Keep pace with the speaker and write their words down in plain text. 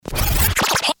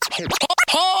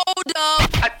Hold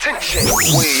up. Attention.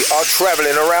 We are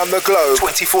traveling around the globe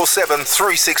 24/7,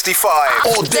 365.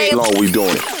 All day long we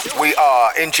doing it. We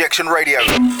are Injection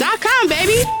Radio.com,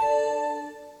 baby.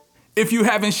 If you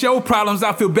having show problems,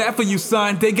 I feel bad for you,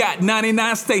 son. They got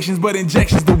 99 stations, but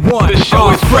Injection's the one. The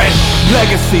show is fresh.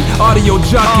 Legacy, audio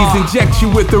junkies inject you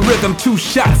with the rhythm. 2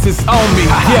 shots, it's on me.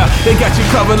 Yeah, they got you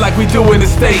covered like we do in the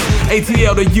States.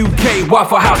 ATL to UK,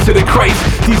 Waffle House to the crates.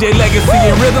 DJ Legacy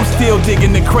and Rhythm still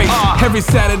digging the crates. Every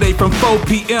Saturday from 4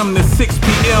 p.m. to 6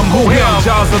 p.m. Who him?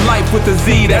 Jaws of Life with the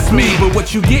Z, that's me. But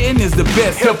what you getting is the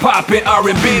best hip-hop and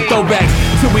R&B throwbacks.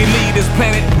 Till we leave this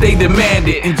planet, they demand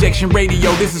it. Injection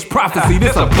Radio, this is prophecy,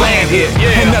 this a plan here.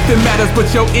 And nothing matters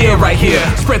but your ear right here.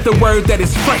 Spread the word that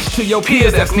is fresh to your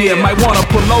peers that's near. Might wanna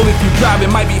pull over if you drive, it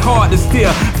might be hard to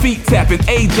steer. Feet tapping,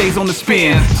 AJ's on the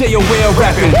spin, J.O.L.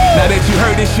 rapping. Now that you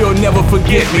heard this, you'll never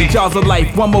forget me. Jaws of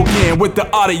Life, one more again with the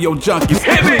audio junkies.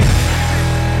 Hit me!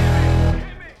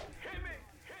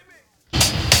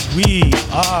 We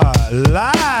are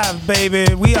live,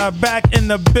 baby. We are back in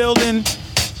the building.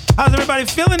 How's everybody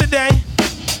feeling today?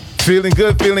 Feeling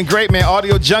good, feeling great, man.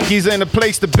 Audio junkies are in the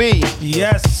place to be.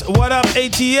 Yes. What up,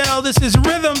 ATL? This is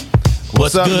Rhythm.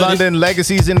 What's up, good? London?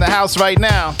 Legacy's in the house right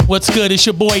now. What's good? It's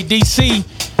your boy DC.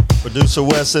 Producer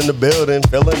West in the building,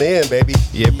 filling in, baby.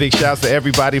 Yeah, big shouts to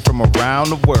everybody from around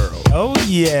the world. Oh,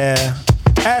 yeah.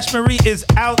 Ash Marie is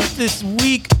out this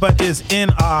week, but is in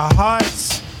our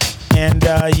hearts. And,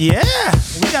 yeah,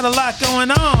 we got a lot going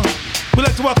on. We'd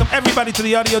like to welcome everybody to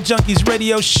the Audio Junkies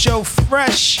radio show,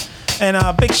 Fresh. And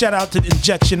a big shout out to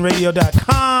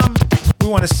InjectionRadio.com. We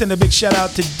want to send a big shout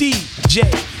out to DJ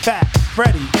Fat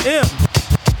Freddy M.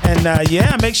 And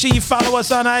yeah, make sure you follow us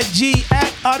on IG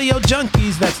at Audio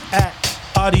Junkies. That's at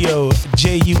Audio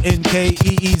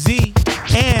JUNKEEZ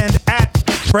and at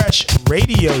Fresh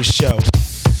Radio Show.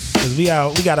 Cause we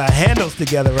got our handles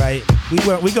together, right?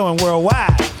 We going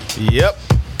worldwide. Yep.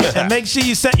 And make sure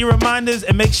you set your reminders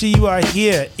and make sure you are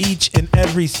here each and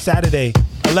every Saturday,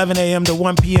 11 a.m. to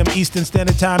 1 p.m. Eastern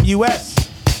Standard Time, U.S.,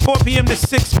 4 p.m. to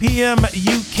 6 p.m.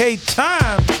 UK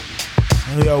time.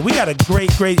 Yo, we got a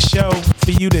great show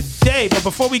for you today. But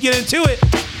before we get into it,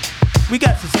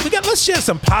 let's share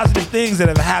some positive things that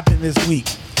have happened this week.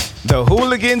 The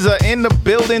hooligans are in the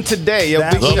building today. Yo,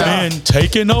 big The shout. man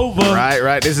taking over.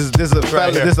 Right. This is a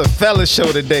fella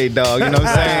show today, dog. You know what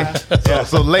I'm saying?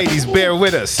 So ladies, bear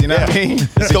with us. You know what I mean?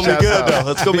 It's gonna be good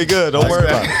though. It's gonna be good. Don't worry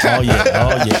about it. Oh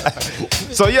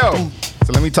yeah. So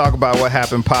let me talk about what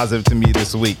happened positive to me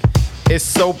this week. It's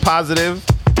so positive.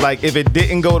 Like if it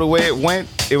didn't go the way it went,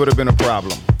 it would have been a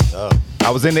problem.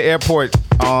 I was in the airport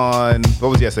on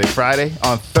Friday.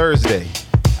 On Thursday,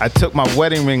 I took my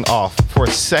wedding ring off for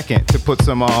a second to put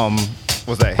some hand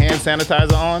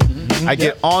sanitizer on. Mm-hmm. I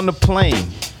get on the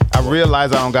plane. I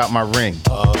realize I don't got my ring.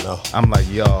 Oh no. I'm like,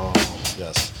 yo.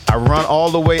 Yes. I run all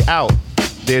the way out.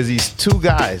 There's these 2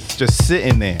 guys just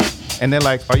sitting there. And they're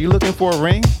like, are you looking for a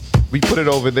ring? We put it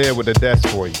over there with the desk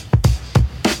for you.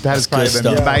 That is probably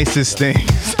the nicest thing.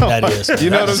 So, That is.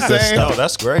 You know what I'm saying? Oh,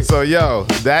 that's great. So,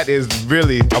 that is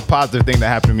really a positive thing that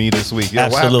happened to me this week. Yo,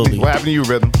 Absolutely. What happened to you,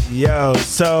 Rhythm? Yo,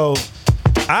 so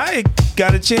I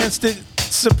got a chance to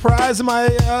surprise my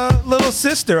little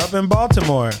sister up in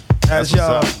Baltimore. As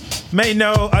y'all may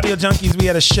know, Audio Junkies, we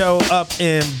had a show up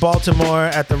in Baltimore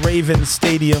at the Ravens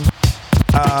Stadium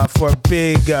for a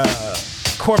big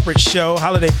corporate show,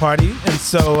 holiday party. And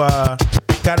so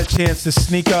got a chance to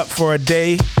sneak up for a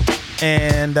day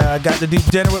and got to do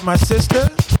dinner with my sister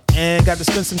and got to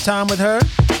spend some time with her.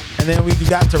 And then we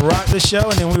got to rock the show,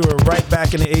 and then we were right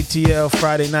back in the ATL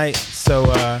Friday night. So,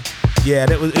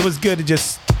 it was good to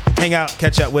just hang out,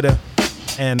 catch up with her.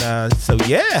 And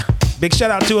big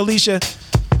shout out to Alicia,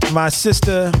 my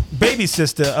sister, baby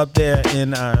sister up there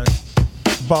in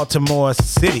Baltimore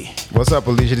City. What's up,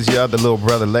 Alicia? This is your other little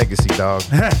brother, Legacy, dog.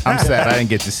 I'm sad I didn't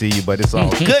get to see you, but it's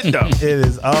all good, though. It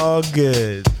is all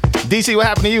good. DC, what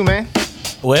happened to you, man?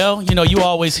 Well, you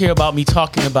always hear about me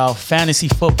talking about fantasy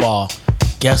football.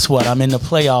 Guess what? I'm in the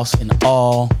playoffs in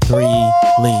all 3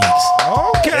 leagues.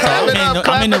 Okay. So I'm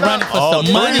in the running for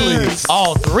some money. leagues.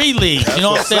 All 3 leagues. You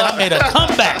know what I'm saying? I made a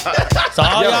comeback. So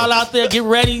all y'all out there, get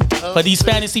ready for these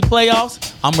fantasy playoffs.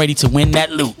 I'm ready to win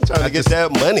that loot. Trying to get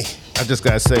that money. I just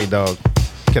got to say, dog,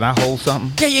 can I hold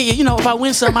something? Yeah. If I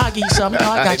win something, I'll give you something.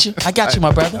 I got you,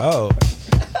 my brother. Oh,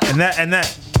 and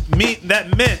that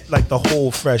meant like the whole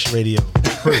Fresh Radio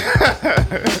crew.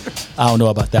 I don't know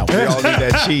about that We one. all need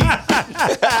that cheese.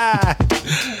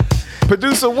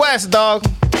 Producer West, dog.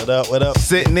 What up?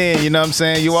 Sitting in, you know what I'm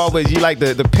saying? You like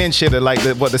the pinch hitter, like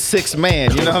the 6th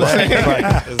man, you know what I'm saying?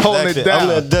 Right. Holding it down. I'm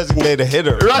the designated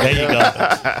hitter. Right. There you go.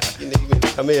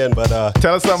 come in. But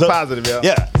Tell us something positive, yo.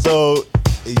 Yeah. So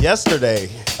yesterday,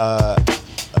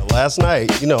 last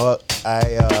night,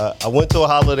 I went to a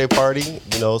holiday party.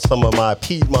 Some of my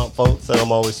Piedmont folks that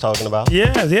I'm always talking about.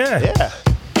 Yeah.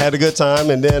 Had a good time,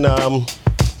 and then I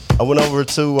went over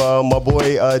to my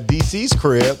boy DC's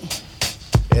crib,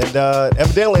 and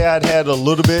evidently I'd had a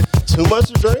little bit too much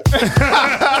to drink,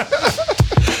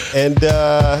 and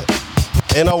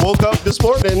I woke up this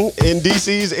morning in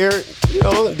DC's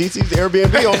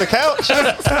Airbnb on the couch.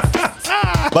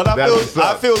 But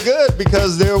I feel good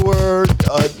because there were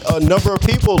a number of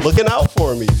people looking out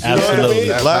for me. You know what I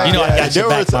mean? I got your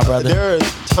back, my brother. There are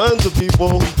tons of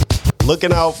people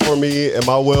looking out for me and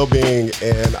my well-being,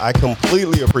 and I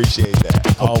completely appreciate that.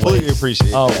 Completely appreciate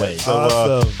that. So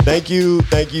awesome. Thank you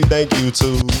to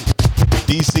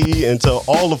DC and to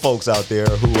all the folks out there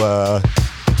who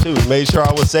made sure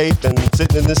I was safe and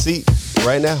sitting in the seat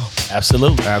right now.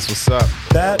 Absolutely. That's what's up.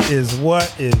 That is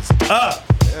what is up.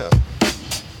 Yeah.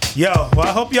 Yo, well,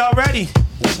 I hope y'all ready.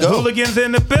 The go. Hooligans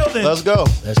in the building. Let's go.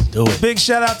 Let's do it. Big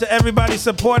shout out to everybody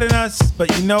supporting us. But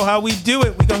you know how we do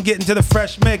it. We're going to get into the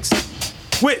fresh mix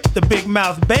with the Big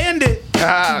Mouth Bandit,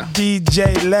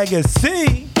 DJ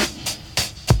Legacy.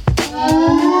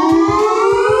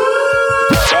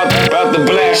 About to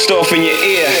blast off in your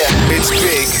ear. It's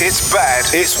big, it's bad,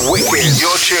 it's wicked.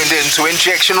 You're tuned in to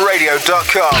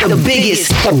InjectionRadio.com. The biggest,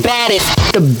 the baddest,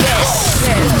 the best.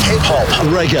 Hip-hop,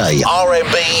 reggae,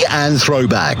 R&B, and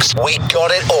throwbacks. We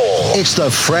got it all. It's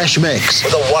the Fresh Mix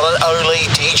with the one and only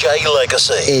DJ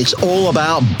Legacy. It's all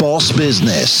about boss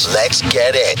business. Let's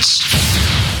get it.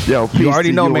 Yo, You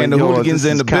already know, man, the Hooligans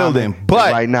in the building.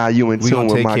 But right now, you in we tune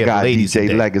gonna with take my care of guy, the ladies DJ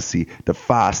today. Legacy, the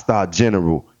 5-star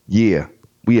general. Yeah,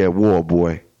 we at war,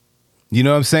 boy. you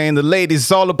know what I'm saying? The ladies,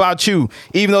 it's all about you.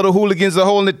 Even though the Hooligans are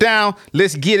holding it down,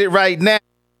 let's get it right now.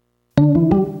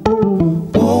 When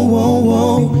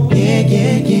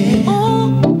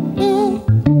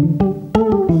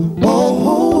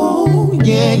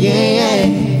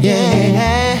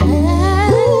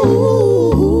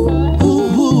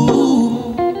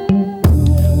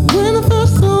I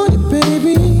first saw you,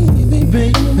 baby,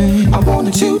 I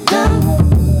wanted you down.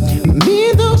 Me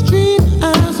and those dream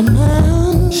eyes of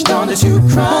mine started to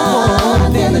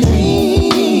cry in a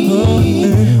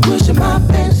dream. Wishing my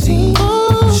fantasy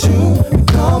should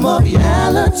become a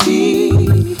reality.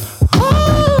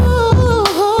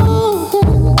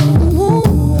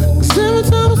 Cause every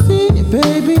time I see you,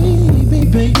 baby,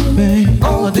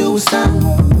 all I do is sound.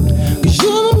 Cause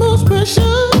you're the most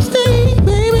precious thing,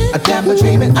 baby, I got my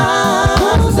dreaming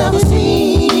eyes ever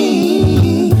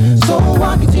seen. So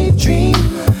I can take a dream,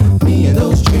 me and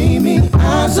those dreaming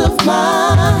eyes of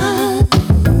mine.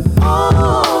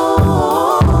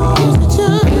 Oh, here's the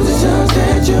chance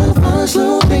that you're the first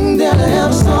little thing that I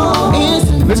ever saw.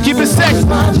 Let's keep it sexy.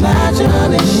 My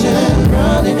imagination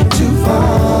running too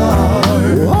far.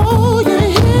 Oh,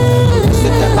 yeah.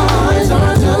 Sit the eyes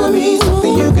are telling me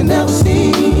something you can never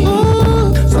see.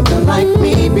 Something like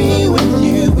me being with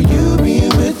you, will you be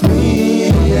with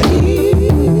me?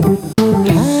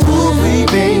 Ooh,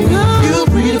 baby, you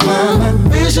redefine my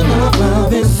vision of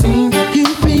love and scene. You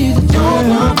be the joy,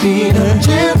 I'll be the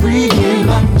cherry in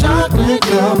my chocolate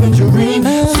cup and dream.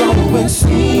 So it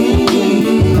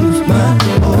seems my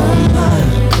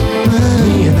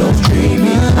me and those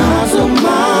dreamy eyes of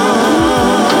mine.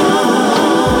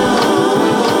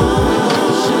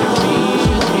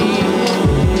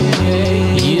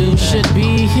 You should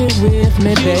be here with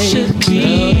me, baby.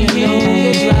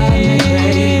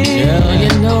 Girl, you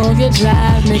know you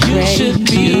drive me crazy.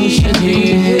 You should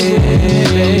be here,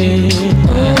 baby.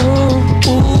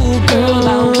 Ooh, girl, I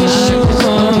wish you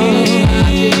were here.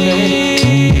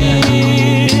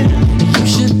 You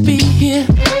should be here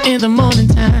in the morning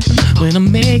time when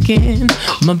I'm making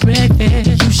my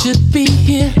breakfast. You should be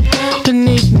here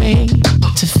beneath me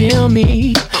to feel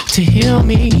me, to heal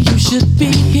me. You should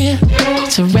be here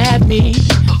to wrap me,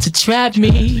 to trap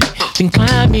me, then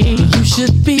climb me. You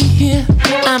should be here.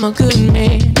 I'm a good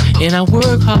man and I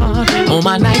work hard on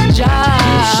my night job.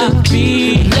 You should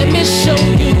be. Let me show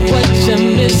you what you're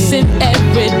missing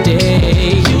every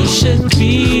day. You should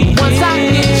be. Once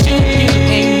I get you, you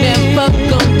ain't never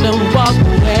gonna walk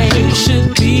away. You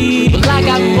should be. Well, I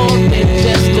got more than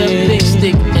just a big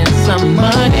stick and some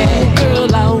money.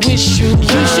 Girl, I wish you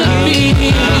should be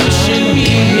here. You should be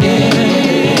here.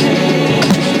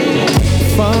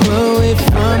 Far away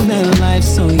from that life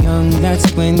so young,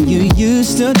 that's when you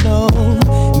used to know.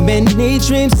 Many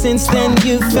dreams since then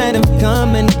you've had have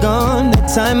come and gone. The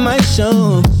time might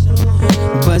show.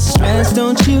 But stress,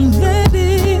 don't you let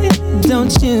it,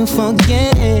 don't you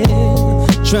forget it.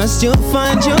 Trust you'll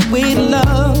find your way to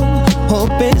love.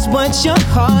 Hope is what your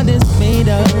heart is made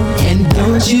of. And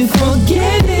don't you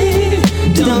forget it.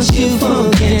 Don't you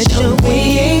forget your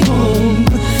way home.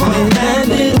 When that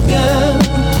little girl,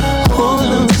 hold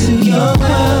on to your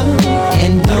love.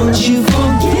 And don't you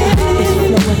forget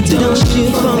it. Don't you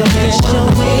forget your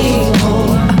way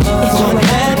home. When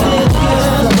that little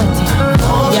girl,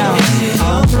 hold on to your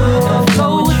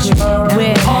love.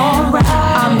 We're alright.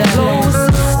 I'm the host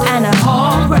and I'm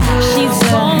alright. She's the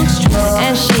songstress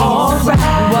and she's alright.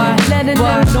 What? Let it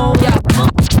know. Yeah.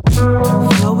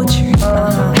 Poetry.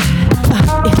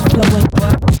 It's flowing.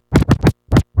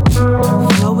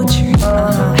 Poetry.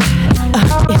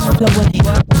 It's flowing.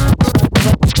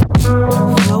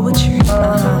 Poetry.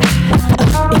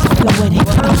 It's flowing.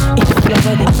 It's flowing.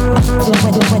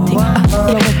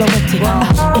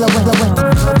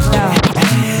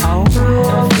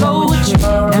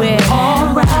 We're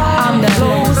alright. I'm the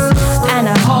host and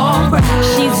I'm alright.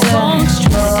 She's the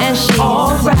songstress and she's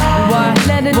alright. What?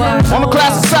 Let it know. On the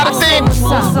classic side of things.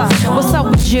 What's up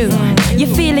with you? You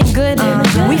feeling good?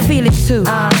 We feel it too.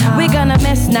 We're gonna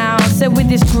mess now, set with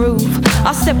this groove.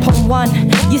 I'll step on one,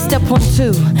 you step on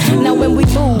two. Now when we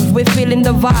move, we're feeling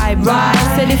the vibe,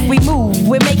 right? Said if we move,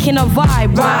 we're making a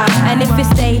vibe, right? And if it's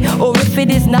day or if it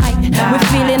is night, we're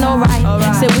feeling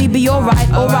alright. Said we be alright,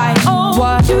 alright.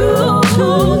 What? You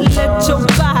let your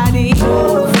body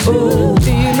move,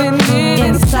 feeling it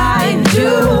inside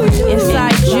you,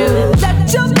 inside you.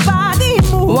 Let your body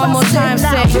move. One more time,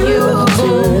 say you.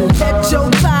 Let your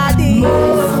body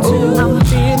move. I'm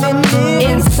feeling it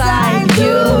inside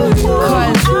you.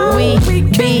 Cause we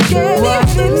be what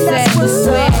said we're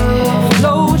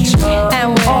low and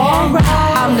we're alright.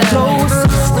 I'm the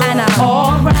closest and I'm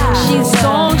alright. She's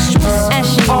songstress and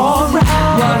she's alright.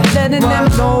 Letting them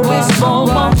know it's flow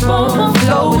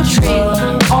tree.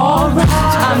 Alright.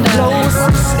 I'm the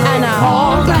closest and I'm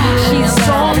alright. She's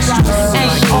songstress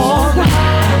and she's alright.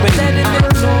 Letting them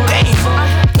know.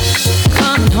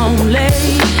 Coming home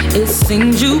late, it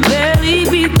seems you barely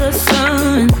beat the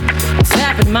sun.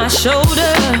 Tapping my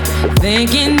shoulder,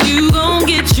 thinking you gon'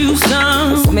 get you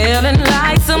some. Smelling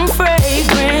like some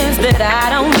fragrance that I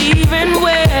don't even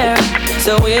wear.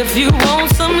 So if you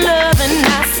want some loving,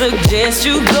 I suggest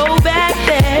you go back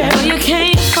there where you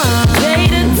came from. Day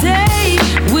to day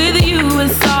with you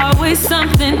is always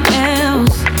something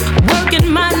else.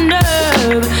 Working my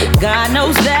nerve, God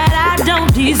knows that I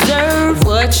don't deserve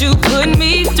what you put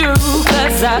me through.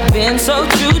 Cause I've been so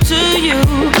true to you.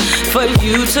 For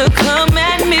you to come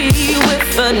at me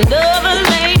with another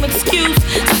lame excuse.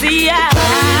 See, I've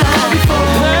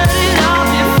heard it all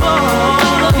before.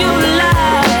 All of your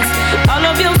lies, all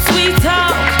of your sweet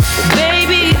talk.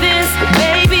 Baby this,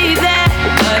 baby that.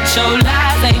 But your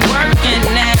lies ain't working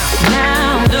now.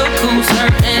 Now look who's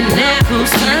hurting now.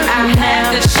 I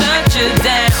had to shut you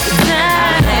down.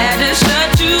 I had to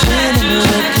shut you down.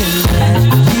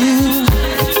 You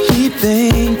keep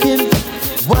thinking,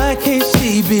 why can't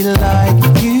she be like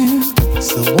you?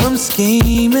 So I'm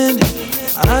scheming,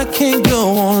 I can't go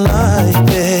on like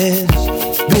this.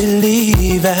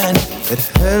 Believing that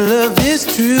her love is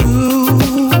true.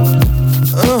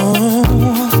 Oh,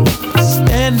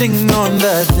 standing on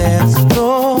the dance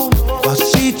floor while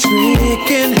she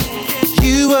tricking.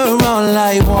 You were all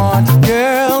I want,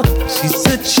 girl. She's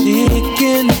a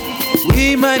chicken.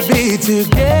 We might be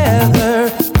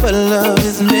together, but love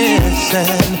is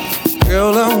missing.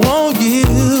 Girl, I want you.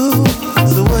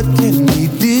 So what can we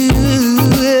do?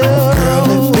 Girl,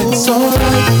 if it's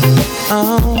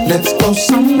alright, let's go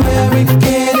somewhere and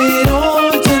get it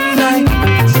on tonight.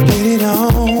 Let's get it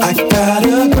on. I got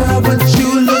a girl, but you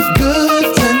look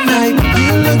good tonight.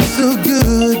 You look so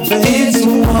good, baby. It's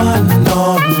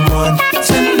one-on-one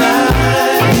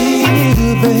tonight,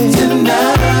 baby.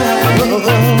 Tonight,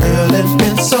 girl, if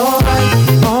it's alright,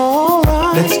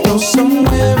 let's go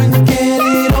somewhere and get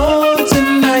it on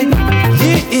tonight.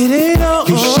 Get it on.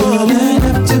 You shouldn't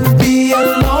have to be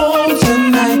alone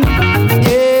tonight.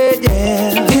 Yeah,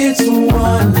 yeah. It's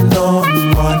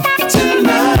one-on-one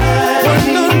tonight.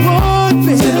 One-on-one,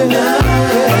 baby.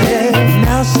 Tonight.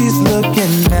 Now she's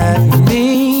looking at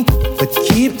me, but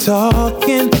keep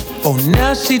talking. Oh,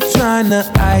 now she tryna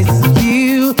ice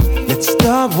you. Let's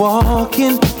start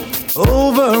walking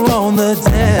over on the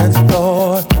dance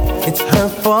floor. It's her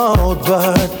fault,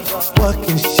 but what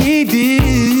can she do?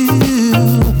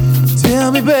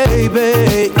 Tell me,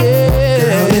 baby, yeah.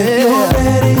 Girl, if you're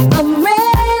ready, I'm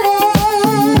ready.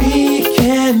 We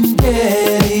can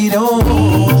get it on.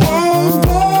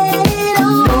 I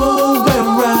know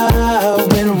where I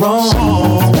went wrong.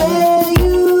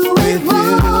 With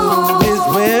you is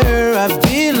where I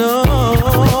belong.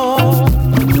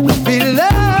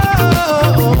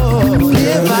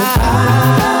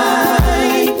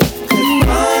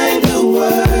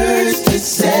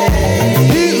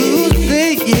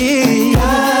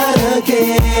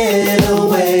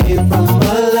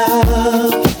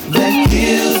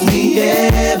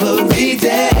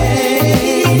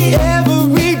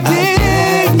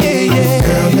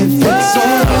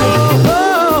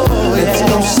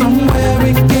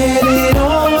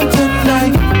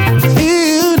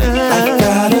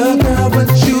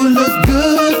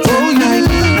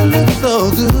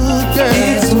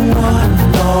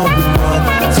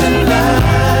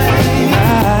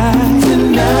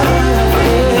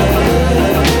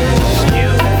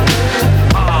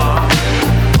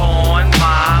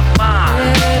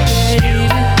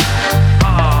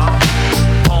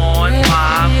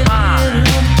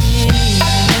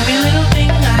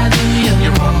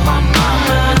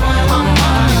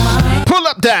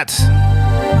 That.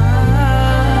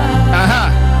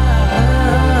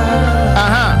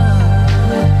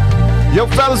 Yo,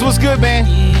 fellas, what's good, man?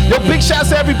 Yo, big shouts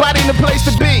to everybody in the place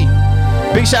to be.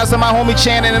 Big shouts to my homie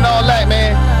Channing and all that,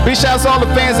 man. Big shouts to all the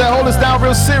fans that hold us down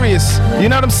real serious. You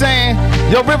know what I'm saying?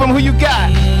 Yo, Rhythm, who you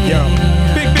got? Yo,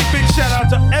 big shout out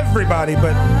to everybody,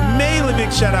 but mainly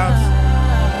big shout outs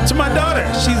to my daughter.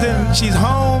 She's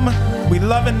home. We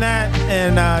loving that,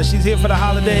 and she's here for the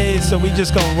holidays, so we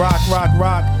just gonna rock.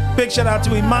 Big shout out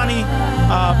to Imani.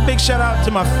 Big shout out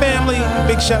to my family.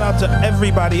 Big shout out to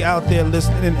everybody out there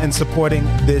listening and supporting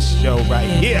this show right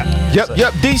here.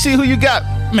 Yep. DC, who you got?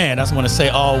 Man, I just want to say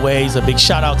always a big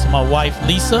shout out to my wife,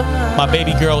 Lisa, my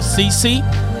baby girl, Cece.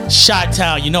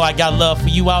 Chi-Town, you know I got love for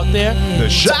you out there. The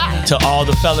shot. To all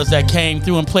the fellas that came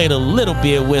through and played a little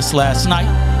bit with us last night.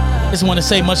 Just want to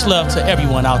say much love to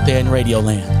everyone out there in Radio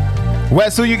Land.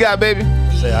 Wes, who you got, baby?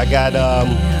 I got,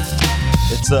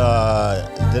 it's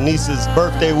Denise's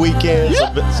birthday weekend,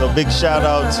 so big shout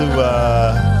out to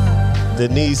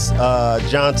Denise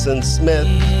Johnson Smith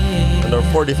on her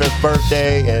 45th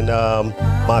birthday, and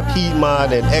my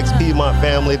Piedmont and ex-Piedmont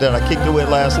family that I kicked it with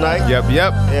last night.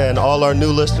 Yep. And all our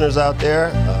new listeners out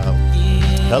there,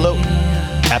 hello.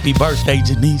 Happy birthday,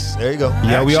 Denise. There you go.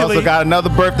 Yeah, we also got another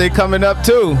birthday coming up,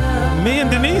 too. Me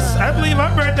and Denise, I believe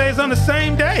our birthday is on the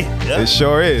same day. It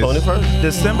sure is. 21st.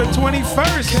 December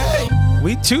 21st. Hey,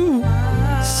 we too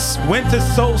went to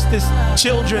Solstice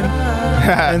Children.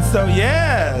 And so,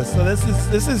 so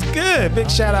this is good. Big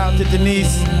shout out to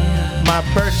Denise, my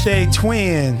birthday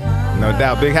twin. No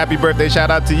doubt. Big happy birthday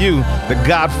shout out to you, the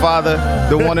Godfather,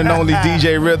 the one and only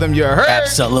DJ Rhythm. You heard?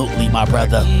 Absolutely, my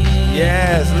brother.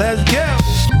 Yes, let's go.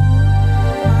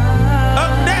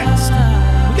 Up next,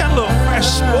 we got a little fresh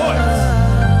sports.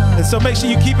 And so make sure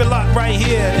you keep it locked right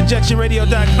here,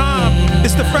 injectionradio.com.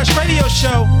 It's the Fresh Radio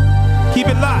Show. Keep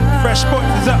it locked. Fresh Sports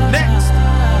is up next.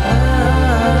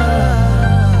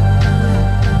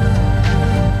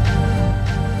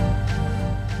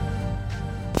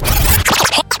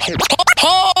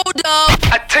 Hold up.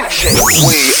 Attention.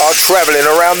 We are traveling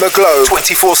around the globe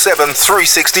 24/7,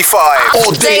 365.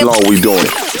 All day long we doing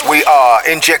it. We are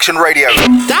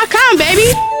injectionradio.com,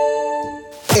 baby.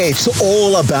 It's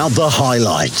all about the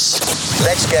highlights.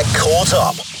 Let's get caught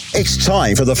up. It's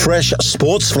time for the Fresh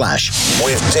Sports Flash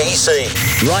with DC.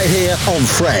 Right here on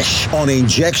Fresh on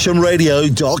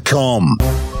injectionradio.com.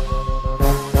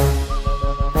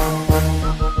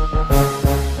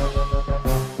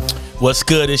 What's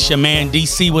good? It's your man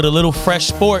DC with a little Fresh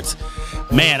Sports.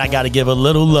 Man, I got to give a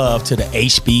little love to the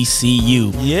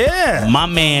HBCU. Yeah. My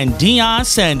man Deion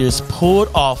Sanders pulled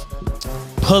off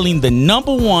pulling the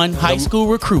number one high school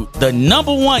recruit, the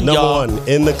number one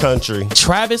in the country,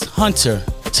 Travis Hunter,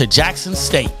 to Jackson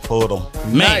State. Pulled him.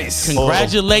 Man,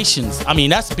 congratulations. I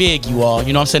mean, that's big, you all.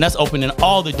 You know what I'm saying? That's opening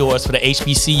all the doors for the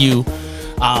HBCU.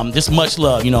 Just much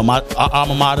love. You know, my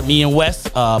alma mater, me and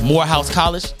Wes, Morehouse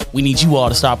College, we need you all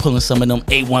to start pulling some of them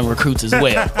A1 recruits as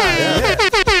well.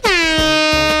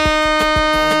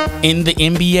 In the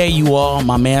NBA, you all,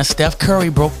 my man Steph Curry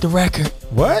broke the record.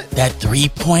 What? That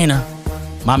three-pointer.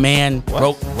 My man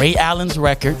broke Ray Allen's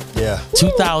record. Yeah.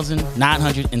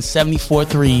 2,974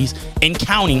 threes and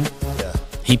counting. Yeah.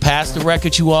 He passed the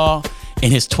record, you all, in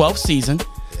his 12th season.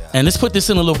 And let's put this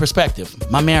in a little perspective.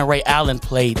 My man Ray Allen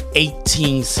played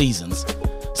 18 seasons.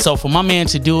 So for my man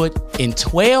to do it in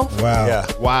 12, wow,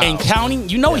 and counting,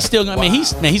 you know he's still gonna. I mean,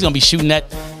 he's gonna be shooting that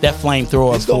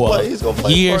flamethrower for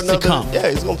years to come.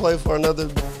 Yeah, he's gonna play for another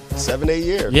 7-8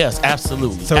 years. Yes,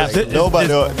 absolutely. So nobody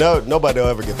will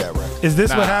ever get that record. Is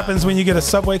this what happens when you get a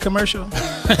Subway commercial?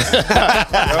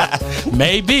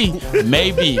 Maybe,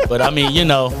 but I mean, you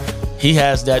know, he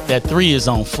has that three is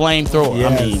on flamethrower.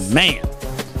 Yes. I mean, man,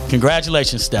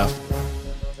 congratulations, Steph.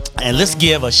 And let's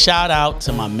give a shout out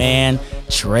to my man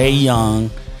Trae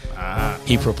Young.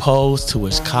 He proposed to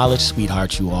his college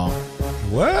sweetheart, you all.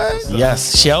 What?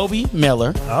 Yes, Shelby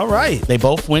Miller. All right. They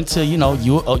both went to,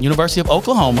 University of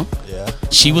Oklahoma. Yeah.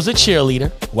 She was a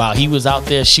cheerleader while he was out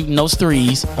there shooting those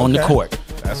threes on the court.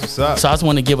 That's what's up. So I just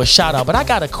want to give a shout out. But I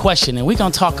got a question, and we're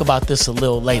going to talk about this a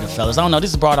little later, fellas. I don't know.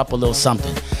 This brought up a little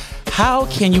something. How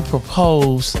can you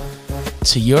propose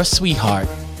to your sweetheart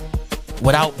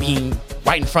without being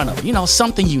right in front of her? You know,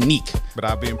 something unique.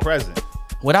 Without being present.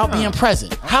 Without being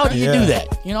present. How do you do that?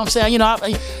 You know what I'm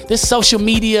saying? This social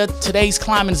media, today's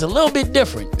climate is a little bit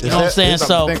different. You know what I'm saying?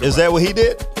 So is that what he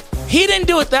did? He didn't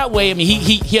do it that way. I mean,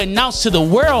 he announced to the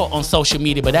world on social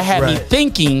media, but that had me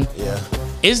thinking,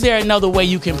 is there another way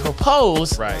you can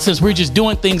propose since we're just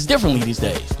doing things differently these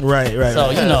days? Right. So,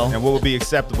 And what would be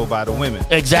acceptable by the women?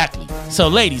 Exactly. So,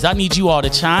 ladies, I need you all to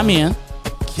chime in.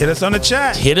 Hit us on the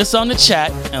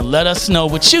chat. And let us know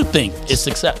what you think is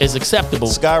acceptable.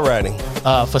 Skywriting.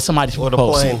 For somebody to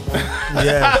propose. Or the plane.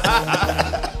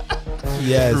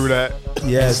 Yes. Through that.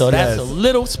 Yes. So that's a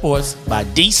little sports by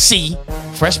DC.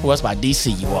 Fresh Sports by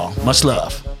DC, you all. Much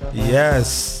love.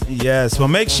 Yes. Well,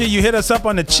 make sure you hit us up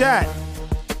on the chat.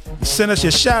 Send us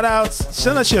your shout outs.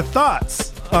 Send us your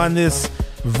thoughts on this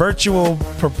virtual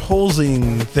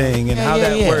proposing thing and how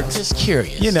that works. Just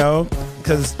curious.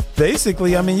 Because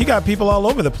basically, I mean, you got people all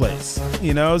over the place,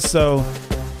 so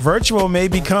virtual may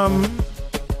become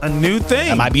a new thing.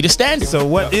 That might be the standard. So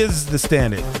what is the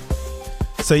standard?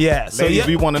 So yeah. Ladies,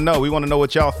 we want to know. We want to know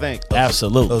what y'all think.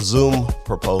 Absolutely. A Zoom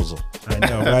proposal. I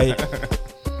know,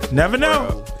 right? Never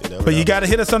know. But you got to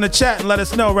hit us on the chat and let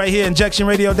us know right here,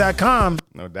 injectionradio.com.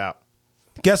 No doubt.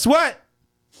 Guess what?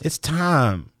 It's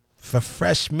time for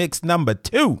Fresh Mix number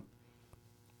 2.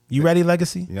 You ready,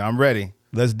 Legacy? Yeah, I'm ready.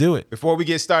 Let's do it. Before we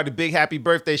get started, big happy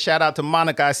birthday shout out to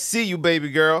Monica. I see you, baby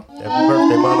girl. Happy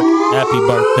birthday, Monica. Happy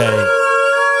birthday.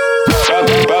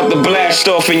 About to blast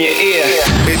off in your ear.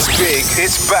 It's big,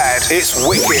 it's bad, it's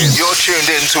wicked. You're tuned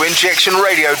in to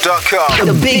injectionradio.com.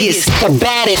 The biggest, the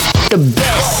baddest, the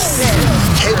best.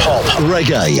 Hip-hop,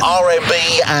 reggae,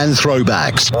 R&B, and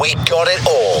throwbacks. We got it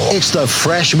all. It's the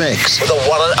Fresh Mix with the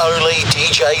one and only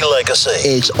DJ Legacy.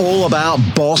 It's all about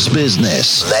boss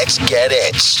business. Let's get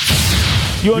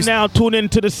it. You're now tuned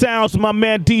into the sounds of my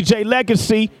man DJ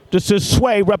Legacy. This is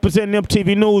Sway representing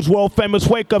MTV News world famous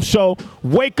Wake Up Show.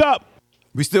 Wake up.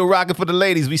 We still rocking for the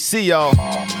ladies. We see y'all.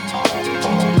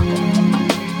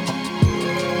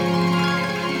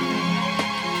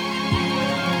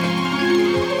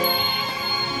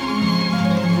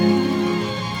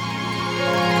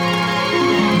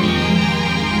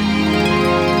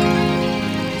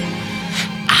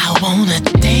 I wanna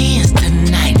dance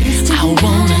tonight. I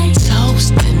wanna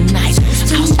toast tonight.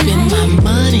 I'll spend my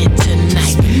money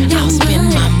tonight. I'll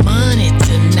spend my money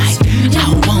tonight.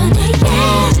 I wanna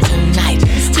dance tonight.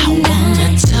 I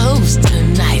wanna toast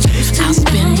tonight. I'll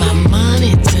spend my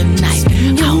money tonight.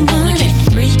 I wanna get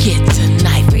freaky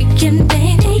tonight. Freaking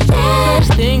baby, yeah.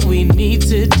 First thing we need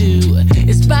to do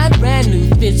is buy brand new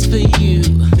fits for you.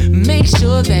 Make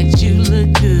sure that you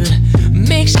look good.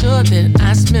 Make sure that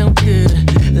I smell good.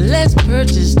 Let's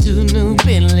purchase 2 new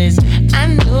Bentleys. I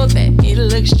know that it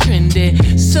looks trendy.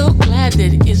 So glad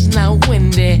that it's not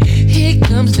windy. Here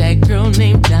comes that girl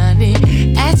named Donnie.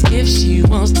 Ask if she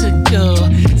wants to go.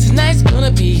 Tonight's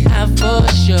gonna be hot for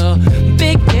sure.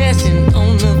 Big dancing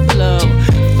on the floor.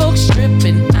 Folks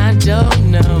stripping, I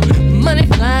don't know. Money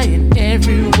flying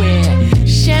everywhere.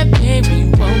 Champagne, we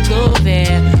won't go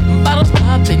there. Bottles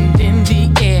popping in the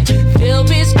air. They'll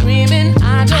be screaming,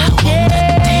 I don't care.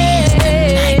 Dance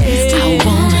tonight. I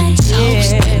wanna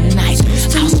toast tonight.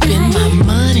 I'll spend my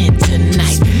money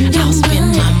tonight. I'll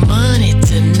spend my money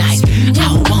tonight. I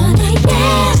wanna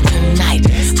dance tonight.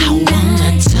 I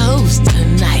wanna toast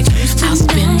tonight.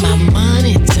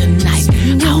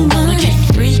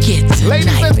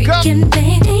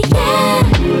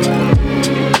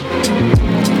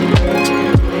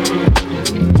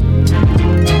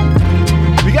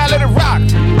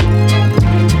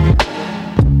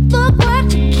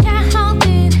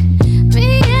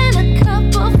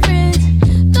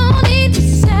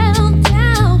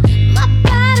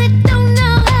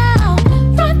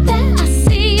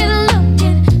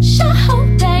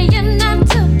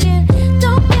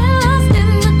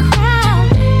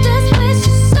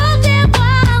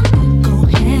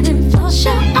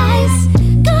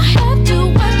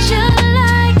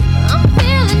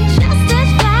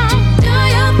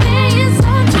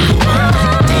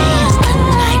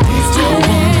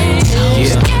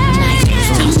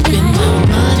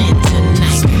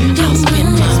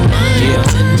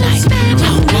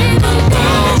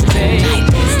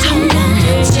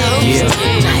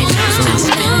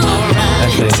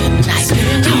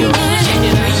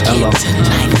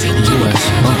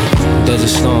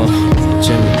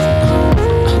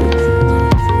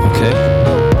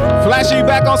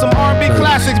 back on some R&B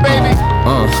classics, baby.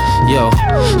 Yo,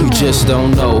 you just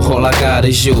don't know. All I got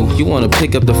is you. You wanna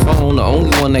pick up the phone, the only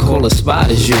one that call a spot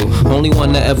is you. Only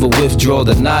one that ever withdraw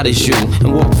the knot is you.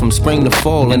 And walk from spring to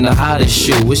fall in the hottest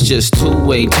shoe. It's just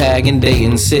two-way tagging,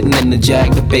 dating, sitting in the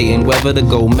Jag debating whether to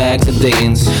go mags or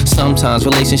datings. Sometimes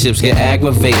relationships get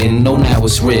aggravating. Know now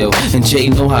it's real, and Jay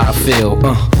know how I feel.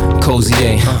 Cozy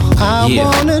A. I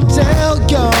wanna tell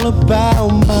y'all about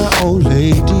my old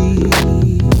lady.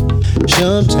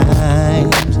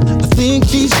 Sometimes I think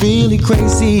she's really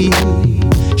crazy.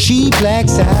 She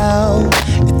blacks out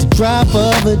at the drop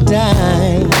of a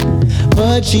dime,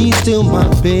 but she's still my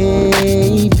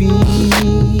baby.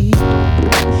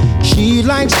 She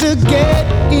likes to get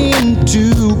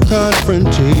into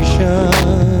confrontation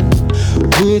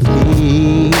with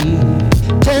me,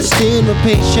 testing her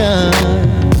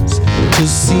patience to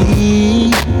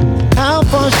see how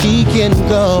far she can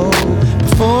go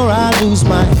before I lose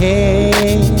my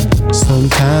head.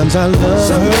 Sometimes I love her,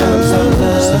 sometimes I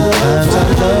love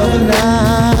her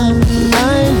not.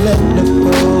 I ain't letting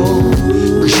her go,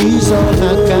 'cause she's all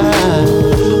I got.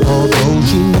 Although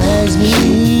she nags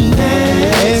me,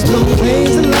 there's no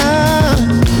place in life,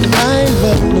 I ain't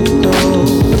letting her go.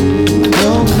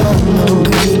 No, no, no.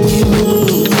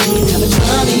 Never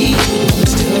try me,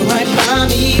 still right by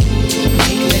me.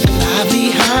 Make it lively,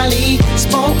 highly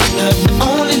spoken of.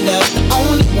 Only love, the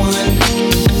only one.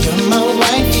 You're my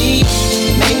wifey,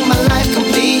 make my life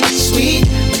complete, sweet.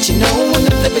 But you know when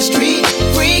the flip is street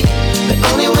freak, but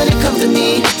only when it comes to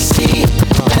me. See,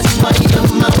 that's why you're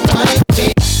my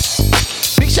wifey.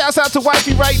 Big shouts out to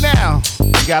Wifey right now.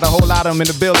 We got a whole lot of them in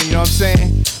the building, you know what I'm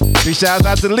saying? Big shouts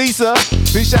out to Lisa.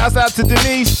 Big shouts out to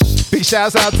Denise. Big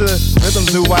shouts out to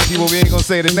Rhythm's new wifey, but we ain't gonna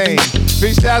say the name.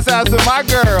 Big shouts out to my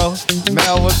girl.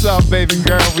 Mel, what's up, baby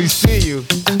girl? We see you.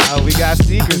 We got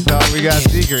secrets, dog. We got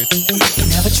secrets.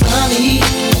 Never try me,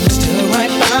 still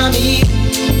right by me.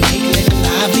 Make it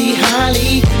lively,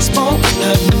 highly spoken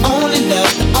of. Only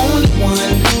love, the only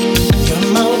one. You're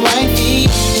my wifey,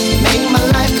 make my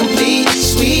life complete,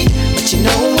 sweet. But you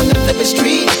know when the flip is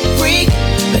street freak,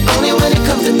 but only when it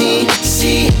comes to me.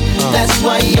 See, that's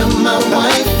why you're my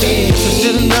wifey. I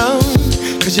didn't know,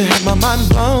 'cause you had my mind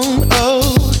blown. Oh,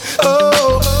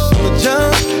 from the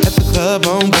jump at the club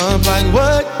on bump, like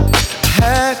what? I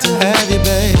had to have you,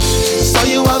 babe. Saw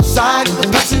you outside on the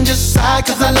passenger side,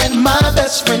 'cause I let my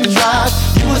best friend drive.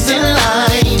 You was in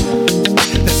line,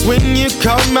 that's when you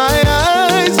caught my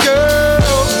eyes, girl.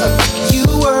 You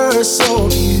were so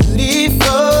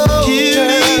beautiful,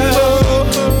 beautiful.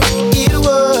 It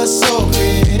was so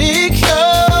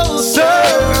critical, so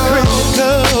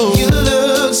critical. You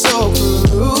look so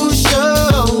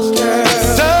crucial, girl.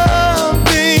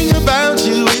 Something about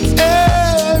you, it's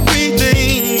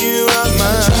everything. You are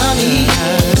mine. Try me,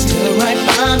 still right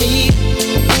by me.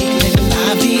 Make it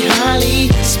lively, highly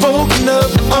spoken of,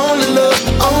 only love,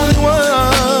 the only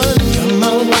one. You're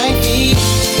my wifey,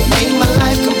 make my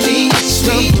life complete,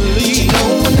 sweet. But you know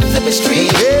when the flip is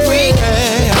street freak,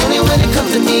 only when it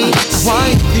comes to me.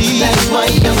 See, that's why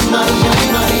you're my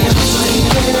wifey.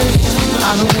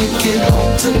 I don't make it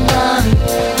home tonight.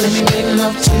 Let me make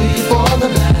love to you for the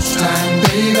last time,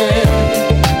 baby.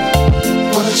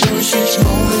 Wanna cherish each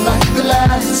moment like the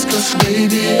last, 'cause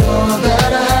baby, you're all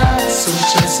that I have. So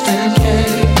just in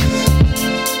case,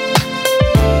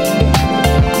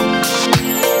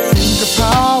 think of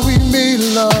how we made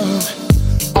love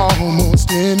almost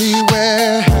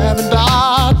anywhere. Haven't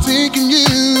I taken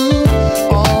you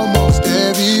almost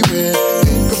everywhere?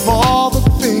 Think of all the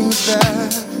things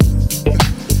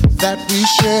that we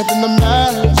shared, and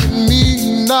imagine me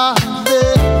not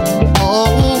there.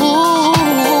 Oh,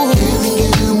 giving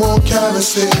you more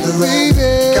chemistry than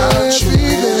baby. Got you,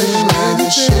 everything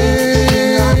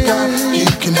I got. You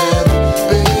can have it,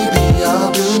 baby.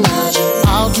 I'll do magic.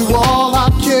 I'll do all I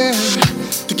can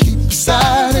to keep you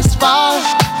satisfied.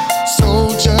 So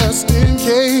just in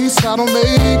case I don't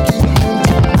make it home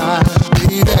tonight,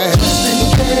 baby. Just in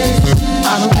case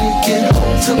I don't make it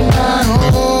home tonight.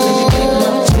 Oh, let me make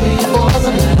love to you for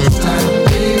the last time,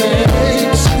 baby.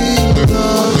 Sweet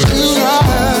love, you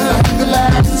like the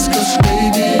last, 'cause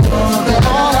baby, all that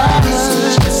all I need. So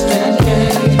just in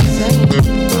case.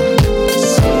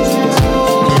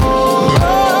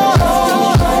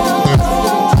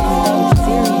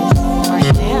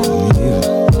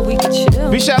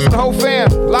 Big shout out to the whole fam.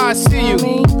 I see you.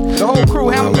 The whole crew,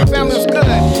 Hamilton family was good.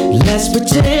 Let's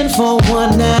pretend for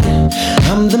one night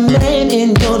I'm the man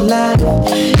in your life,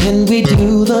 and we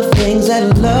do the things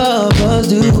that lovers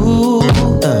do.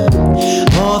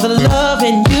 All the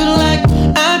loving you like,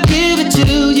 I give it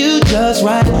to you just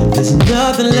right. This There's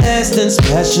nothing less than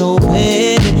special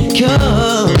when it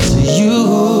comes to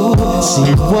you.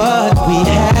 See, what we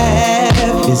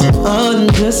have is an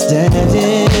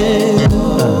understanding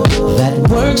that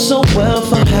works so well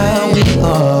for how we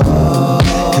are.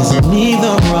 Cause neither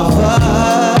of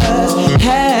us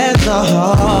has the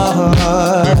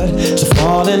heart to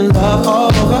fall in love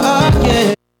over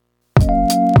again.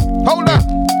 Hold up.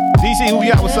 DC, who we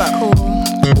got? What's up? Cool.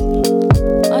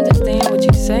 Understand what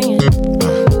you're saying,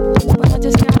 but I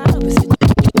just got out of it.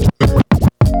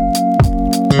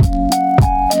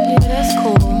 Yeah, that's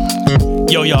cool.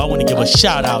 Yo, y'all, I want to give a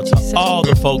shout out to all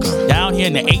the folks down here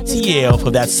in the ATL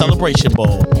for that Celebration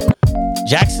Bowl.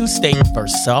 Jackson State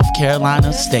versus South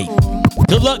Carolina State.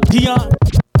 Good luck, Dion.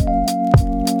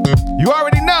 You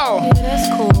already know. Yeah, that's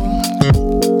cool.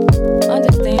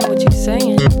 Understand what you're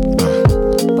saying,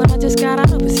 but I just got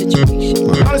out of a situation.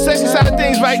 On the sexy side of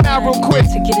things right now, real quick.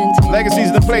 Legacies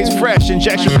in the place, fresh.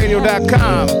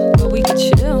 InjectionRadio.com. But we can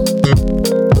chill.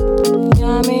 You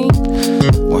know what I mean?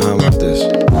 Well, how about this?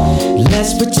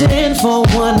 Let's pretend for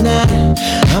one night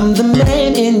I'm the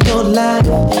man in your life,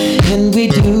 and we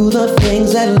do the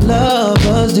things that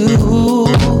lovers do.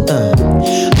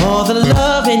 All the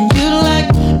love and you like,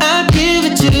 I give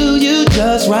it to you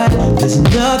just right. There's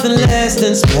nothing less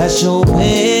than special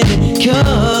when it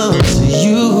comes to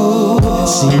you.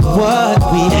 See, what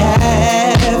we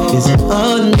have is an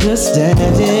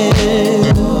understanding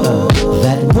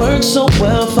that works so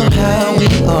well for how we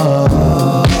are.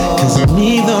 Cause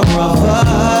neither of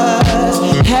us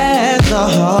has the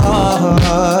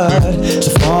heart to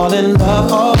fall in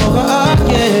love over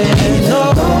again. No,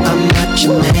 I'm not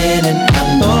your man and I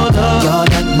know you're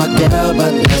not my girl,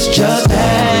 but let's just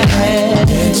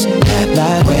dance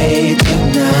that way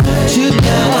tonight.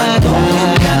 Now I know you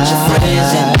got your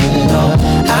friends and you know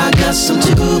I got some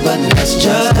too, but let's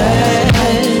just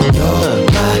dance. You're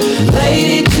my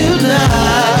lady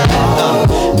tonight.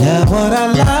 Now what I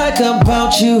like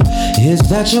about you is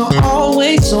that you're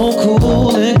always so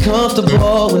cool and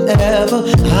comfortable whenever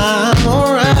I'm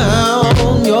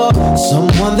around. You're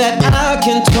someone that I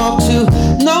can talk to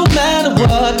no matter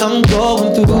what I'm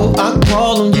going through. I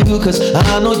call on you cause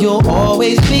I know you'll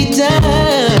always be down.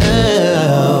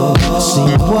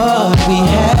 See, what we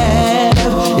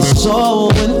have is so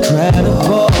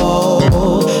incredible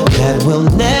that we'll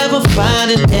never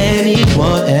find in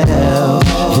anyone else.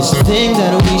 This thing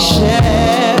that we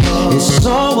share is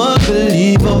so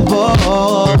unbelievable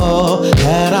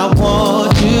that I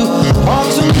want you all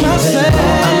to myself.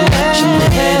 I'm not your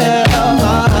man,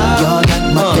 you're not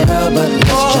my girl, but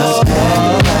let's just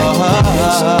act like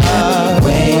this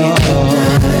way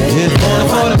tonight. Now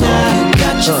I know you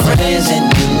got your friends and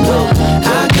you know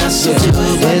I got some too,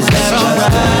 but let's just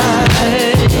ride.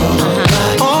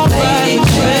 All right,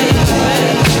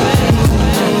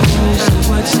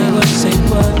 say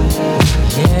what?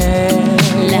 Yeah.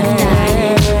 Left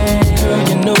eye. Girl,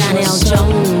 you know Daniel what's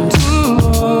Jones. Ooh,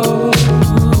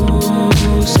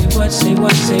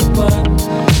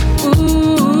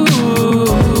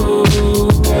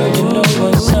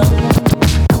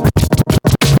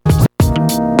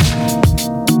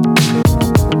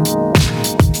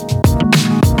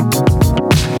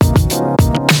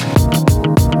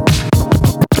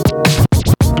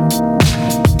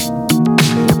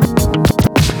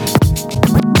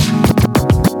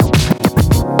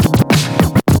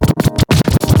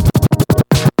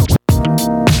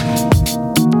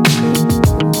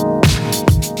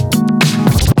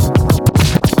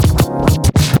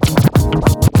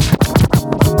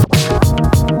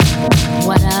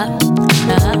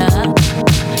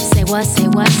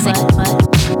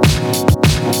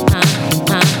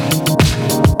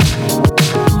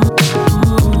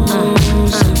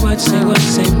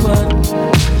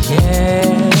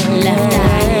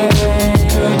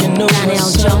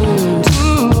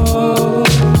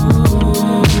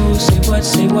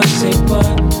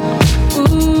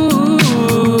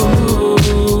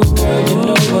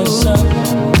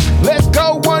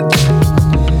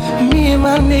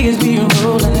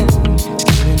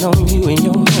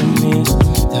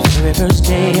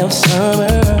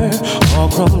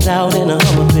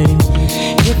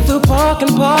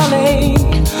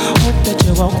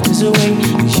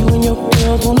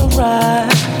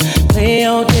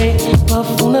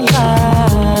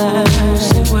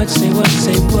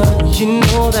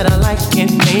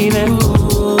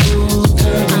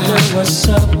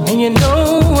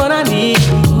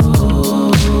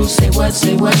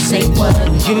 say what?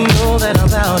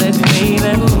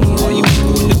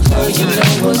 Ooh, girl, you know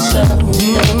what's up.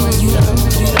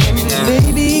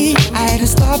 Baby, I to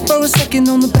stop for a second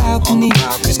on the balcony.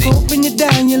 Scoping you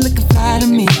down, you're looking fly to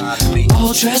me.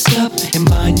 All dressed up and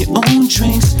buying your own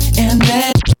drinks and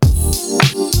that.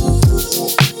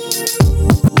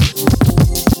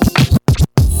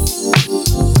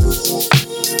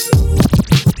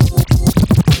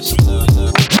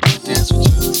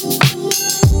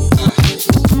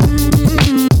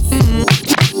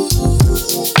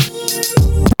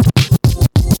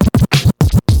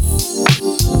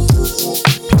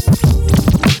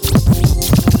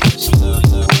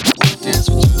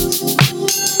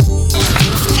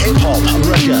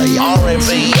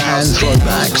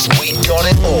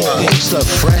 It's the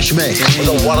Fresh Mix with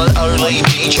the one and only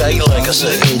DJ Legacy.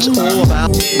 It's all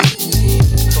about.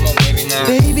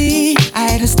 Baby,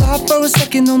 I had to stop for a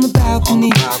second on the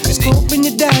balcony. Scoping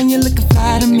you down, you're looking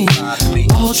fly to me.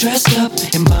 All dressed up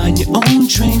and buying your own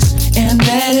drinks, and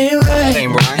that ain't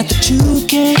right. At the you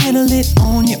can't handle it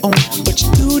on your own, but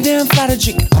you're too damn fly to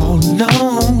drink it all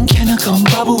alone. Can I come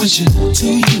bubble with you? To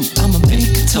you, I'ma make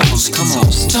a toast. Come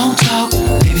on, don't talk,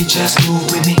 baby, just move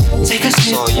with me. Take a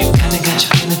sip, kinda got you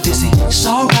feeling dizzy. It's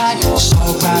alright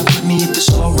with me if it's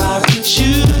alright with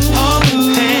you.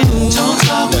 Hey, don't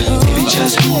talk, baby,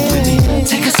 just move with me.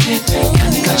 Take a sip,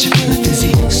 kinda got you feeling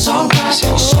dizzy. It's alright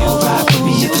with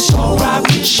me if it's alright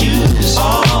with you.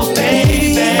 Oh,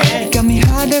 baby, got me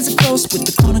hot as a ghost with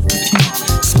the corner cooking.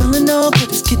 Smelling all good,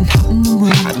 it's getting hot in the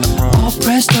room. All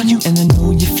pressed on you, and I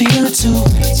know you feel it too.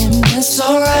 And that's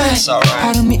alright.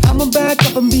 Pardon me, I'ma back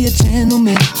up and be a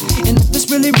gentleman. And if it's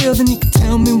really real, then you can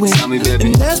tell me when. Tell me, baby.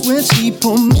 And that's when she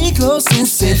pulled me close and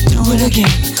said, do it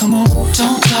again. Come on,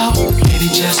 don't talk, baby,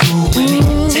 just move with me.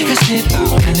 Take a sip,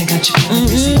 kinda got you feeling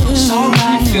busy. It's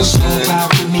alright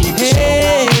with me.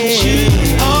 Hey,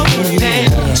 oh, baby,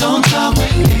 don't talk,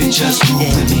 baby, just move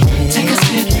with me. Take a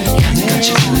sip, kinda got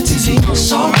you feeling dizzy.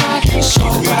 It's alright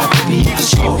with me.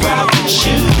 It's alright with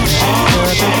you.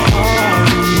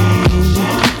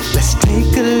 Let's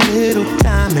take a little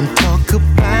time and talk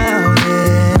about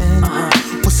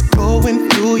it. What's going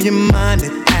through your mind?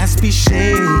 It has to be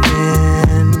shaking.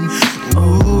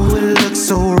 Ooh, it looks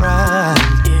so right.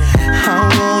 I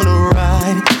wanna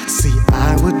ride. See,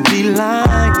 I would be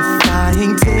lying if I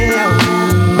ain't tell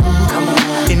you.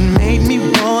 It made me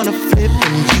wanna flip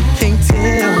and you can't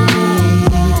tell me.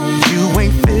 You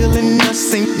ain't feeling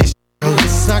us, ain't this girl,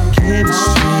 it's our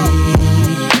chemistry.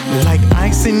 Like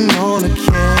icing on a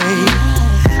cake.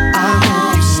 I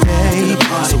hope you stay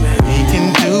so we can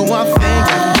do our thing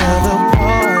after the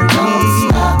party. Don't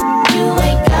stop, you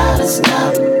ain't gotta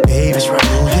stop. Baby, do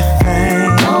your thing.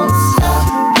 Don't stop,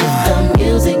 the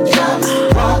music drops.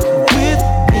 Rock with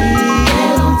me.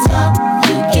 And on top,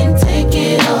 you can take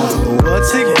it off.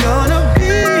 What's it gonna be?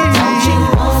 Don't you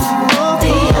want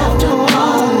the after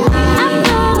party?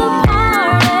 After the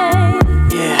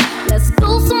party, yeah. Let's go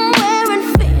somewhere and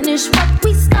finish what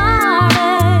we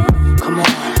started. Come on.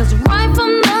 'Cause right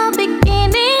from the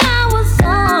beginning I was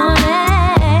on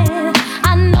it.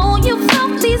 I know you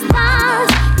felt these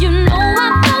vibes, you know I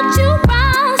felt you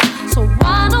rise. So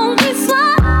why don't we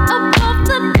slide above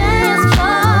the dance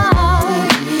floor?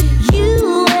 You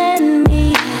and me,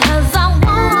 'cause I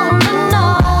wanna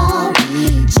know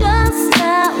just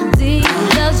how deep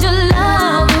does your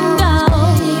love go?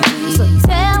 So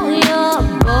tell your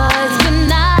boys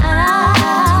goodnight,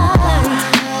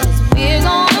 'cause we're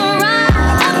gonna ride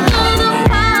under the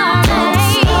party.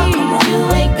 You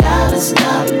ain't gotta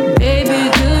stop. Baby,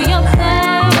 do your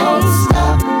thing. Don't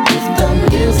stop if the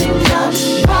music drops.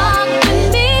 Rock with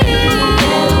me.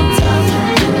 And on top,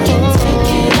 you can take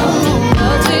it off.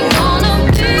 What's it gonna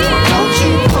be? Don't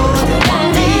you want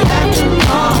the after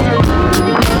party?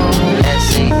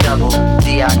 SC double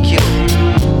DIQ.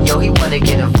 Yo, he wanna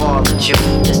get involved with you.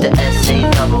 It's the SC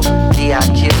double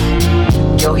DIQ.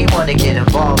 Yo, he wanna get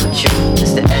involved with you.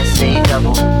 It's the SC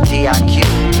double DIQ.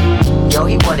 Yo,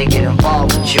 he wanna get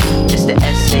involved with you. It's the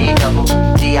SC double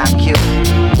DIQ.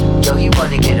 Yo, he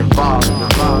wanna get involved.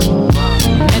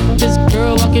 Met this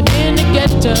girl walking in the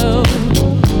ghetto,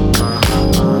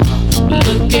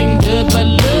 looking good but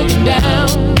looking down.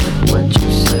 What you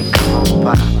say? Come on,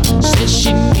 by. Said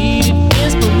she needed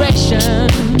inspiration.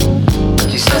 What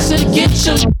you I say? said get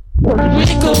your we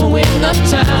going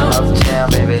uptown. Uptown,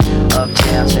 baby.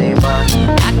 Uptown, say bye.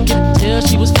 I could tell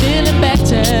she was feeling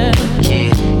better.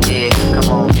 Yeah, yeah. Come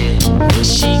on, yeah. When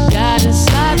she got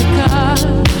inside the car,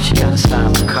 She gotta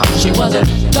stop the car. she was a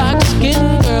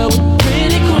dark-skinned girl with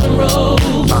pretty cornrows.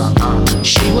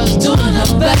 She was doing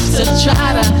her best to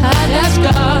try to hide that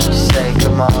scar. Say,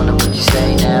 come on, and what you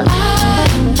say now? I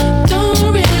don't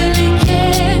really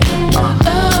care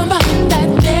about that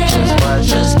dance.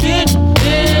 Just get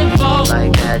involved.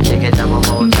 Like that, take it down one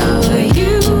more time.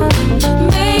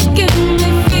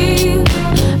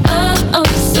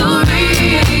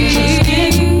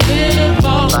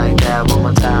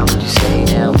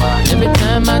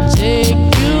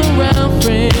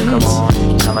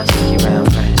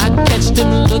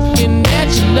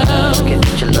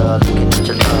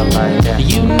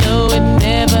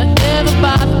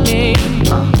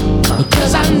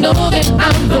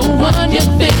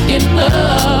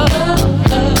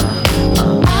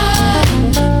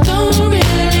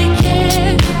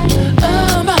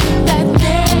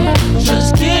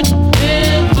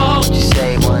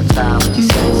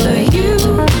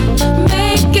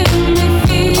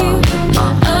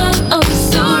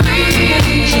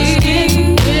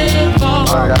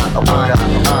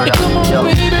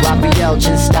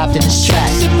 engine stopped in its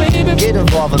tracks. Get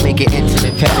involved and make it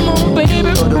intimate pack. You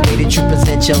know the way that you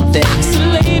present your things.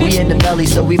 We in the belly,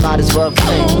 so we might as well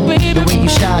play. The way you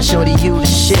shine, shorty, you the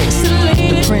shit.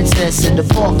 The princess in the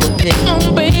park with pick.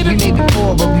 We may be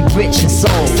poor, but we rich in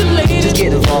soul. Just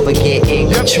get involved and get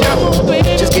in control.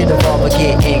 Just get involved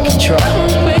and get in control.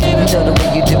 You know the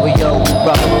way you do it, yo, we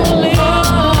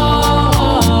rock.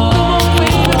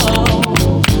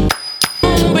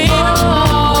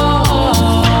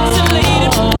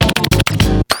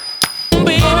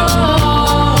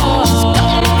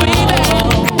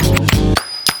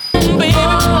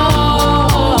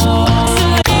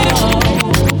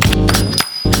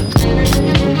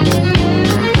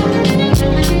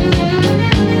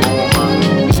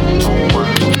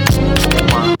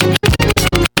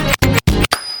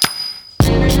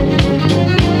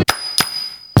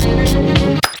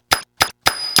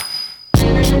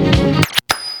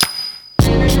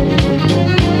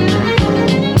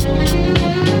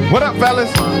 What up, fellas?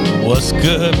 What's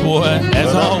good, boy?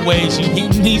 As always, you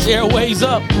heating these airways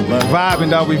up. Vibing,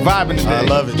 dog. We vibing today. I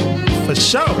love it. For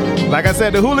sure. Like I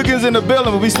said, the hooligans in the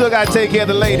building, but we still got to take care of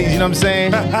the ladies, you know what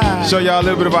I'm saying? Show y'all a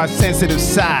little bit of our sensitive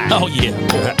side. Oh, yeah.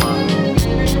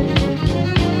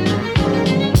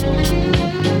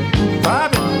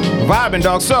 Vibing,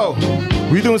 dog. So,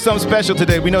 we doing something special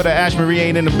today. We know that Ash Marie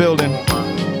ain't in the building.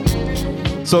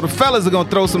 So the fellas are going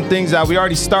to throw some things out. We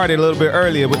already started a little bit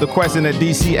earlier with the question that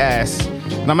DC asked.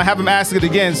 And I'm going to have him ask it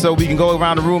again so we can go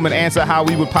around the room and answer how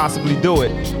we would possibly do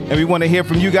it. And we want to hear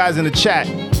from you guys in the chat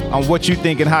on what you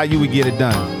think and how you would get it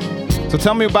done. So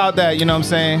tell me about that, you know what I'm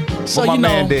saying? So, what my you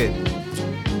man know, did.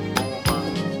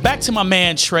 Back to my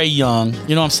man Trey Young,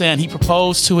 you know what I'm saying? He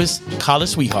proposed to his college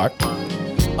sweetheart.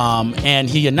 And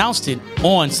he announced it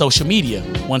on social media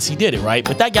once he did it, right?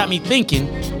 But that got me thinking,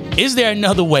 is there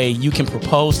another way you can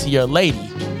propose to your lady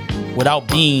without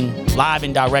being live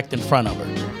and direct in front of her?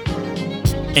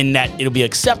 And that it'll be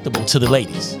acceptable to the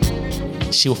ladies.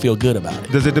 She'll feel good about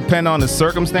it. Does it depend on the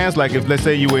circumstance? Like if, let's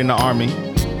say you were in the Army,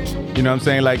 you know what I'm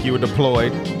saying? Like you were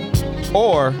deployed.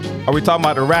 Or are we talking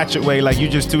about the ratchet way, like you're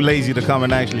just too lazy to come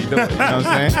and actually do it? You know what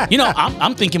I'm saying? You know,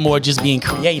 I'm thinking more just being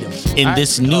creative in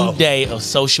this new day of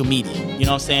social media. You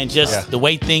know what I'm saying? Just the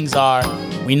way things are.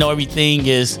 We know everything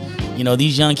is, you know,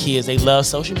 these young kids, they love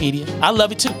social media. I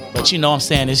love it too. But you know what I'm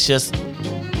saying? It's just,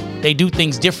 they do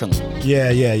things differently.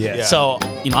 Yeah. So,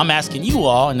 you know, I'm asking you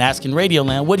all and asking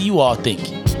Radioland, what do you all think?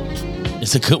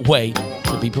 It's a good way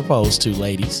to be proposed to,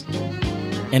 ladies.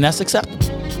 And that's acceptable.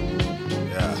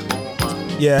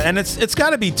 Yeah, and it's got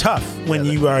to be tough when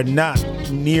you are not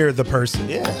near the person.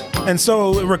 Yeah. And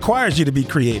so it requires you to be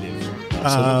creative.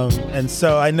 And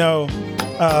so I know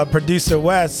producer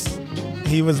Wes,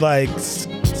 he was like,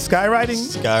 skywriting?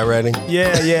 Skywriting.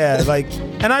 Yeah. Like,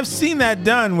 and I've seen that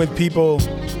done with people,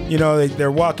 you know,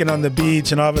 they're walking on the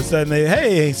beach and all of a sudden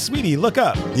hey, sweetie, look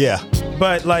up. Yeah.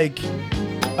 But like,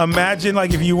 imagine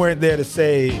like if you weren't there to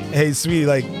say, hey, sweetie,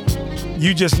 like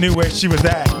you just knew where she was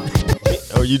at.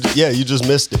 Or you just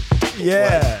missed it.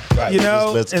 Yeah, right. You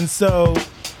know, and so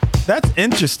that's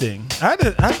interesting. I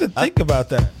have to think about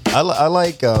that. I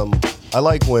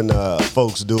like when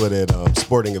folks do it at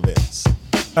sporting events.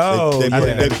 Oh, they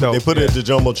put it at the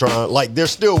Jumbotron. Like they're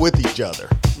still with each other.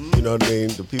 You know what I mean?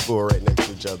 The people are right next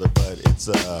to each other, but it's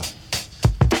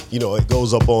you know, it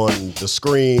goes up on the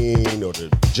screen or the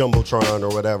Jumbotron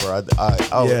or whatever.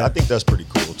 I think that's pretty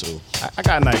cool too. I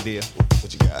got an idea.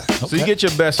 What you got? Okay. So you get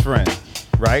your best friend,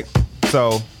 right?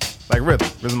 So, like Rhythm.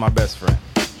 Rhythm's my best friend.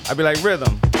 I'd be like,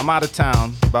 Rhythm, I'm out of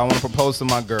town, but I want to propose to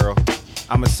my girl.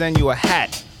 I'm going to send you a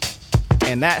hat.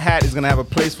 And that hat is going to have a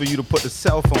place for you to put the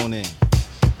cell phone in.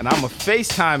 And I'm going to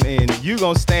FaceTime in. You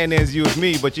going to stand there as you as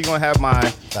me, but you're going to have my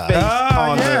face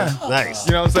on the, nice.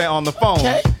 You know what I'm saying, on the phone.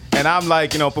 Okay. And I'm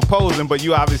like, you know, proposing, but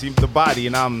you obviously the body,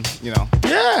 and I'm, you know,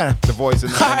 the voice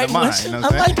and the mind. You know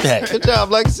what I'm saying? I like that. Good job,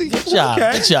 Legacy. Good job. I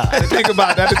had to think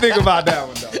about that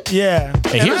one, though. Yeah.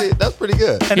 That's pretty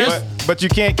good. But you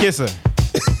can't kiss her.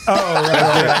 Oh,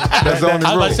 right. That's the only I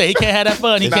was rule. about to say, he can't have that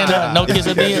fun. He can't have no kiss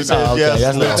or dance. Oh, okay.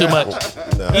 That's a little too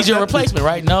much. He's your replacement,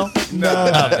 right? No? No.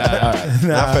 Okay,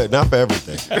 all right. Not for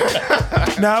everything.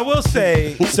 Now, I will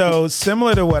say, so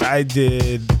similar to what I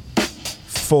did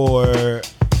for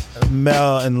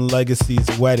Mel and Legacy's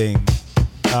wedding,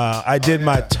 I did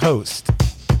my toast,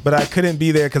 but I couldn't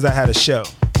be there because I had a show.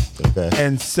 Okay.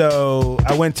 And so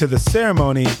I went to the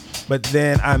ceremony, but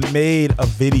then I made a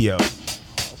video.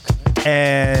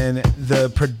 And the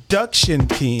production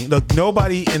team, look,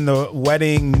 nobody in the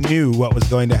wedding knew what was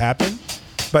going to happen,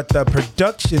 but the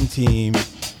production team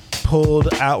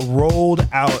rolled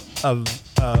out of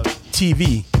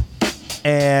TV,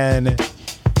 and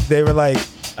they were like,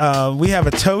 we have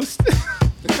a toast,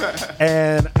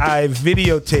 and I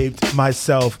videotaped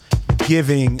myself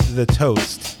giving the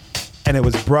toast, and it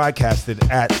was broadcasted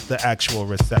at the actual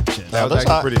reception. That was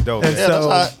actually pretty dope. And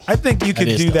so I think you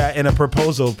could do that in a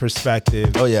proposal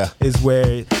perspective. Oh, yeah. Is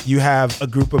where you have a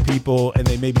group of people and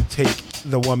they maybe take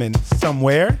the woman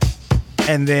somewhere,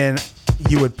 and then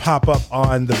you would pop up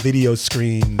on the video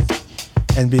screens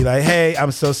and be like, hey,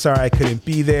 I'm so sorry I couldn't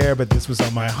be there, but this was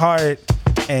on my heart,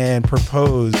 and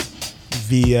propose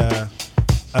via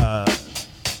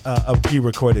a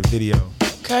pre-recorded video.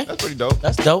 Okay. That's pretty dope.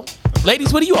 That's dope.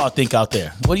 Ladies, what do you all think out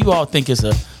there? What do you all think is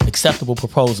an acceptable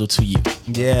proposal to you?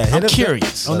 Yeah, I'm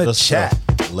curious. On the chat.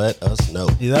 Let us know.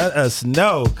 Let us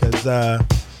know, because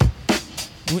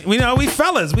we know we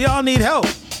fellas, we all need help.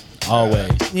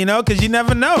 Always. You know, because you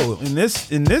never know. In this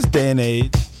day and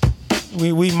age,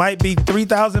 we might be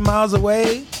 3,000 miles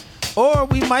away, or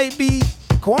we might be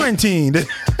quarantined.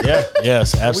 Yeah.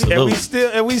 Yes, absolutely.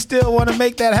 And we still want to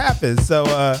make that happen.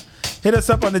 So hit us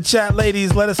up on the chat,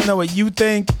 ladies. Let us know what you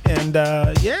think. And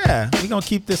yeah, we're going to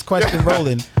keep this question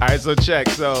rolling. All right, so check.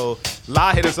 So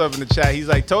La hit us up in the chat. He's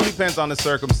like, totally depends on the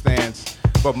circumstance,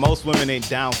 but most women ain't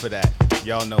down for that.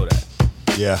 Y'all know that.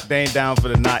 Yeah. They ain't down for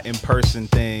the not in person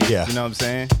thing. Yeah. You know what I'm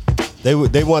saying? They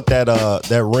want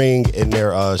that ring in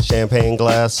their champagne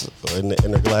glass or in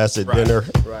their glass at dinner.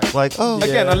 Right. Like, oh,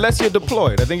 again, unless you're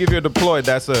deployed. I think if you're deployed,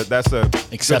 that's a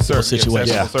acceptable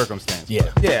situation. Acceptable circumstance.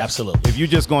 Yeah, absolutely. If you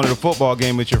just going to the football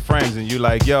game with your friends and you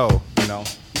like, yo, you know,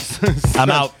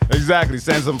 I'm out. Exactly.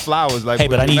 Send some flowers. Like, hey,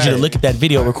 but I need you to look at that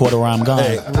video recorder while I'm gone.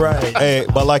 Hey, right. Hey,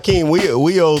 but Lakeem,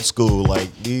 we old school. Like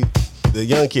the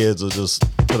young kids will just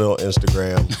put it on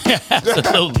Instagram.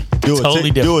 Absolutely.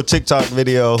 Do a TikTok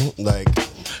video, like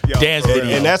dance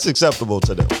video, and that's acceptable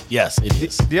to them. Yes, it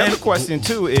is. The other question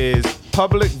too is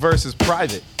public versus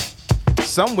private.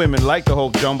 Some women like the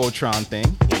whole jumbotron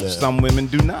thing. Yeah. Some women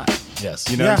do not. Yes.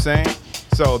 You know what I'm saying?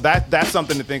 So that's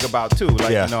something to think about too.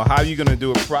 Like, you know, how are you gonna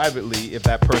do it privately if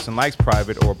that person likes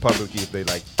private, or publicly if they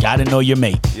like? Gotta know your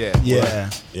mate. Yeah. Yeah.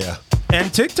 Yeah.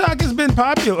 And TikTok has been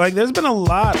popular. Like, there's been a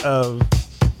lot of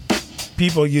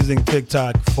people using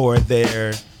TikTok for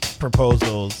their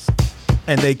proposals,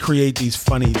 and they create these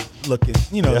funny looking,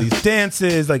 these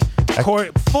dances, like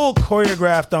full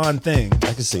choreographed on things.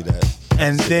 I can see that.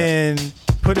 And then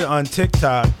put it on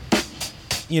TikTok,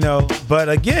 but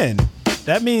again,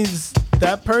 that means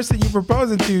that person you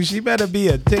proposing to, she better be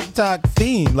a TikTok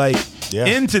fiend, like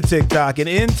into TikTok and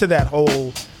into that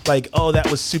whole, like, oh, that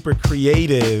was super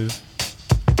creative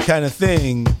kind of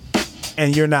thing,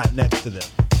 and you're not next to them.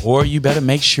 Or you better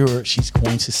make sure she's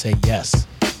going to say yes.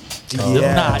 If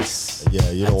not,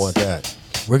 yeah, you don't want that.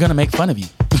 We're going to make fun of you.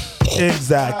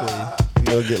 Exactly. You're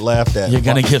going to get laughed at. You're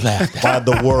going to get laughed at. By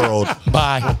the world.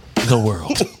 By the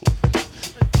world.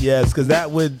 Yes, because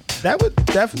that would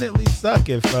definitely suck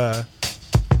if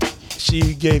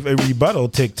she gave a rebuttal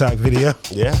TikTok video.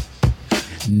 Yeah.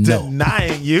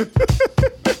 Denying you.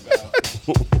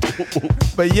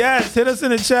 But yes, hit us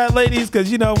in the chat, ladies, because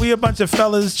we a bunch of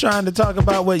fellas trying to talk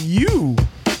about what you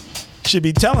should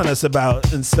be telling us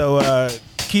about, and so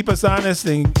keep us honest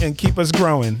and keep us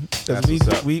growing,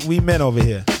 because we men over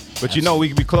here. But we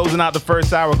could be closing out the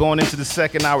first hour, going into the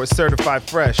second hour, certified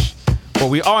fresh. But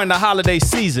we are in the holiday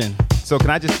season, so can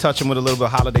I just touch them with a little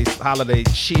bit of holiday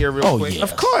cheer real quick? Yeah.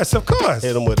 Of course.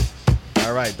 Hit them with it.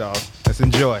 All right, dog. Let's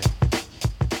enjoy.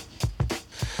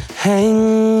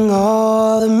 Hang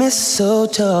all the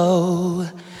mistletoe.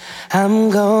 I'm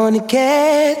gonna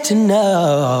get to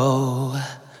know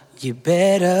you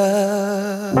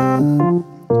better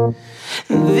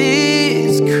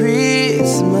this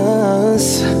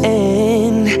Christmas.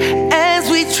 And as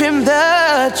we trim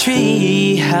the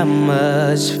tree, how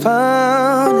much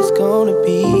fun it's gonna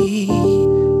be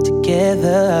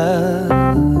together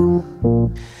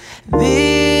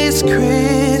this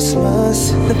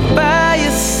Christmas. The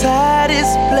fireside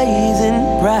is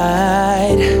blazing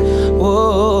bright.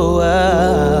 Whoa,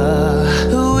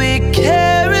 we're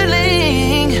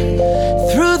caroling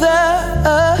through the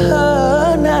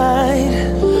night.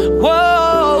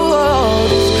 Whoa,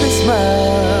 this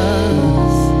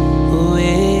Christmas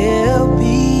will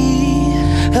be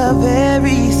a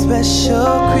very special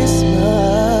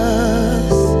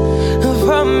Christmas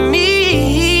for me.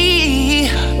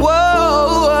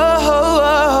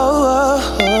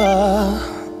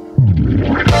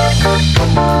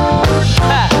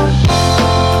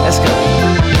 Let's go.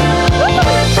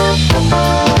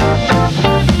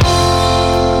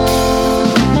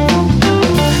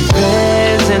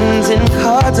 Presents and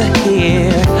cards are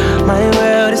here. My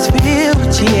world is filled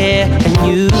with cheer and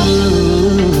you.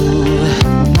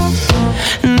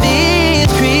 This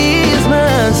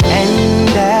Christmas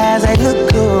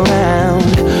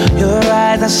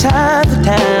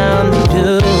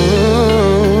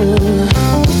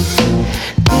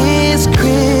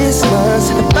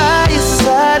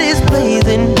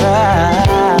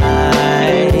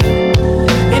bright,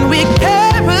 and we're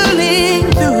caroling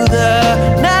through the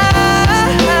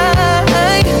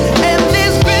night. And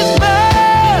this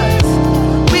Christmas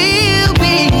will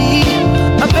be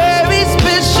a very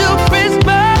special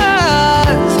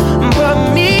Christmas for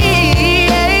me.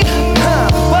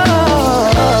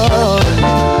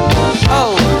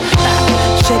 Oh,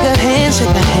 shake a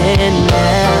hand now.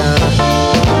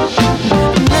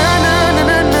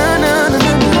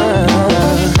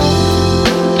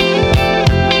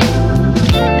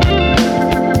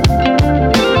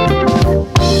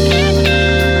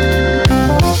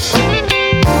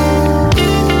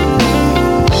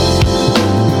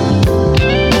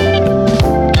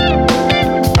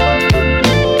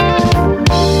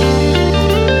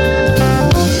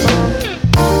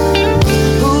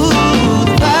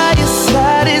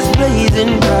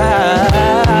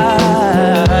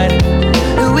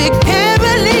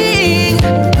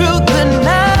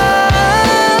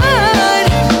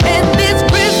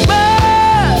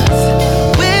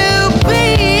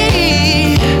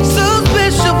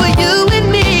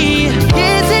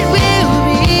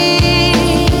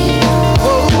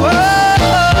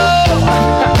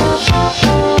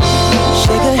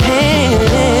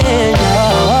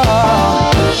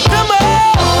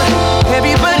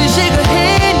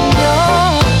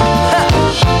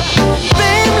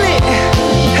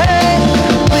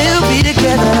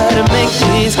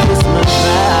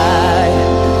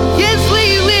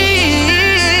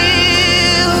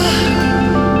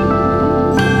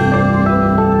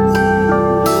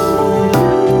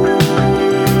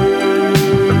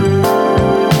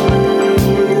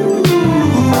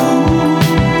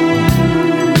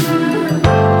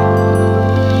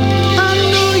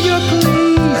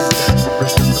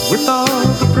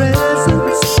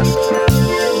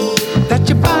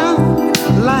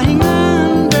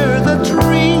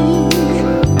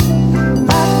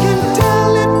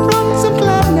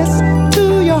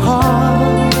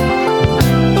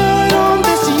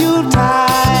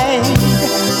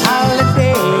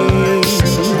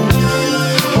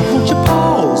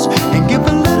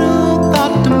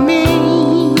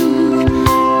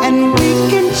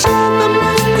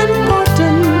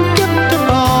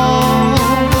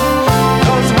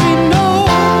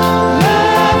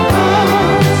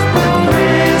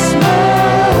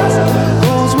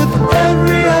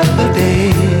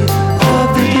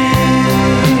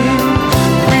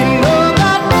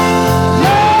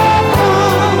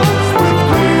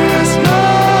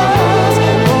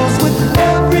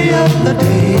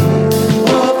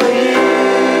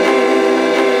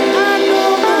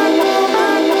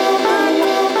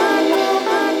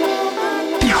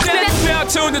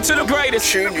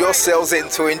 Tune yourselves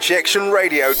into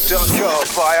injectionradio.com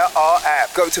via our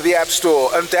app. Go to the App Store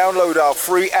and download our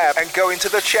free app and go into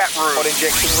the chat room on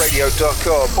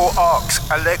injectionradio.com or ask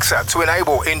Alexa to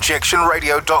enable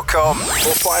injectionradio.com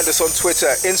or find us on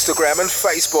Twitter, Instagram and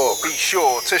Facebook. Be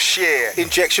sure to share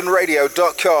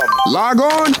injectionradio.com. Log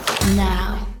on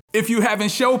now. If you having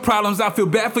show problems, I feel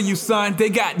bad for you, son. They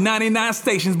got 99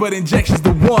 stations, but Injection's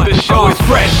the one. The show is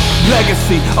fresh.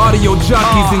 Legacy, audio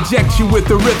junkies inject you with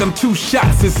the rhythm. 2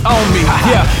 shots, it's on me.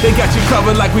 Yeah, they got you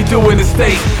covered like we do in the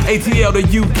States. ATL to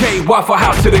UK, Waffle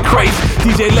House to the crates.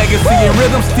 DJ Legacy and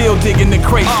Rhythm still digging the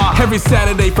crates. Every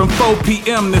Saturday from 4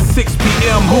 p.m. to 6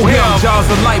 p.m. Who him?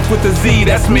 Jaws of Life with the Z,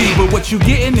 that's me. But what you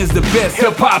getting is the best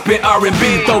hip-hop and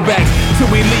R&B throwbacks. Till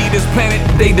we leave this planet,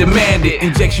 they demand it.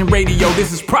 Injection Radio,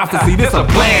 this is prophecy, this a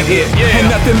plan here. And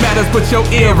nothing matters but your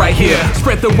ear right here.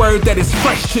 Spread the word that is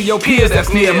fresh to your peers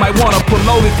that's near. Might wanna pull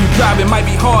over if you drive, it might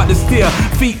be hard to steer.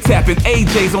 Feet tapping,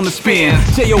 AJ's on the spin,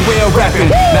 J.O.L. rapping.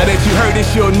 Now that you heard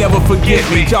this, you'll never forget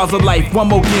me. Jaws of Life, one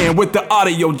more again with the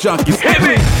audio junkies. Hit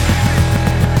me!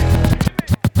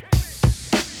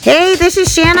 Hey, this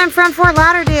is Shannon from Fort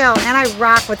Lauderdale, and I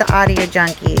rock with the Audio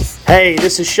Junkies. Hey,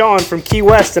 this is Sean from Key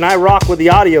West, and I rock with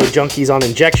the Audio Junkies on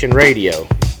Injection Radio.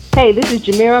 Hey, this is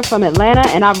Jamira from Atlanta,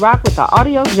 and I rock with the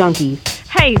Audio Junkies.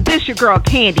 Hey, this your girl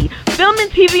Candy, film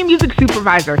and TV music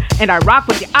supervisor, and I rock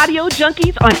with the Audio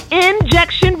Junkies on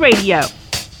Injection Radio.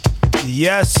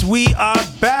 Yes, we are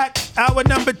back, hour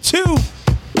number 2,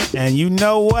 and you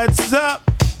know what's up.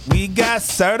 We got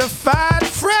Certified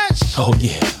Fresh. Oh,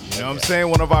 yeah. You know what I'm saying?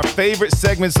 One of our favorite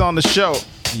segments on the show.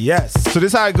 Yes. So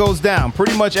this is how it goes down.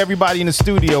 Pretty much everybody in the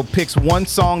studio picks one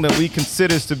song that we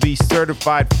consider to be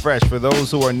certified fresh. For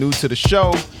those who are new to the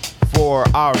show, for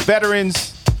our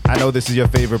veterans, I know this is your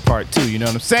favorite part too. You know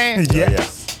what I'm saying?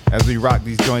 Yes. As we rock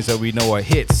these joints that we know are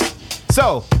hits.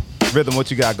 So, Rhythm,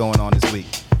 what you got going on this week?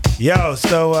 Yo,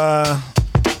 so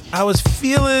I was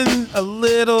feeling a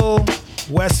little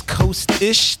West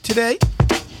Coast-ish today.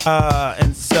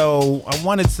 And so I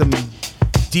wanted some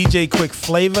DJ Quick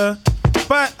flavor,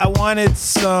 but I wanted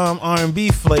some R&B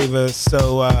flavor.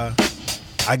 So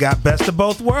I got Best of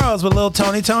Both Worlds with Lil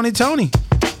Tony.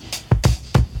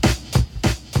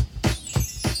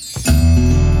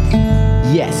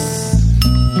 Yes.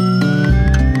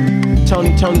 Tony.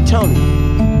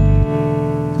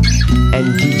 And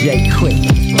DJ Quick.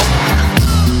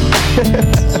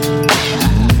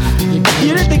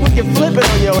 You didn't think we could flip it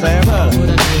on your ass, huh?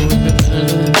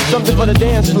 Something for the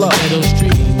dance floor.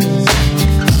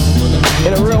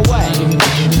 In a real way.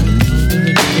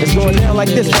 It's going down like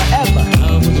this forever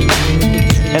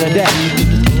and a day.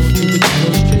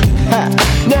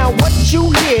 Now what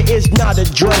you hear is not a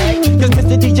drag, cause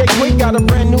Mr. DJ Quick got a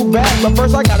brand new bag. But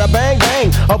first I gotta bang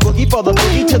bang, a boogie for the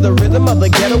boogie to the rhythm of the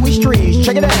ghetto-y streets.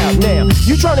 Check it out now,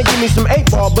 you tryna give me some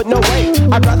 8-ball, but no way.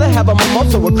 I'd rather have a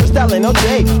mimosa with Cristal and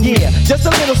OJ. Yeah, just a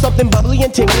little something bubbly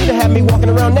and tingly to have me walking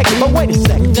around naked. But wait a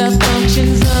second. The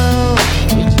function zone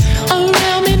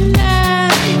around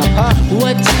midnight.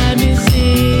 What time is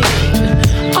it?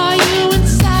 Are you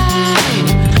inside?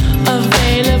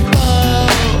 Available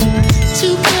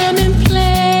to come and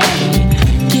play?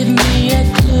 Give me a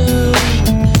clue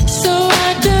so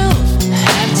I don't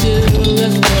have to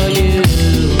look for you.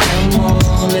 Come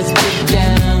on, let's get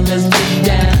down, let's get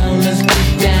down, let's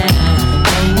get down.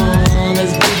 Come on,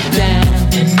 let's get down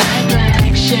in my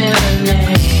direction.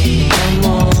 Come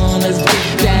on, let's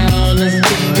get down, let's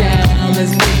get down,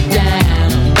 let's get down.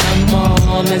 Come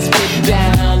on, let's get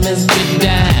down, let's get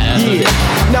down.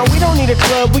 Yeah, now we don't need a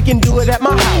club, we can do it at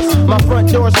my house. My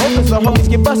front door's open so homies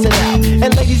get busted out.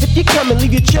 And ladies, if you come and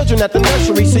leave your children at the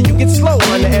nursery so you get slow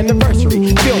on the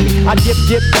anniversary. Feel me, I dip,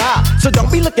 die. So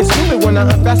don't be looking stupid when I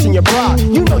unfasten your bra.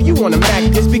 You know you wanna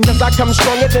mac this because I come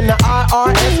stronger than the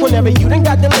IRS whenever you done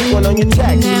got the link one on your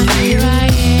taxes. Now here I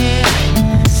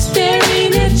am,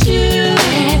 staring at you.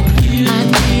 I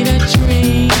need a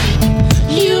drink.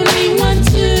 You need one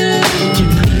too.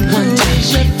 One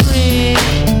touch your friend.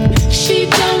 She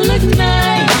don't look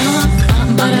nice,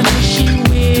 but I know she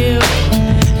will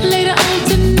later on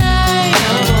tonight.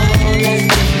 Come on, let's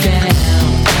get down.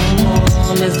 Come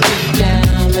on, let's get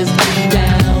down. Let's get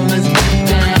down.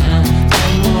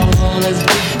 Come on, let's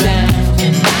get down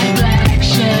in my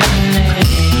direction.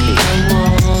 Come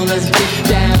on, let's get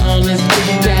down. Let's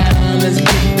get down. Let's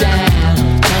get down.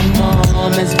 Come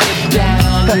on, let's get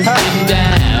down. Let's get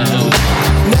down.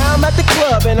 Now I'm at the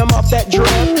club and I'm off that drug.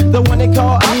 The one they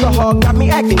call alcohol got me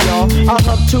acting, y'all. I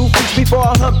hump 2 weeks before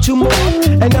I hump 2 more.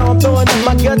 And now I'm throwing up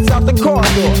my guts out the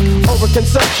corridor.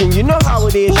 Overconsumption, you know how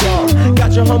it is, y'all.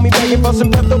 Got your homie begging for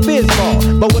some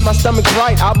Pepto-Bismol. But with my stomach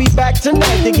right, I'll be back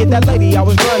tonight to get that lady I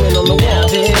was running on the wall.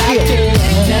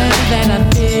 Now that I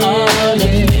feel a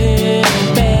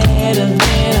little better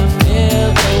than I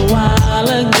felt a while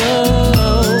ago.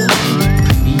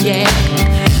 Yeah,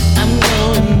 I'm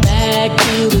going back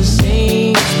to the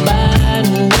same spot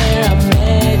where I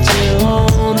met you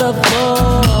on the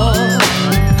floor.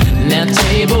 Now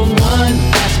table 1,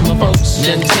 that's my folks.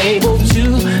 Then table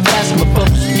 2, that's my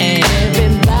folks. And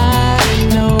everybody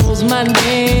knows my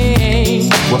name.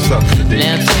 What's up today?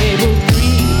 Now table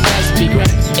 3, that's Big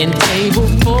Rat. And table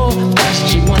 4, that's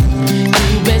G1.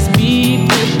 You best be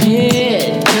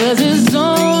prepared, cause it's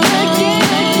on again.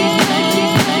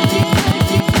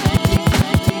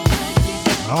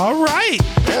 All right.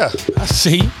 Yeah. I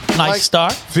see. Nice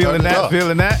start. Feeling that?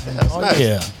 That's nice.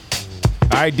 Yeah.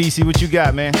 All right, DC, what you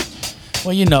got, man?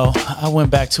 Well, you know, I went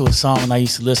back to a song I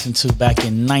used to listen to back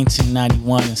in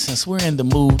 1991, and since we're in the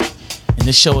mood, and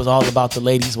this show is all about the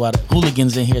ladies while the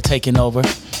hooligans in here taking over,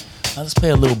 let's play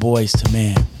a little Boys to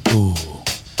Men. Ooh.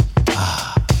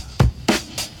 Ah.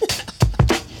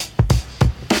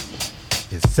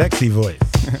 His sexy voice.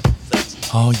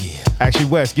 Oh, yeah. Actually,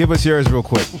 Wes, give us yours real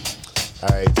quick. All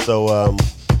right, so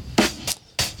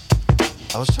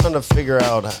I was trying to figure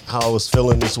out how I was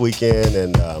feeling this weekend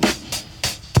and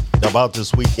about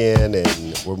this weekend,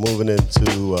 and we're moving into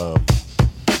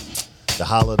the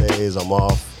holidays. I'm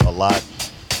off a lot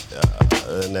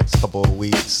the next couple of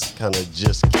weeks, kind of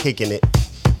just kicking it.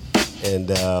 And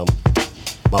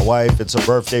my wife, it's her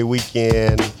birthday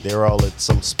weekend. They're all at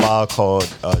some spa called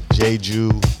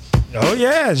Jeju. Oh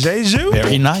yeah, Jeju.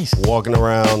 Very nice. Walking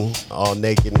around all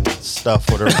naked and stuff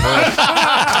with her friends,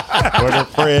 with her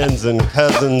friends and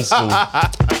cousins,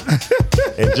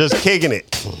 and just kicking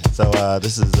it. So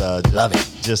this is Love it.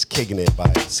 Just Kicking It by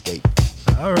Escape.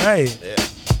 All right. Yeah.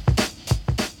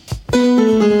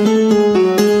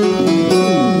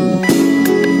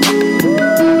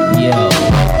 Yo,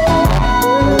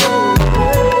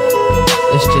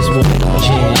 it's just one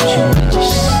Jeju.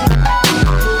 Just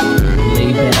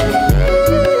lay back.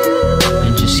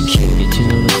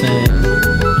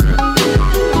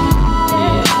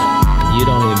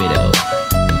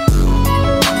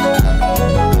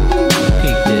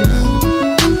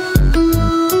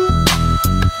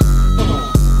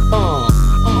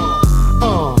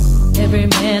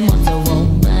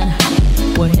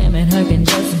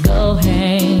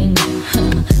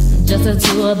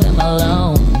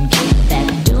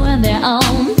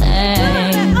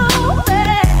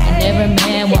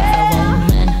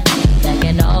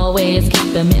 always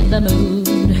keep them in the mood.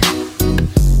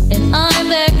 And I'm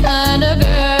that kind of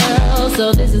girl,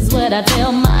 so this is what I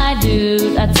tell my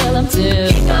dude. I tell him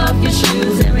to kick off your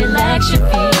shoes and relax your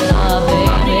feet. Oh,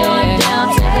 baby, on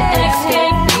down to the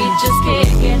escape beat. Just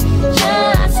kick it,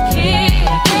 just kick it,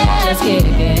 just kick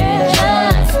it,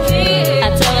 just kick it.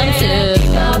 I tell him to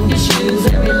kick off your shoes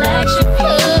and relax your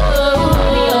feet.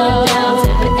 Body on down to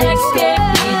the escape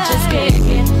beat. Just kick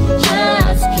it,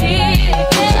 just kick it,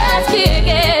 just kick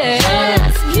it,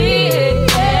 just kick it.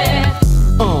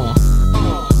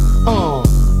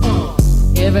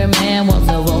 Every man wants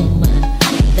a woman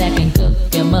that can cook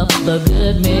him up a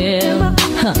good meal.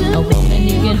 A woman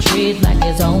you can treat like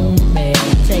his own man.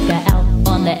 Take her out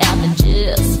on the app and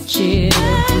just chill.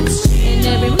 And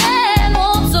every man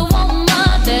wants a woman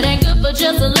that ain't good for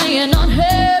just laying on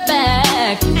her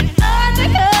back. And I'm the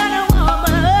kind of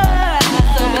woman.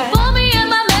 So before me and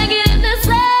my man get in this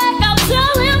sack, I'll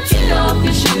tell him to kick off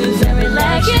your shoes and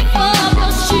relax. Kick off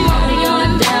your shoes. Party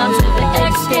on down to the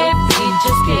escape beat.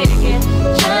 Just kick it.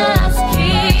 Just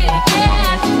kick it.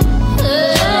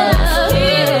 Just kick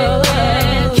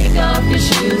it. Kick off your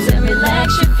shoes and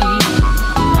relax your feet.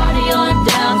 Party on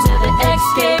down to the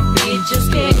escape beat.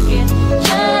 Just kick it.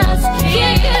 Just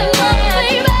kick it,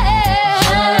 baby.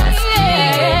 Just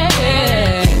kick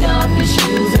it. Kick off your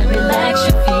shoes and relax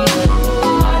your feet.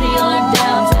 Party on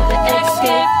down to the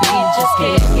escape beat. Just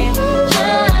kick it.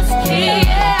 Just kick it.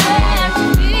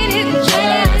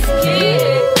 Just kick it.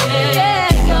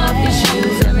 Kick off your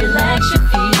shoes and relax your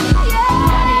feet.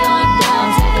 Party on down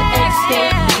to the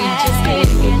escape beat. Just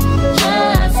kick it.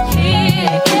 Just kick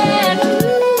it.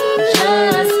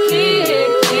 Just kick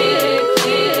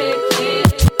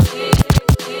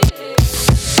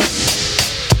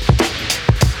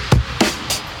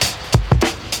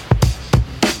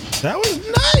That was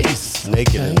nice.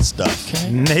 Naked and stuff.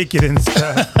 Naked and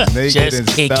stuff. Naked Just and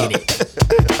kicking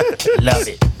stuff. Love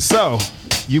it. So,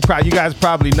 you guys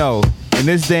probably know, in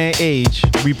this day and age,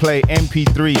 we play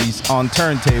MP3s on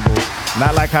turntables,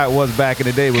 not like how it was back in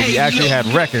the day where we actually had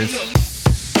records.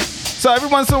 So every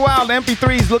once in a while, the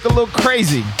MP3s look a little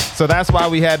crazy. So that's why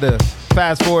we had to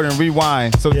fast forward and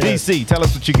rewind. So DC, tell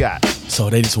us what you got. So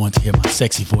they just wanted to hear my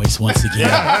sexy voice once again.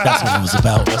 That's what it was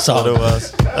about. That's all What it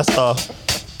was. That's all.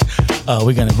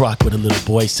 We're gonna rock with a little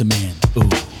Boyz II Men. Ooh.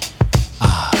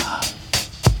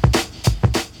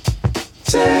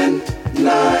 10,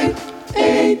 9,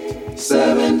 8,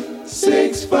 7,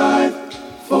 6, 5,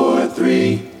 4,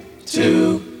 3,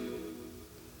 2,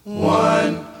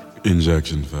 1.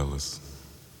 Injection, fellas.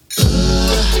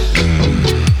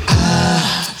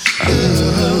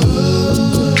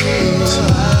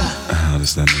 How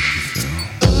does that make you feel?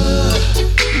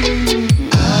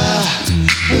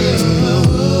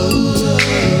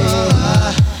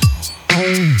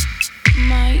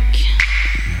 Mike.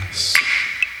 Yes.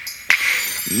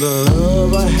 The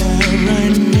love I have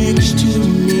right next to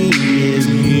me is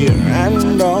here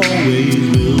and always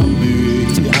will be.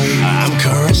 I'm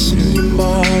caressing your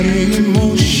body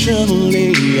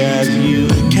emotionally as you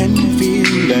can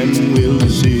feel and will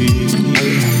see.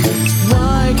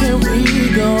 Why can't we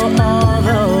go all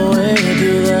the way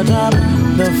to the top,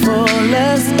 the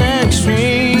fullest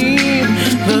extreme?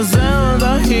 The sound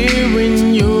I hear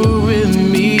when you're with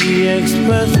me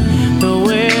express the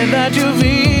way that you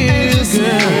feel,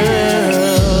 girl.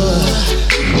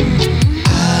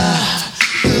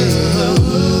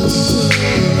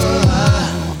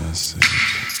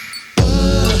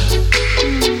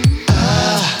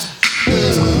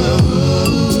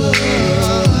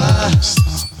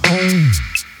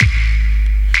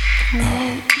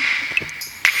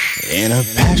 In a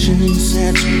passion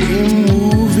sense, we're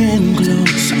moving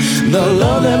close. The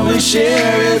love that we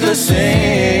share is the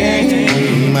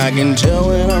same. I can tell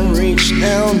when I reach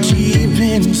down deep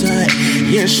inside.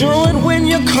 You show it when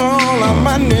you call on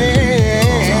my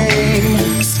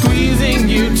name. Squeezing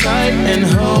you tight and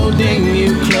holding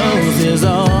you close is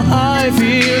all I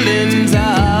feel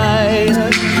inside.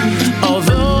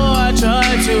 Although I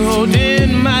try to hold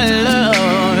in my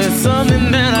love, it's something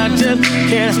that I just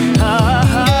can't hide.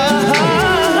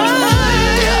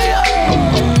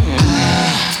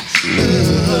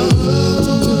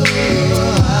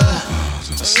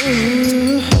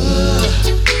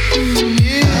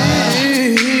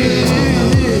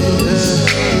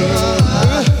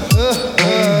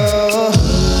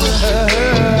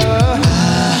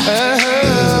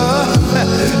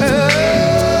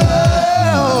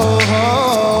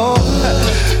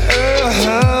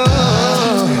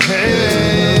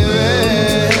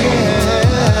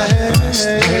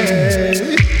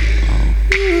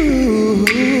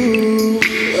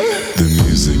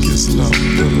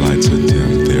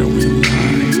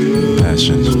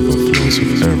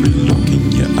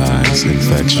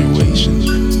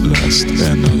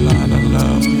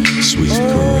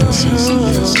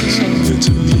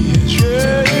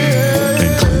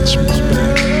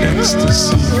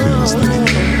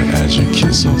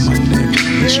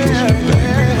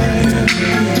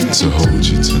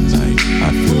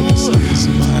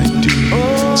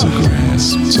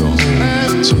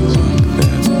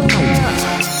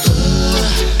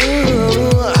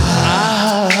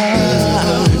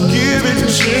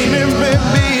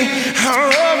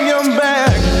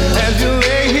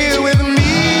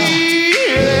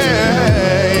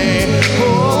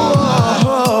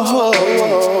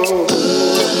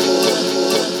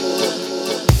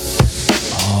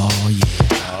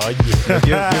 Give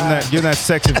him that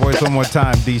sexy voice one more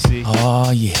time, DC.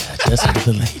 Oh, yeah. Just for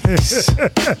the ladies.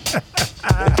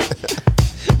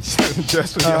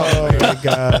 Just for Oh, my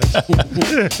gosh.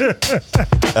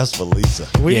 That's for Lisa.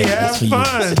 We Yeah, have that's for you.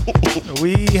 fun.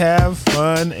 We have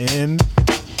fun in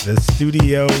the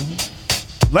studio.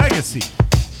 Legacy.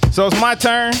 So it's my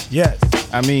turn? Yes.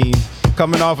 I mean,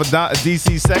 coming off a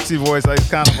DC sexy voice, like, it's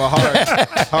kind of a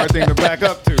hard thing to back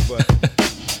up to, but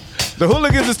the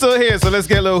hooligans are still here, so let's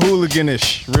get a little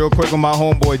hooliganish real quick with my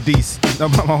homeboy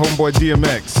my homeboy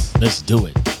DMX. Let's do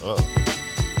it.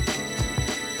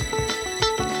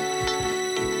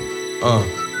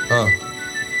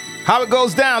 How it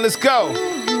goes down, let's go.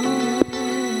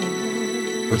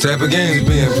 What type of games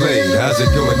being played? How's it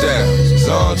going down? It's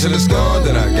on till it's gone,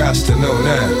 then I got to know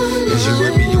now. Is you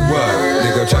with me or what?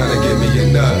 Nigga trying to give me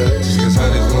a nut. Just cause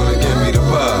honey's wanna give me the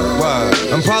bug. Why?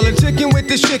 I'm politicking with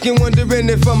this chicken, wondering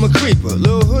if I'm a creeper.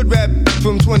 Little hood rap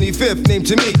from 25th named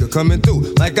Tamika, coming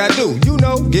through like I do, you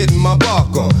know, getting my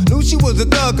bark on. Knew she was a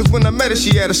thug cause when I met her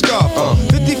she had a scarf on.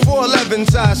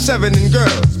 54'11", size 7 and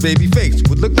girls. Baby face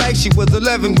would look like she was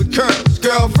 11 with curls.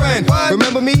 Girlfriend, what?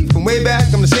 Remember me from way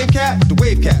back? I'm the same cat with the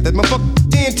wave cat that my fuck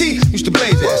TNT used to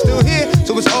blaze at. Still here,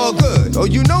 so it's all good. Oh,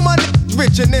 you know my niggas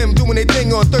rich and them doing their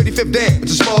thing on 35th Dam.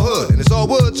 It's a small hood and it's all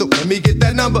wood, so let me get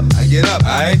that number. I get up,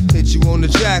 I hit you on the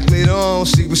jack later on,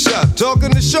 see what's up.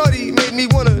 Talking to shorty made me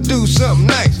wanna do something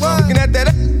nice. Looking at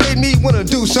that made me wanna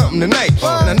do something tonight.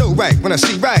 And I know right when I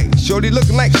see right. Shorty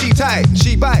looking like she tight,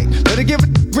 she bite. Let her give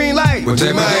it green light. What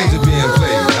type of games are being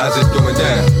played? How's it going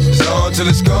down? It's on till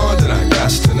it's gone, then I got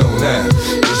to know now.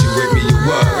 Is you with me or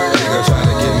what? Nigga trying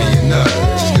to give me enough.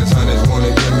 Just cause hunters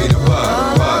wanna give me the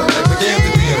bug. What type of games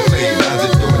are being played? How's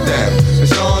it going down?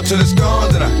 It's on till it's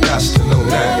gone, then I got to know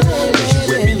now. Is you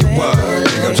with me or what?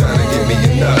 Nigga trying to give me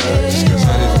enough. Just cause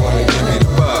hunters wanna give me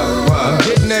the bug. I'm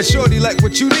getting that shorty like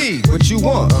what you need, what you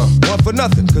want. Want for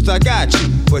nothing, cause I got you.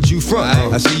 But you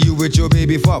front. I see you with your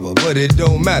baby father, but it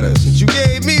don't matter. Since you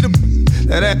gave me the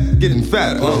that getting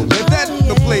fatter. Let that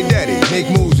play daddy, make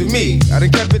moves with me. I done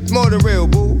kept it more than real,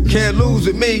 boo. Can't lose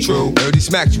with me. True. Heard he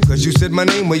smacked you, cause you said my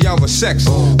name when y'all was sex.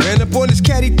 Ran up on this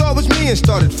cat, he thought was me and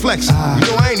started flexing.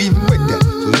 You know I ain't even with that.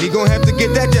 So he gon' have to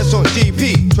get that just on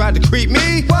GP. Tried to creep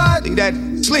me? What? Think that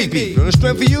sleepy. On the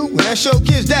strength for you, when that show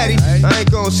kids daddy. I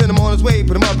ain't gon' send him on his way,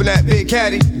 put him up in that big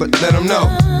caddy. But let him know.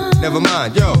 Never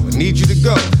mind, yo, I need you to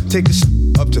go. Take this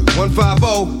up to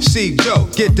 150, see Joe,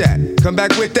 get that. Come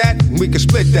back with that, and we can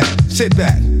split that. Sit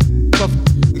back,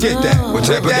 get that. What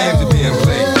type of games are being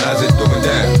played? How's it going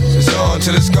down? It's on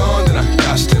till it's gone, then I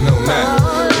got to know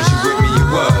now. Is you with me or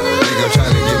what? Nigga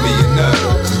trying to give me enough.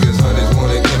 Just cause hunters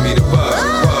wanna give me the bug.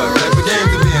 What type of games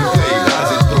are being played? How's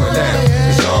it going down?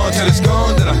 It's on till it's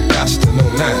gone, then I got to know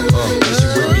now. Is you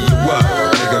with me or what?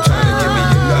 Nigga trying to give me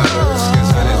enough. Just cause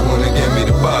hunters wanna give me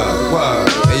the bug. What?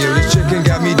 Hey yo, this chicken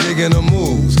got me digging her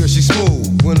moves, cause she smooth.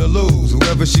 Win or lose,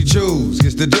 whoever she choose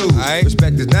gets the dues.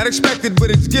 Respect is not expected,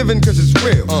 but it's given cause it's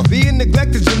real. Being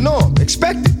neglected's the norm,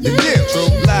 expected, the deal.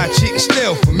 True. Lie, cheat, and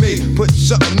steal for me. Put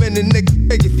something in the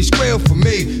nigga if he squeal for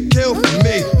me. Kill for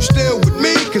me, you still with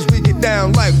me, cause we get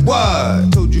down like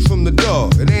what? Told you from the door,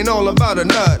 it ain't all about a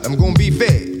nut. I'm gonna be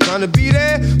fed. Trying to be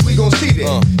there, we gon' see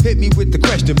there. Hit me with the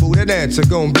question, boo, that answer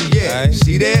gon' be yeah.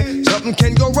 See there, something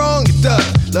can go wrong, it does.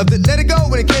 Loved it, let it go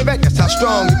when it came back, that's how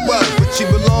strong it was. But she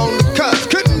belonged to cuss,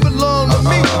 couldn't belong to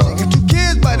me. Got 2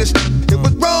 kids by this, it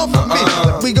was wrong for me.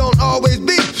 But we gon' always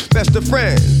be best of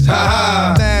friends. Ha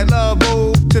ha, bad love,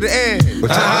 boo, to the end.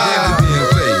 What time of games are being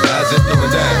played? How's it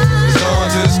going down? It's on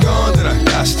till it's gone, then I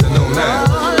got to know now.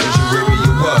 Is you with me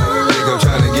or what? They gon'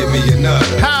 try to give me enough.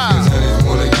 Cause honey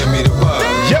wanna give me the bug.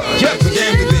 Yep, the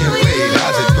games are being played.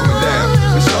 How's it going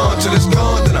down? It's on till it's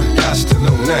gone, then I got to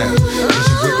know now. Is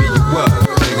you with me or what?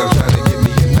 They gon' try to give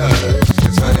me enough.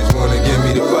 Cause honey wanna give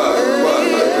me the bug.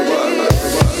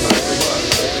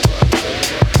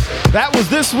 That was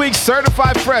this week's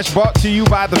Certified Fresh, brought to you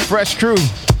by the Fresh Crew.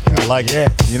 I like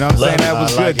it. You know what I'm saying? That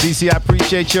was good. DC, I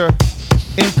appreciate your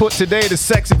input today, the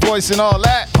sexy voice and all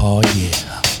that. Oh, yeah.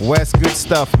 Wes, good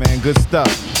stuff, man. Good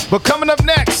stuff. But coming up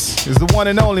next is the one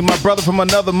and only, my brother from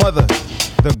another mother,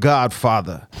 the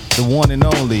Godfather, the one and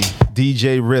only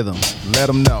DJ Rhythm. Let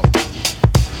him know.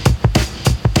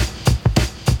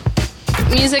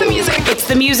 Music. It's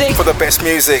the music. For the best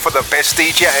music, for the best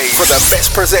DJs, for the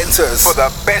best presenters, for the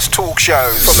best talk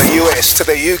shows, from the US to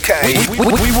the UK.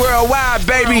 We worldwide,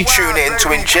 baby. Tune in to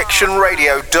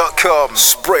injectionradio.com.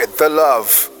 Spread the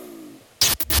love.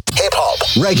 Hip-hop,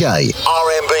 reggae,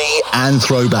 R&B, and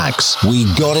throwbacks. We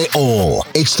got it all.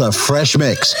 It's the Fresh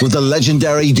Mix with the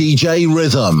legendary DJ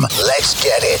Rhythm. Let's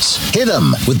get it. Hit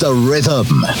 'em with the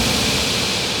rhythm.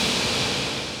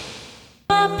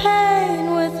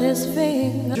 his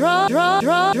finger, drumming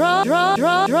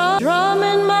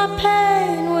my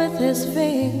pain with his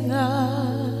fingers,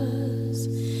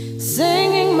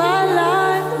 singing my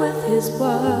life with his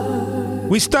words.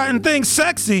 We starting things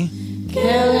sexy.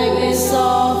 Killing me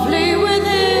softly with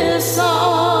his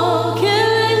song,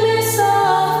 killing me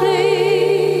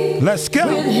softly. Let's go.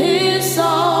 With his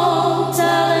song,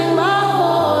 telling my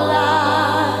whole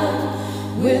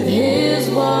life. With his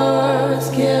words,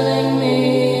 killing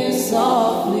me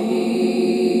softly.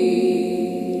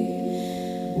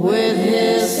 With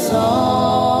his song.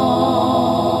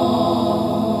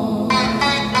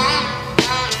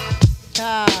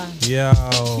 Yo,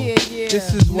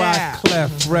 this is why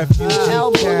Clef Refuge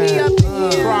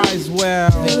cries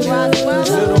well.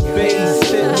 Little bass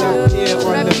sitting up here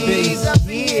on the bass.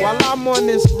 While I'm on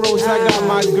this road, I got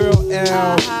my girl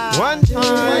L. One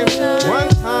time.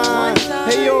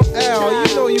 Hey yo, L,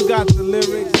 you know you got the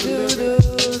lyrics.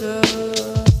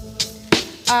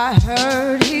 I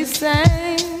heard he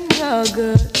sang a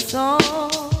good song.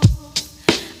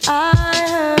 I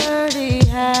heard he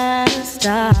had a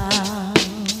style.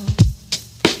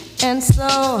 And so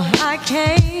I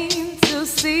came to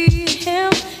see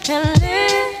him and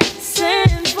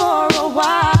listen for a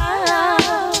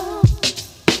while.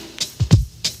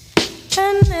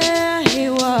 And there he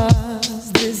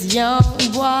was, this young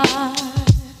boy,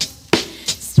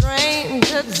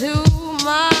 stranger to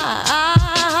my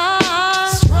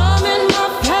eyes, strumming my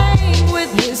pain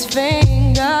with his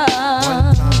fingers,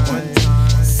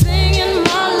 singing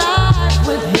my life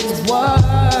with his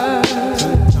words,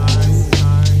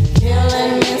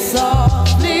 killing me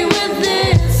softly with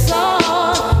this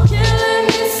song, killing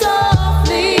me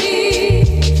softly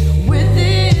with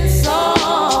this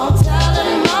song,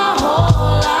 telling my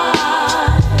whole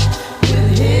life with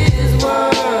his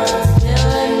words,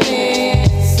 killing me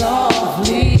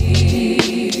softly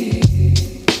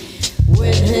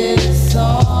with his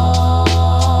song.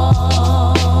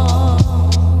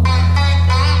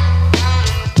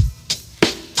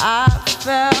 I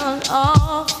felt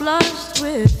all flushed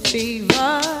with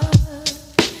fever,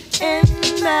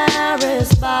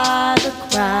 embarrassed by the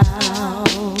crowd.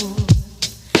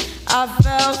 I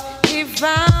felt he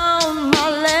found my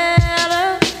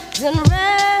letters and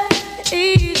read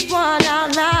each one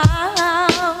out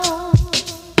loud.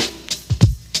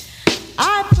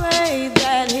 I prayed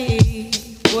that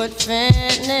he would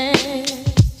finish,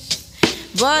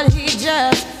 but he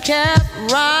just kept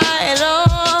right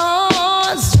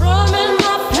on, strumming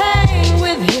my pain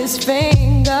with his fingers,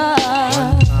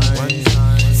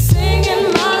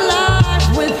 singing my life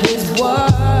with his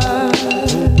words,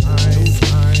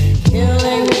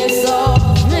 killing me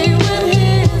softly with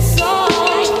his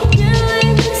song,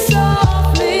 killing me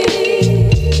softly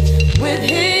with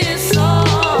his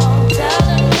song,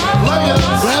 telling my whole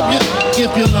life. Grab your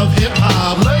if you love hip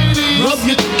hop, ladies. Rub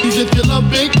your titties if you love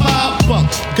Big Papa.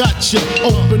 Gotcha.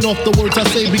 Open off the words I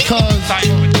say because.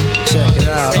 Check it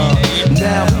out.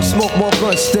 Now who smoke more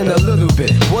blunts than a little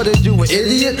bit? What are you, an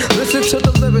idiot? Listen to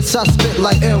the lyrics I spit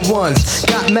like M1s.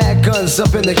 Got mad guns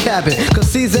up in the cabin,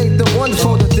 cause these ain't the one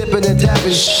for the dipping and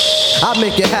dabbing. I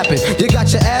make it happen. You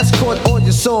got your ass caught on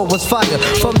your soul was fire.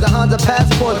 From the Honda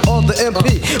Passport or the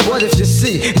MP. What if you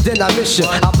see, then I miss you.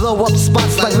 I blow up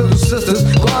spots like little sisters.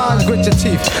 Grind, grit your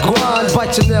teeth. Grind,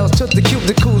 bite your nails. Took the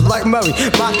cuticles like Murray.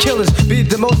 My killers be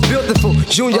the most beautiful.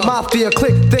 Junior Mafia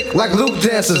click thick like Luke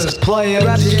dancers. Playing,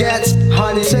 grab your gats,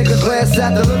 honey, take a glance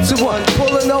at the little one.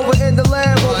 Pulling over in the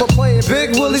Land Rover, playing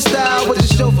Big Willie style with the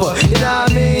chauffeur. You know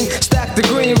what I mean? Stack the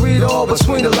green, read all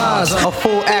between the lines. A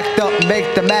full act up,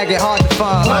 make the maggot hard to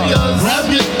find. Players, grab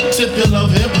your if you love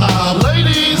hip hop.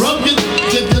 Ladies, rub your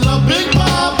if you love Big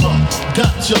Papa.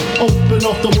 Gotcha. Open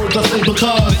off the words I say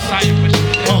because.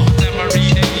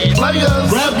 Players,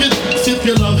 grab your if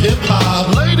you love hip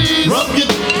hop. Ladies, rub your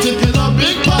if you love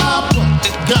Big Papa.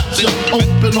 Gotcha.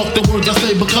 Open off the words I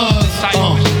say because.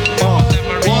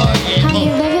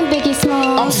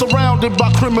 I'm surrounded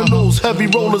by criminals, heavy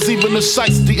rollers, even the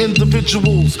shiesty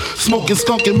individuals. Smoking,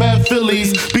 skunking mad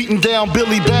Phillies, beating down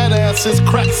Billy badasses,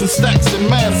 cracks and stacks and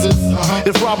masses.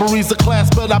 If robbery's a class,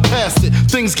 but I pass it.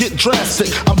 Things get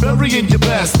drastic, I'm burying you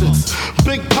bastards.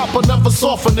 Big Papa never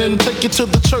softening, take you to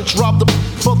the church, rob the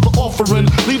for the offering.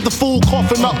 Leave the fool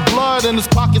coughing up blood in his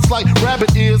pockets like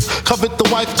rabbit ears. Covet the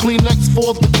wife Kleenex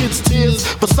for the kids' tears.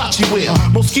 Versace wear,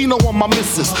 Moschino on my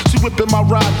missus. She whipping my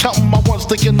ride, counting my ones,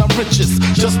 thinking I'm richest.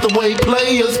 Just the way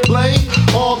players play,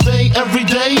 all day, every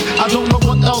day. I don't know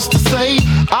what else to say.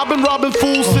 I've been robbing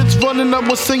fools since running up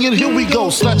was singing, here we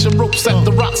go. Snatching ropes at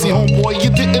the Roxy, homeboy,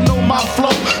 you didn't know my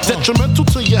flow. Detrimental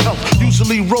to your health, use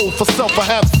usually roll for self. I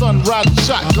have son riding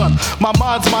shotgun. My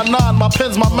mind's my 9, my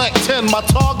pen's my Mac 10. My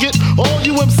target, all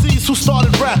you MCs who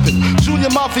started rapping. Junior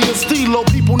Mafia and Stilo,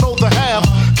 people know the half.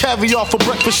 Caviar for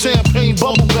breakfast, champagne,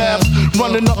 bubble baths.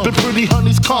 Running up in pretty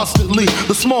honeys constantly.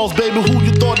 The Smalls, baby, who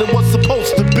you thought it was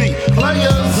supposed to be.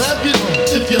 Players, rap it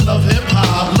if you love hip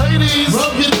hop. Ladies,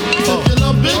 rub it if you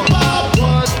love Big Bob.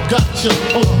 What gotcha?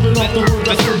 Open up the word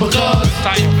that's because.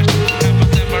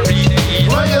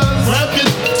 Players, rap it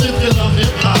if you love hip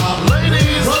hop.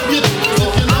 Ladies, rub it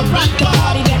if you love Big Bob.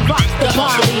 Party that rocks the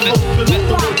body. You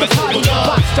rock the party that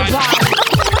rocks the body.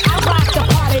 I rock the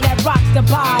party that rocks the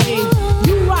body.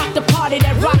 You rock the party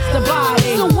that rocks the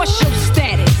body. So what's your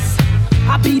status?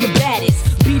 I be the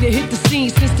baddest. Be the hit the scene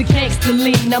since the gangster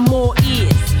lean. I'm all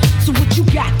ears. So what you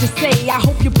got to say? I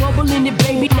hope you're bubbling it,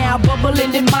 baby. Now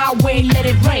bubbling in my way, let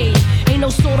it rain. Ain't no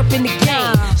sort up in the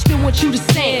game. Still want you to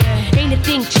sing. Ain't a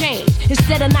thing changed.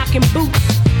 Instead of knocking boots,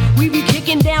 we be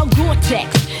kicking down Gore-Tex.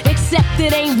 Except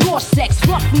it ain't raw sex,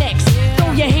 roughnecks.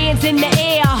 Throw your hands in the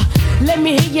air. Let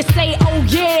me hear you say, oh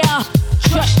yeah.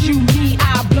 Trust you, me,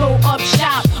 I blow up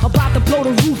shop. About to blow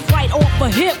the roof right off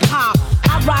of hip hop.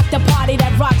 I rock the party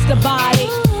that rocks the body.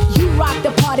 You rock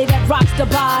the party that rocks the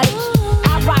body.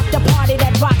 I rock the party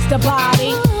that rocks the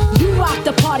body. You rock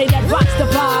the party that rocks the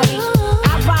body.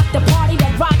 I rock the party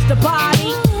that rocks the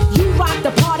body. You rock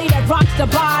the party that rocks the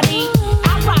body.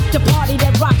 I rock the party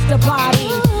that rocks the body.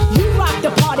 You rock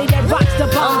the party that rocks the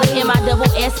body.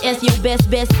 M-I-double-S-S, your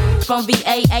best from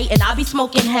VAA. And I be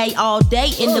smoking hay all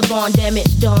day in the barn, damn it,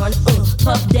 done.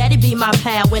 Puff Daddy be my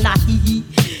pal when I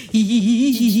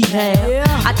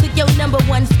I took your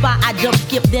 #1 spot, I jump,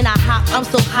 skip, then I hop. I'm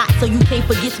so hot, so you can't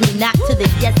forget me not to the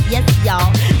yes,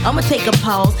 y'all. I'ma take a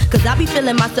pause, cause I be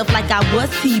feeling myself like I was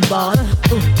T-Ball.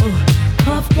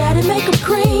 Puff Daddy make 'em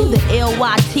cream. The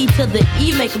L-Y-T to the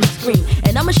E make 'em scream.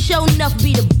 And I'ma show enough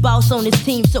be the boss on this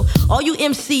team. So all you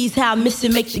MCs, how I miss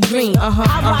it, make the green. I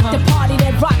rock the party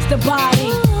that rocks the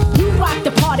body. You rock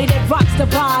the party that rocks the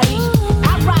body.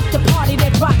 I rock the party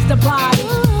that rocks the body.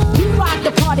 You rock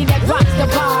the party that rocks the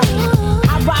body.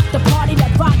 I rock the party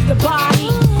that rocks the body.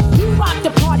 You rock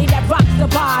the party that rocks the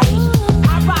body.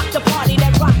 I rock the party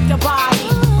that rocks the body.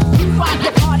 You rock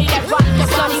the party that rocks the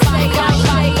body.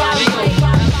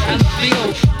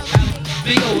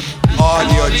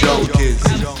 Audio junkies.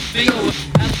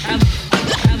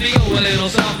 A little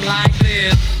something like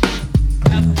this.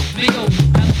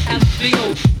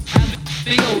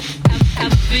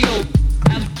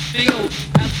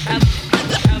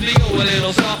 A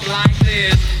little something like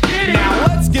this. Now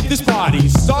let's get this party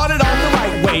started on the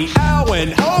right way. Ow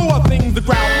and oh, are things the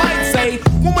crowd might say.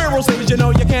 When we're on stage, you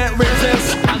know you can't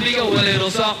resist. A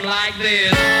little something like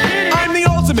this. I'm the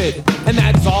ultimate, and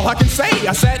that's all I can say.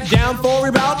 I sat down for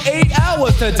about 8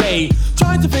 hours today,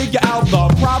 trying to figure out the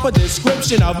proper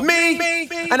description of me.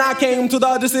 And I came to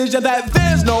the decision that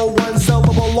there's no one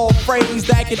syllable or phrase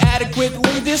that can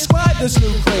adequately describe this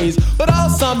new craze. But I'll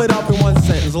sum it up in one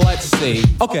sentence, let's see.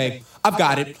 Okay, I've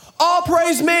got it. All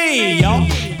praise me, yo.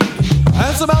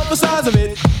 That's about the size of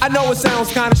it. I know it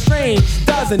sounds kinda strange,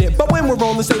 doesn't it? But when we're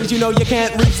on the stage, you know you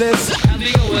can't resist. A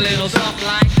little something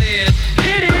like this.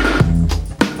 Hit it.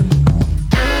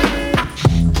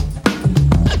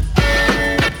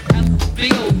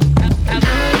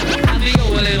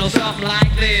 A little something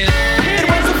like this. It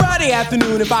was a Friday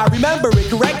afternoon, if I remember it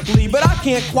correctly, but I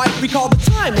can't quite recall the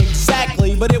time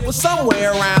exactly. But it was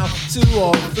somewhere around 2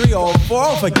 or 3 or 4.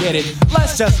 Oh, forget it.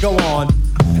 Let's just go on.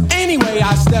 Anyway,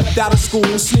 I stepped out of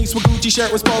school, sneaks with Gucci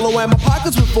shirt was polo and my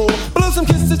pockets were full. Blew some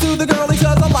kisses to the girlies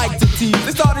cause I like to tease.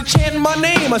 They started chanting my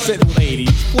name, I said,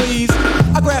 ladies, please.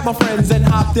 I grabbed my friends and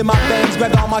hopped in my Benz,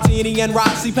 grabbed all Martini and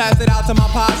Rossi, passed it out to my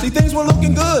posse. Things were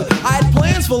looking good. I had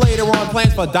plans for later on,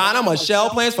 plans for Donna, Michelle,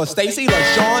 plans for Stacy,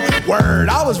 LaShawn. Word,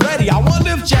 I was ready, I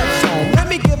wonder if Jeff's home. Let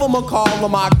me give him a call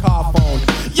on my car phone.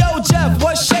 Yo, Jeff,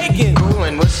 what's shaking?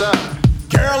 Coolin', what's up?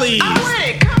 Girlies. I'm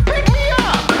ready, come pick me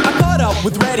up. I caught up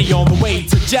with Reddy on the way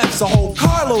to Jeff's, a whole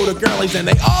carload of girlies, and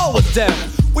they all was deaf.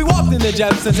 We walked into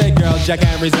Jeff's and said, girl, Jack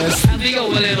can't resist. A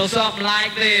little something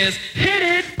like this. Hit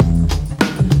it. A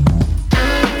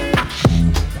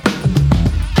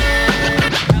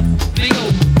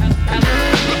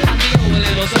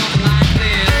little something like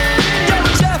this. Yo,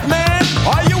 Jeff, man,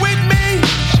 are you with me?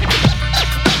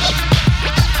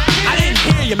 I didn't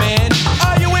hear you, man.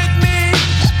 Are you with me?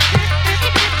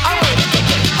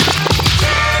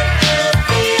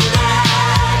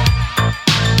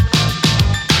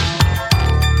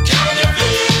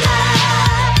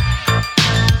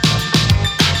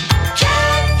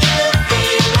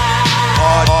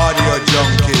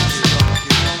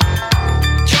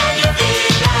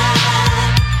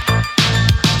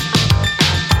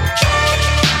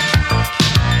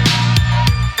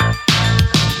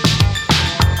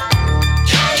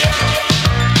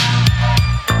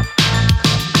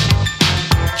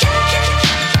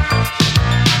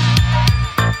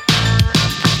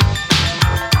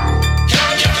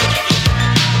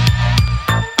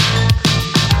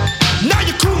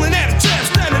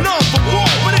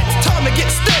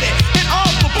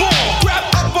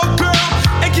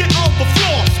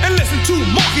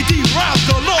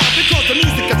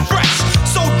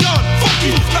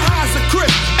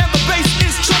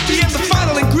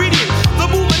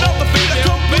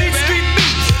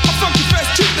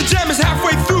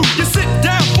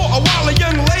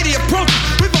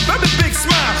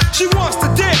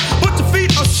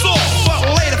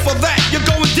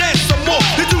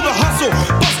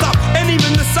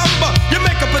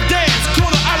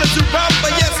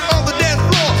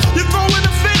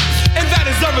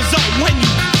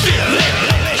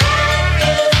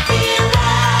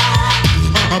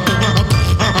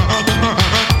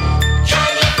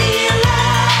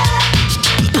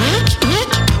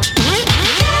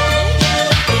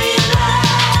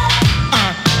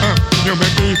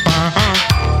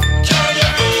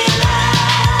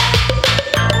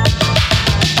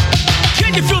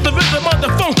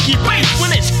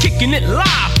 kicking it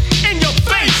live in your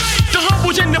face. The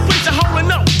humbles in the place are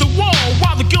holding up the wall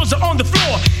while the girls are on the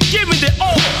floor giving their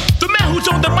all. The man who's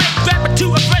on the mic rapping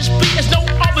to a fresh beat is no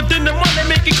other than the money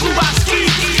making Kubaski.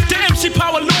 The MC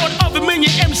power lord of a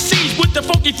million MCs with the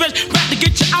funky fresh rap to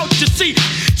get you out your seat.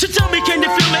 So tell me, can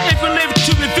you feel it if you live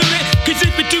to reveal it? Cause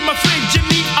if you do, my friend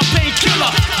Jimmy, a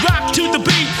painkiller. Rock to the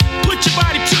beat, put your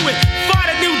body to it. Find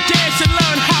a new dance and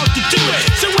learn how to do it.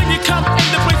 So when you come in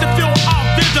the place to feel our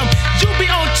rhythm, you'll be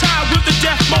on time with the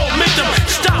death momentum.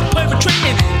 Stop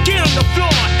perpetrating, get on the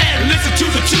floor and listen to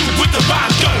the tune with the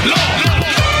rock galore.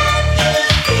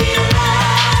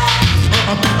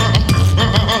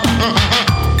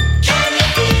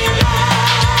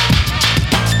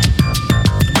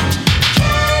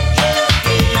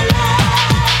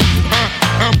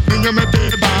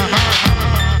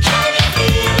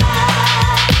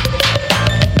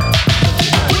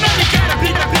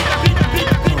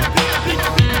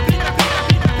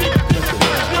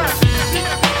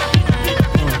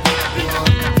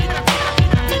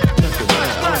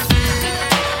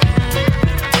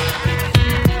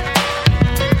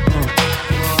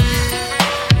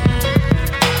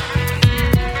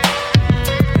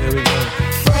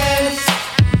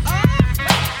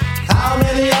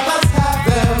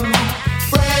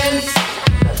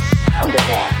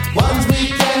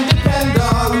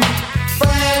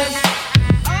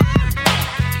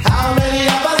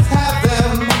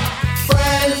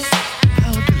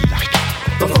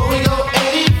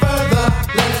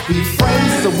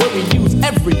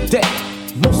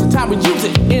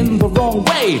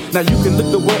 Now you can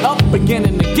look the word up again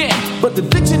and again, but the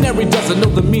dictionary doesn't know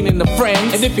the meaning of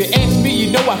friends. And if you ask me,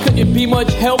 you know I couldn't be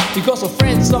much help, because a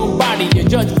friend's somebody you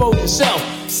judge for yourself.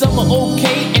 Some are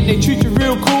okay and they treat you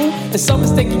real cool, and some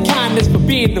mistake your kindness for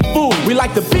being the fool. We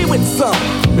like to be with some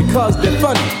because they're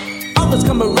funny. Others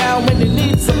come around when they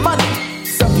need some money.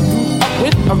 Some you grew up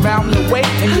with around the way,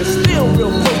 and you're still real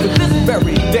close to this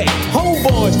very day.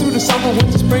 Homeboys through the summer,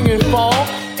 winter, spring, and fall.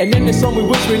 And then there's some we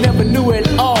wish we never knew at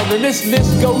all. And this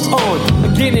list goes on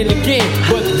again and again.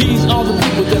 But these are the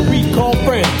people that we call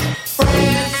friends.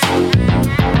 Friends.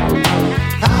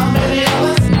 How many of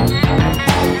us have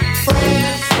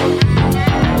friends?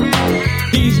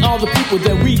 These are the people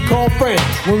that we call friends.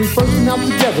 When we first went out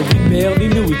together, we barely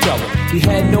knew each other. We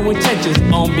had no intentions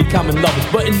on becoming lovers,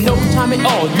 but in no time at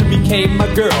all, you became my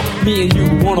girl. Me and you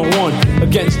one-on-one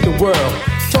against the world.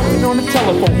 Talking on the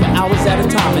telephone for hours at a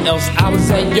time, and else I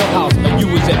was at your house or you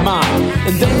was at mine.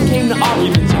 And then came the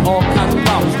arguments and all kinds of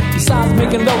problems. Besides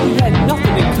making love, we had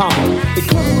nothing in common. It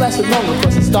couldn't last longer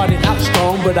because it started out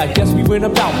strong, but I guess we went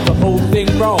about the whole thing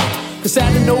wrong. Cause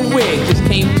out of nowhere it just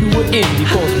came to an end,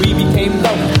 because we became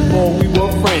lovers before we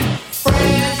were friends.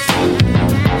 Friends.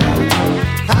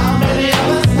 How many of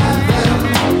us have them?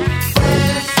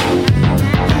 Friends.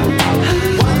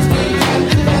 Ones we can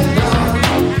depend on.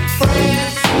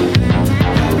 Friends.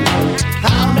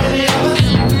 How many of us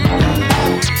have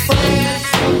friends?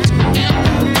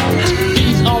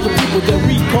 These are the people that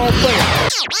we call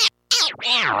friends.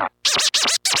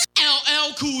 LL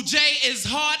Cool J is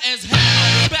hard as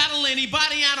hell. Battle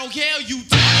anybody, I don't care, you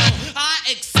tell. I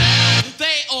excel,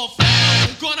 they all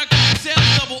fail. Gonna sell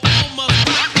double L, must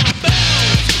rock my bell.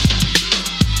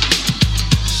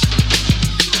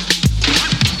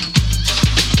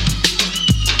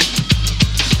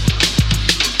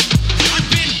 I've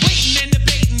been waiting and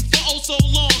debating for oh so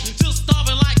long, still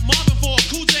starving like Marvin for a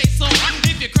Cool J song.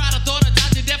 If you cried, I thought I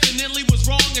died, you definitely was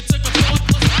wrong. It took a thought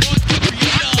plus a voice to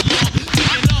create a along.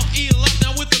 Took enough, eat love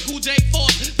now with the Cool J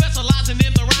force, specializing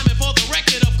in the rhyming for the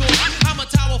record, of course. I'm a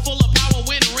tower full of power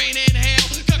when rain and hail.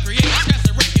 Could create a scratch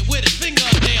the record with his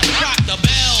fingernail. Rock the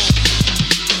bell.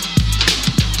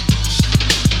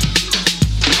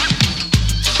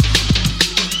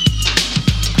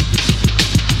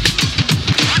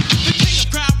 The king of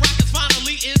crowd rockers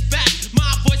finally is back. My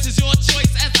voice is your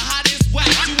choice as the hottest whack.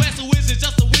 You ask a wizard,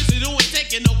 just a wizard who ain't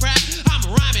taking no crap. I'm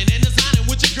rhyming and designing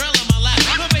with your girl in my lap.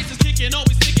 My bass is kicking,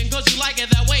 always sticking, cause you like it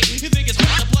that way. You think it's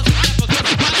special, plus it's step because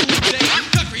it's possible today.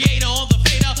 The creator on the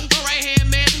fader, my right hand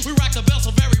man. We rock the bell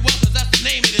so very well, cause that's the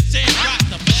name of this jam. Rock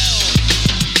the bell.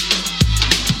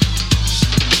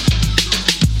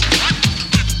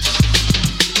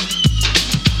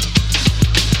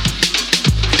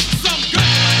 Some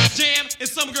girls jam and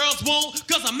some girls won't,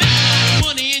 cause I'm making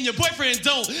money and your boyfriend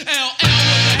don't. LL,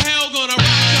 what the hell, gonna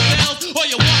rock the bells? Or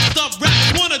you washed up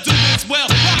rappers wanna do this well.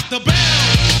 Rock the bell.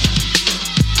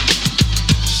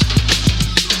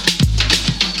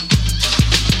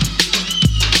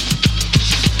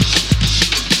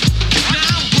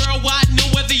 Now I'm worldwide, know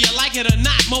whether you like it or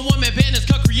not. My one-man band is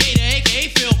co-creator, aka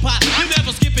Phil Pot. You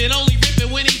never skip it, only rip it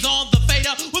when he's on the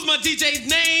fader. With my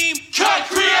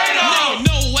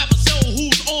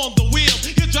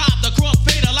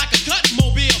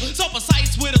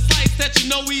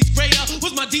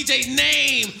DJ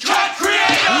name. Cut Creator.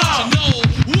 What you know?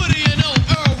 What do you know?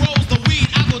 Earl rolls the weed.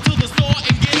 I go to the store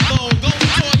and get low. Go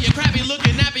for your crappy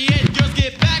looking nappy head. Girls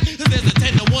get back. Cause there's a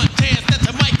 10 to 1 chance that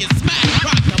the mic is smacked.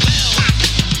 Rock the bell.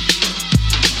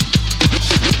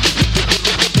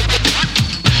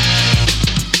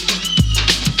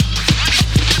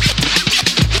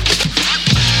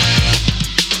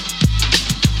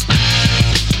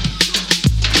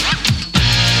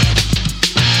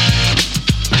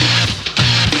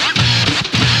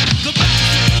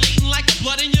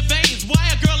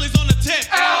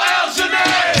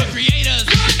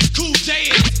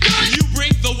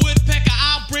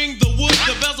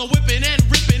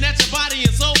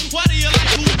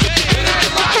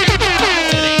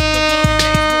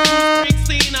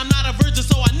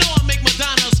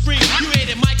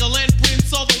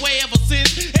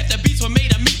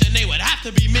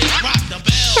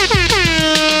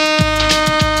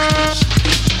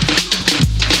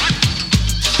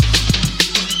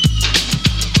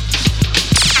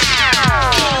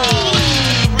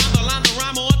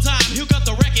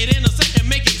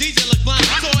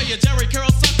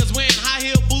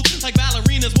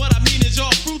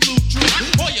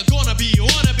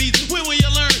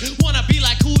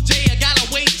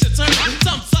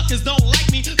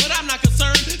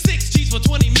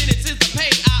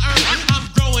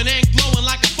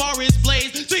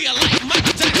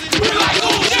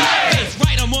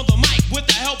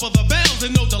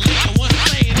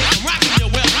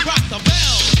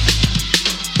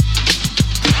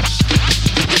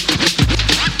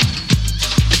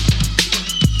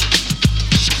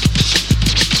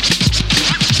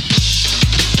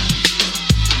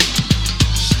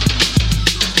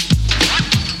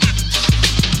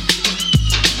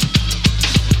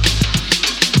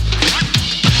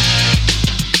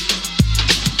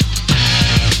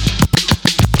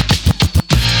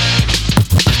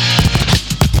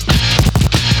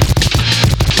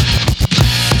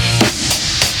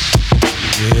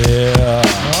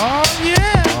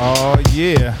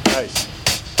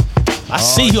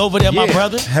 Over there, my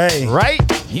brother. Hey, right?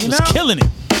 He was killing it.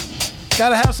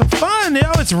 Gotta have some fun, yo.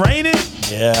 It's raining.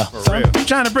 Yeah, so I'm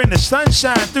trying to bring the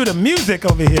sunshine through the music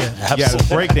over here. Yeah, there's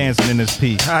breakdancing in this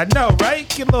piece. I know, right?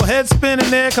 Get a little head spin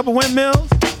in there, a couple windmills.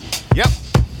 Yep.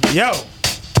 Yo,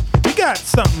 we got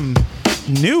something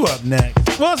new up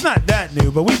next. Well, it's not that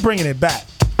new, but we bringing it back.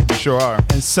 We sure are.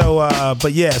 And so,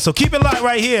 but yeah, so keep it locked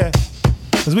right here,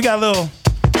 because we got a little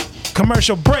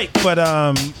commercial break, but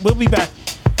we'll be back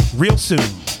real soon.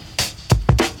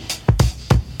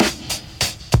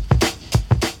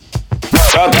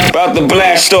 About to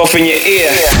blast off in your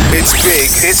ear. It's big,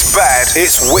 it's bad,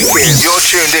 it's wicked. You're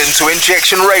tuned in to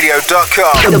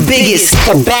InjectionRadio.com. The biggest,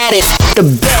 the baddest, the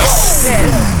best.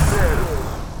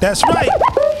 That's right.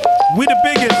 We the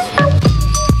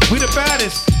biggest, we the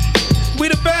baddest, we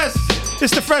the best.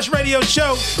 It's the Fresh Radio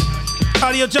Show.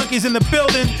 Audio Junkies in the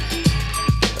building.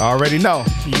 Already know.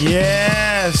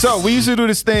 Yes. So we used to do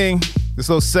this thing, this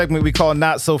little segment we call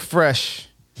Not So Fresh.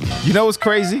 You know what's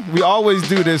crazy? We always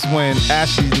do this when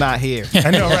Ashley's not here. I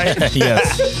know, right?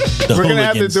 Yes. We're going to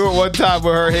have to do it one time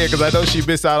with her here because I know she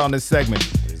missed out on this segment.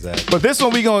 Exactly. But this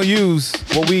one we going to use,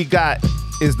 what we got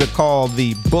is called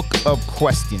the Book of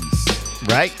Questions,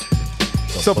 right?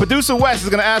 So producer Wes is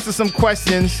going to ask us some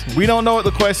questions. We don't know what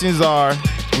the questions are.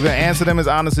 We're going to answer them as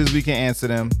honestly as we can answer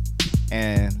them.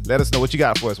 And let us know what you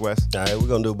got for us, Wes. All right, we're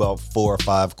going to do about 4 or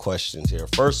 5 questions here.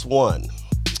 First one.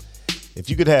 If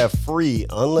you could have free,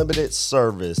 unlimited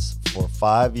service for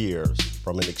 5 years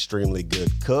from an extremely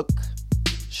good cook,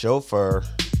 chauffeur,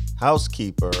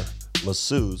 housekeeper,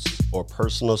 masseuse, or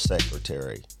personal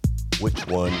secretary, which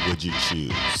one would you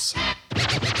choose?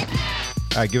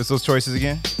 All right, give us those choices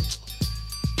again.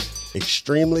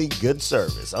 Extremely good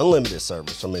service, unlimited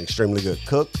service from an extremely good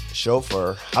cook,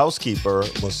 chauffeur, housekeeper,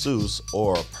 masseuse,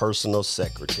 or personal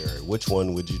secretary. Which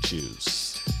one would you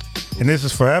choose? And this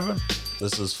is forever?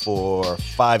 This is for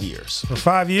 5 years. For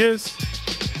 5 years?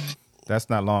 That's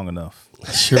not long enough.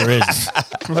 Sure is.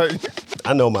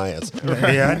 I know my answer.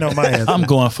 Yeah, I know my answer. I'm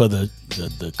going for the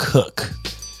cook.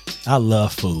 I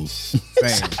love food.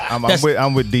 Same. I'm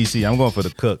with DC. I'm going for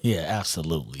the cook. Yeah,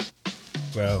 absolutely.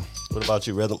 Well, what about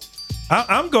you, Rhythm?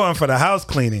 I'm going for the house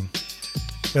cleaning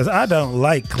because I don't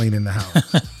like cleaning the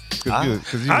house.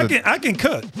 I can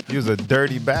cook. You was a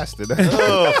dirty bastard.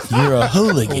 You're a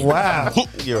hooligan. Wow.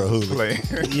 You're a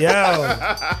hooligan. Yo,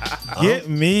 get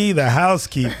me the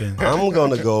housekeeping. I'm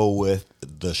going to go with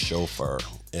the chauffeur.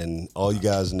 And all you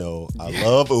guys know, I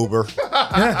love Uber.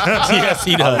 Yes,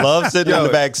 he does. I love sitting in the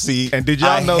back seat. And did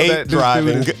y'all know hate that this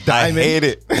driving? dude is I diamond? hate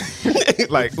it.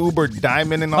 like Uber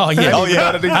Diamond and all. Oh, yeah. Oh yeah,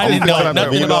 I didn't know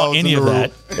nothing about any of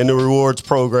that. In the rewards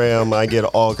program, I get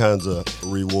all kinds of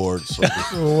rewards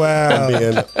from Wow.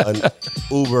 being an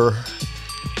Uber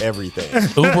everything.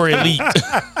 Uber Elite.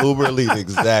 Uber Elite,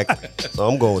 exactly. So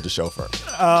I'm going with the chauffeur.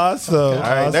 Awesome. All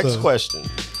right, awesome. next question.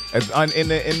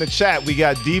 In the chat, we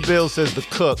got D Bill says the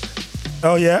cook.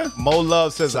 Oh yeah. Mo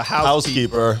Love says the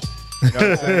housekeeper. You know what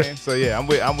I'm saying? So yeah,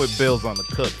 I'm with Bills on the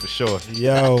cook for sure.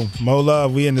 Yo, Mo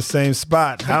Love, we in the same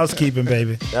spot. Housekeeping,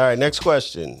 baby. All right, next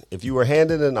question. If you were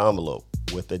handed an envelope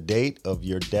with the date of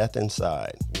your death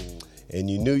inside, and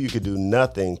you knew you could do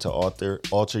nothing to alter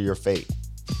your fate,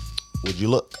 would you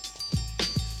look?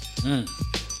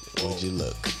 Would you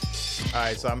look? All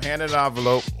right, so I'm handed an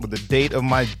envelope with the date of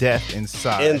my death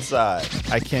inside. Inside.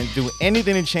 I can't do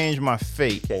anything to change my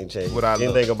fate. Can't change Would I look?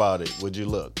 anything about it. Would you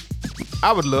look?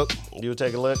 I would look. You would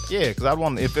take a look? Yeah, because I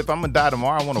want if I'm gonna die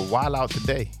tomorrow, I want to wild out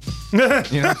today. You know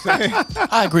what I'm saying?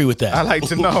 I agree with that. I like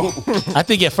to know. I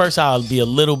think at first I'll be a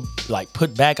little like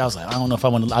put back. I was like, I don't know if I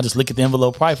want to. I'll just look at the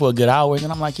envelope probably for a good hour, and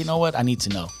then I'm like, you know what? I need to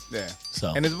know. Yeah.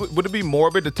 So And would it be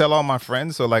morbid to tell all my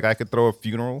friends so like I could throw a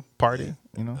funeral party?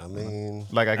 You know? I mean,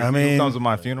 like I could who comes to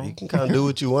my funeral? You can kind of do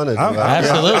what you want to do.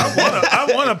 Absolutely. I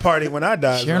want a party when I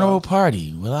die. Funeral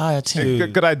party. Will I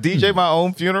attend? Could I DJ my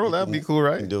own funeral? That'd be cool,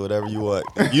 right? You can do whatever you want.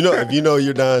 If you know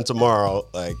you're dying tomorrow,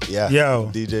 like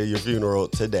Yo. DJ your funeral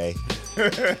today.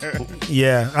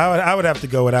 Yeah, I would have to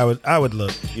go with I would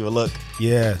look. You would look.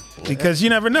 Yeah, because you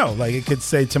never know. Like it could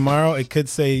say tomorrow. It could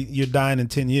say you're dying in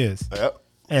 10 years. Yep.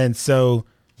 And so,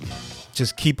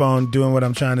 just keep on doing what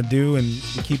I'm trying to do and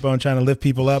keep on trying to lift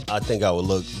people up. I think I would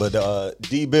look, but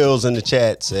D Bills in the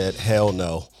chat said, "Hell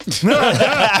no."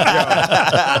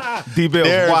 D Bills,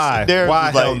 why?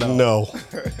 Why hell like, no? No.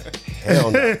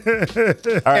 Hell no.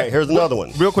 All right, here's another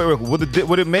one. Real quick.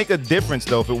 Would it make a difference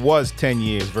though if it was 10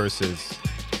 years versus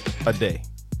a day?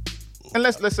 And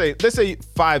let's say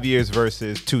 5 years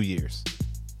versus 2 years.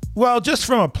 Well, just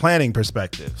from a planning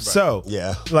perspective. Right. So,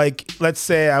 yeah, like let's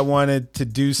say I wanted to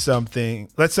do something.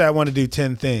 Let's say I want to do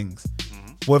 10 things.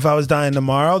 Well, if I was dying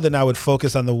tomorrow, then I would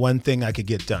focus on the one thing I could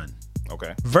get done.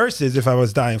 Okay. Versus if I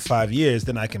was dying 5 years,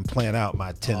 then I can plan out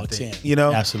my 10 things. 10. You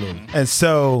know? Absolutely. And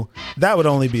so that would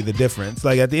only be the difference.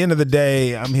 Like at the end of the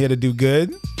day, I'm here to do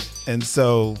good. And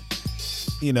so,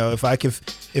 you know, if I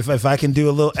can do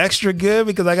a little extra good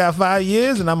because I got 5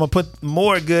 years and I'm gonna put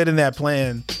more good in that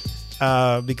plan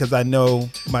because I know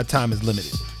my time is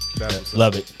limited.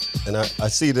 Love it. And I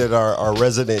see that our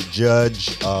resident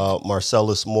judge,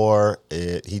 Marcellus Moore,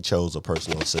 he chose a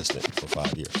personal assistant for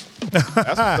 5 years. That's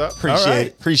what's up.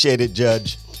 Appreciate it,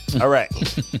 Judge. All right.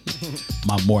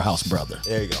 My Morehouse brother.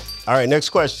 There you go. All right, next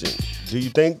question. Do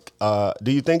you think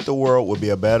the world would be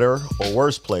a better or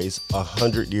worse place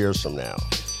 100 years from now?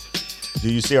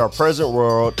 Do you see our present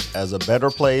world as a better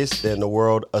place than the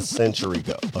world a century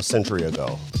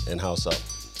ago? And how so?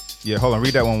 Yeah, hold on.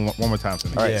 Read that one more time for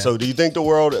me. All right. So, do you think the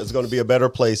world is going to be a better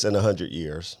place in 100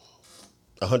 years?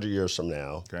 100 years from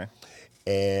now. Okay.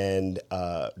 And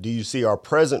do you see our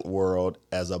present world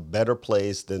as a better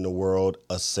place than the world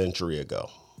a century ago?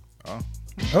 Oh.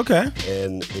 Okay.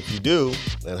 And if you do,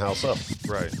 then how so?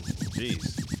 Right.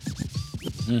 Jeez.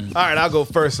 All right, I'll go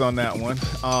first on that one.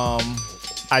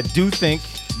 I do think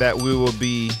that we will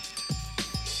be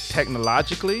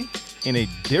technologically in a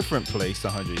different place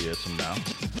 100 years from now.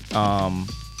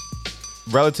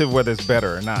 Relative whether it's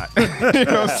better or not. You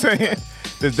know what I'm saying?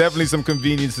 There's definitely some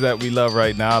conveniences that we love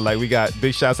right now. Like we got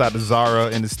big shouts out to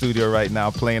Zara in the studio right now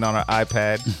playing on her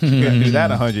iPad. We couldn't do that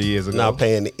 100 years ago. Not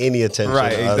paying any attention.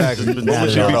 Right, exactly. What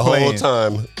would you be the playing? whole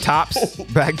time. Tops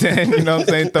back then, you know what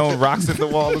I'm saying? Throwing rocks at the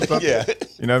wall or something. Yeah.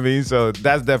 You know what I mean? So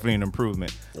that's definitely an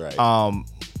improvement. Right.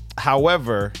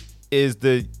 However,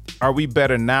 are we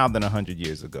better now than 100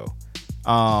 years ago?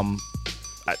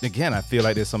 Again, I feel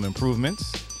like there's some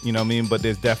improvements, you know what I mean? But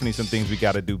there's definitely some things we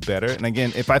got to do better. And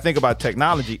again, if I think about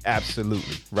technology,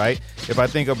 absolutely, right? If I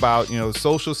think about, the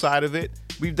social side of it,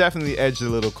 we've definitely edged a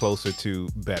little closer to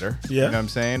better. Yeah. You know what I'm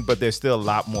saying? But there's still a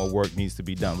lot more work needs to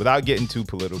be done without getting too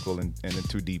political and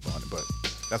too deep on it. But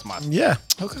that's my opinion. Yeah.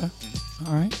 Okay.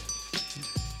 All right.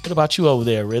 What about you over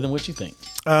there, Rhythm? What you think?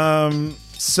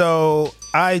 So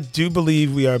I do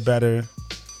believe we are better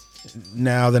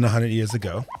now than 100 years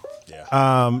ago.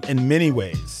 Yeah. In many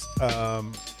ways.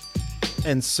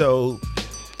 And so,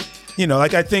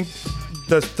 like I think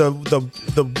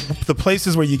the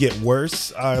places where you get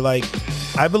worse are like,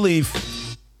 I believe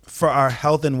for our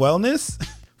health and wellness,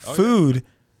 food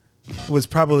was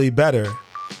probably better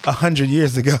 100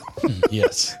 years ago.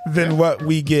 Yes. Than what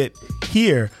we get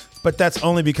here. But that's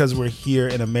only because we're here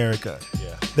in America.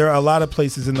 Yeah. There are a lot of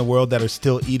places in the world that are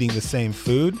still eating the same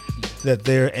food. that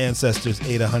their ancestors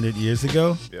ate 100 years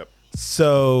ago. Yep.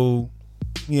 So,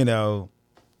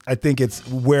 I think it's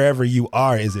wherever you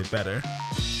are, is it better?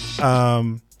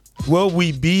 Will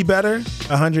we be better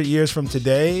 100 years from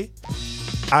today?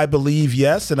 I believe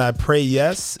yes, and I pray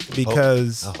yes,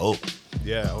 because I hope.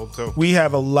 Yeah, I hope so. we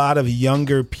have a lot of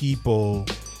younger people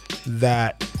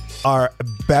that are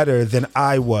better than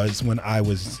I was when I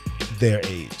was their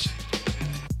age.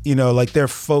 Like their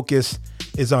focus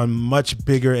is on much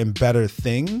bigger and better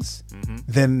things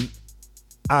than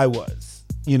I was.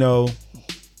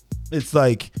 It's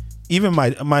like even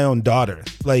my own daughter,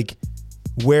 like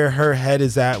where her head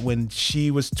is at when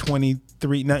she was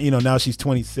 23, now she's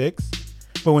 26.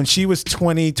 But when she was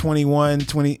 20, 21,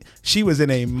 20, she was in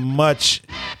a much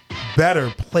better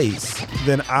place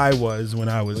than I was when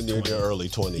I was When you're in your early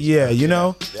 20s. Yeah,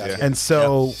 Yeah. And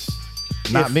so...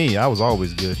 Not me. I was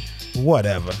always good.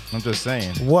 Whatever. I'm just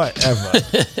saying. Whatever.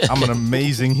 I'm an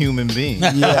amazing human being.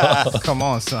 Yeah. Come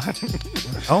on, son.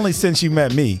 Only since you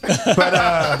met me.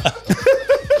 But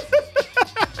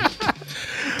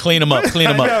Clean them up.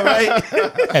 I know, right?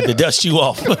 Had to dust you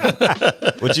off.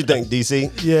 What you think,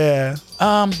 DC? Yeah.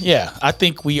 Yeah, I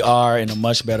think we are in a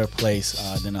much better place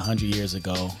than 100 years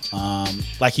ago.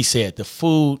 Like he said, the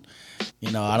food,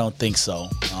 I don't think so.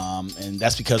 And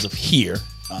that's because of here.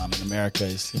 In America,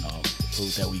 is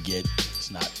food that we get,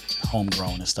 it's not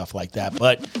homegrown and stuff like that.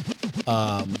 But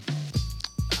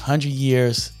 100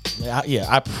 years,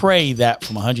 I pray that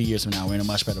from 100 years from now, we're in a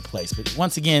much better place. But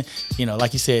once again,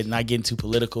 like you said, not getting too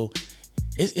political,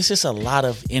 it's just a lot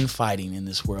of infighting in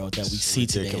this world that we see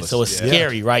today. And so it's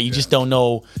scary, right? You just don't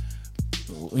know,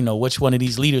 which one of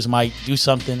these leaders might do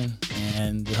something,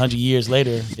 and 100 years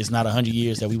later, it's not 100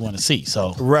 years that we want to see.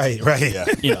 So right,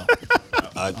 Yeah.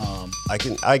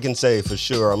 I can say for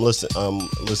sure. I'm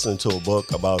listening to a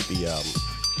book about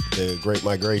the Great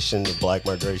Migration, the Black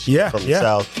Migration from the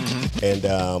South, and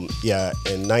I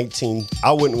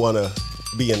wouldn't want to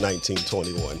be in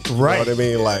 1921. You know what I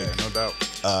mean? Like, no doubt.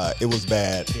 It was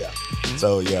bad. Yeah.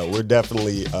 So we're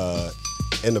definitely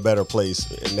in a better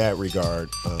place in that regard.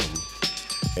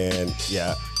 And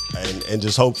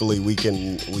just hopefully we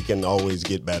can always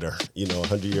get better.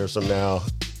 100 years from now,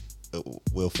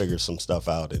 we'll figure some stuff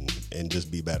out and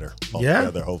just be better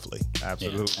altogether, hopefully.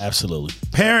 Absolutely. Yeah, absolutely.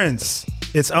 Parents,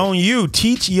 it's on you.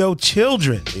 Teach your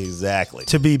children exactly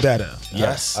to be better.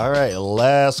 Yes. All right,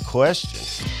 last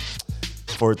question.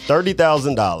 For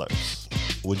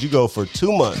 $30,000, would you go for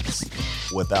 2 months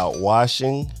without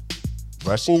washing,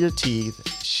 brushing your teeth,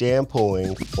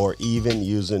 shampooing, or even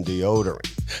using deodorant?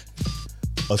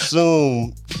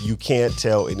 Assume you can't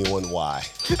tell anyone why.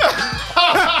 For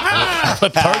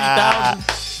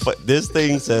 $30,000? But this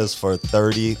thing says for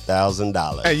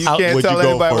 $30,000. Hey, you can't tell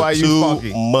anybody why you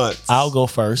funky. 2 months. I'll go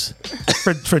first.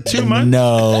 For 2 months?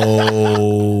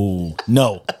 No,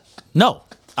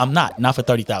 I'm not. Not for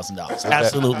 $30,000.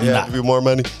 Absolutely not. Give you more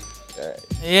money?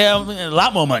 Yeah, a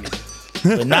lot more money,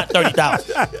 but not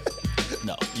 $30,000.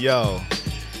 No. Yo,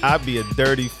 I'd be a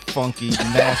dirty, funky,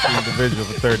 nasty individual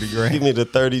for 30 grand. Give me the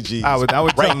 30 G's. I would tell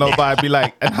nobody. I'd be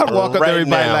like, and I'd walk up to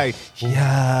everybody now. like,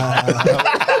 yeah.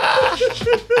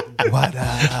 What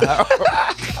up?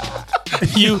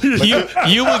 You will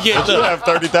get You have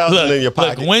 30,000 in your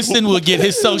pocket. Look, Winston will get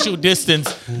his social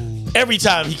distance every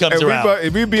time he comes around.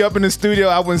 If we'd be up in the studio,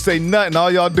 I wouldn't say nothing.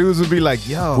 All y'all dudes would be like,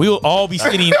 yo. We will all be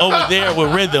sitting over there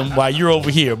with Rhythm while you're over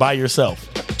here by yourself.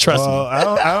 Trust me.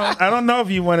 I don't know if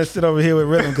you want to sit over here with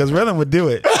Rhythm, because Rhythm would do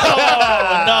it.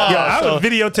 Oh, no. Yo, I would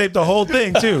videotape the whole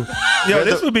thing too. Yo,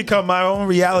 this would become my own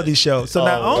reality show. So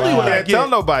not only would I Can't get tell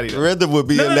nobody. Rhythm would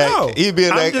be in that. He'd be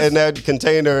in that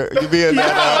container. You'd be in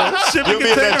that. You'll be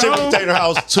in that shipping container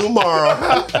house tomorrow.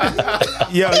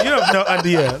 Yo, you have no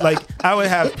idea. Like, I would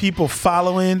have people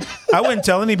following. I wouldn't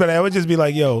tell anybody. I would just be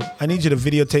like, yo, I need you to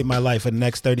videotape my life for the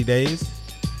next 30 days.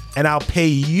 And I'll pay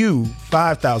you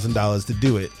 $5,000 to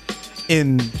do it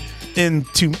in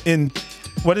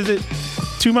what is it?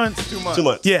 2 months? 2 months. 2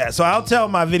 months. Yeah. So I'll tell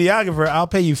my videographer, I'll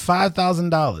pay you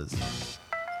 $5,000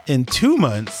 in 2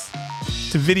 months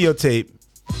to videotape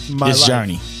This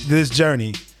journey. This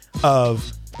journey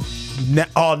of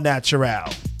all natural.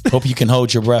 Hope you can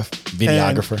hold your breath,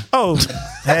 videographer.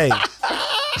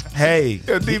 Hey.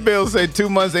 D-Bill say 2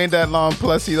 months ain't that long.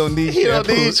 Plus, he don't need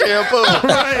shampoo.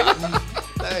 Right.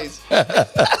 Nice.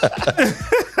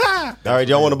 All right,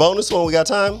 y'all want a bonus one? We got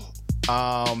time?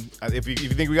 If you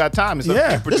think we got time, it's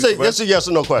This is a yes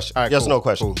or no question. All right, yes cool, or no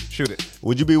question. cool. Shoot it.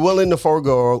 Would you be willing to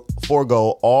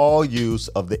forego all use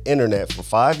of the internet for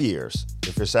 5 years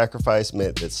if your sacrifice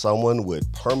meant that someone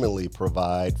would permanently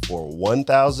provide for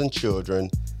 1,000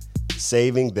 children,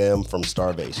 saving them from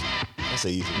starvation?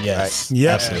 season. Yes. Right?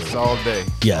 Yes. Absolutely. Yes, all day.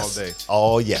 Yes. All day.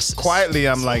 Oh, yes. Quietly,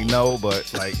 I'm like, no,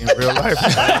 but like in real life.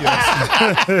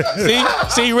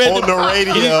 See, Rhythm. On the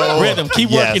radio. Rhythm, keep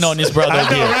Yes. working on this, brother. I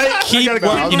know, here. right? Keep I gotta go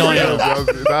working on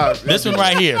on it. This one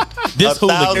right here. This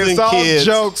 1,000 hooligan. It's all kids.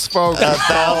 jokes, folks.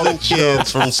 1,000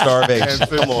 kids from starvation.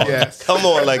 Come on. Yes. Come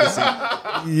on, Legacy.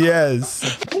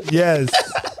 Yes. Yes.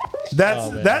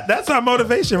 That's our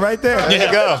motivation right there. There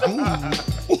you go.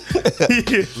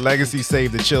 Legacy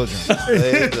save the children.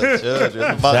 Save the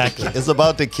children. It's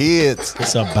about the kids.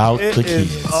 It's about It the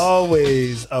is kids.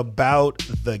 always about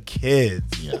the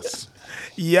kids. Yes.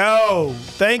 Yo,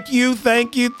 thank you.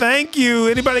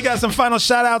 Anybody got some final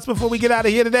shout outs before we get out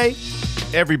of here today?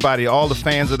 Everybody, all the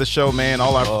fans of the show, man,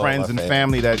 all our friends my and fans.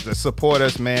 family that support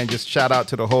us, man. Just shout out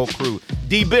to the whole crew.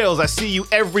 D Bills, I see you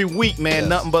every week, man.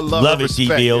 Nothing but love, Love and it, D.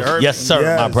 respect. You Bill. heard Yes, me? sir,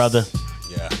 my Yes. brother.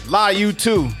 Yeah. Lie, you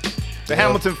too. The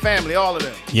Hamilton family, all of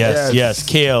them. Yes.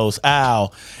 Kels,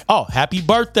 Al. Oh, happy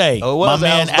birthday. Oh, it was my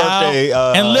man Al's birthday,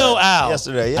 Al and Lil Al.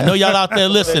 yesterday, yeah. I know y'all out there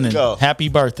listening. go. Happy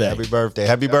birthday. Happy birthday.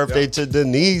 Happy birthday to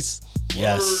Denise.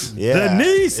 Yes. Yeah.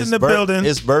 Denise in the building.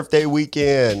 It's birthday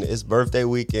weekend. Yes,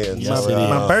 It is.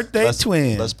 My birthday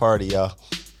twin. Let's party, y'all.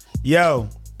 Yo,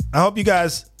 I hope you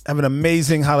guys have an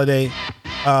amazing holiday.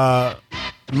 My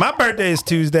birthday is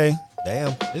Tuesday.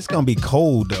 Damn. It's gonna be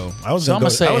cold though. I was So gonna I'ma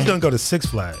say- go to Six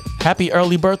Flags. Happy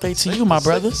early birthday to you, my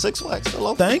brother. Six Flags still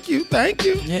open. Thank you.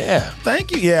 Yeah.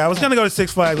 Thank you. Yeah, I was gonna go to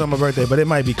Six Flags on my birthday, but it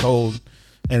might be cold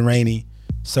and rainy,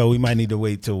 so we might need to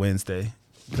wait till Wednesday.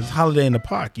 It's holiday in the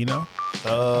park, you know.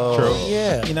 Oh. True.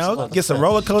 Yeah. You know, get some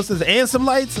roller coasters and some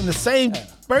lights and the same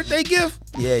birthday gift.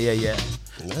 Yeah.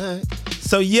 All right.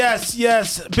 So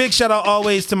yes. Big shout out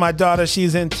always to my daughter.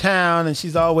 She's in town and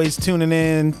she's always tuning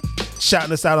in,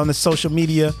 shouting us out on the social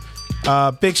media.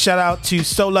 Big shout out to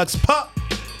Solux Pup.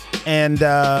 And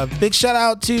big shout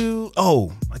out to,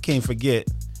 I can't forget.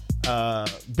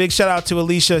 Big shout out to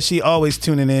Alicia. She always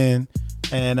tuning in.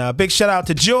 And big shout out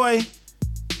to Joy.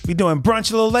 We doing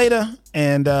brunch a little later.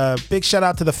 And big shout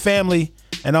out to the family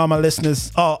and all my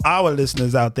listeners, all our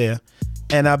listeners out there.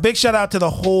 And big shout out to the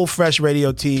whole Fresh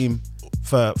Radio team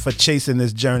for chasing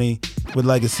this journey with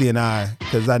Legacy and I,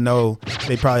 because I know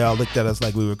they probably all looked at us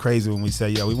like we were crazy when we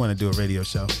said, yo, we want to do a radio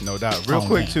show. No doubt. Real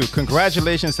quick, too.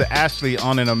 Congratulations to Ashley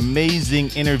on an amazing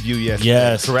interview yesterday.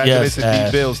 Yes. Congratulations to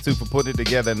Ash. D Bills, too, for putting it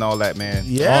together and all that, man.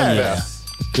 Yeah. Oh, yeah.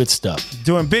 Good stuff.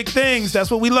 Doing big things. That's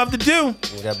what we love to do.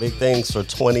 We got big things for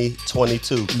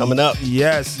 2022 coming up.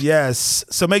 Yes.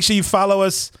 So make sure you follow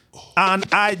us on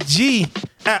IG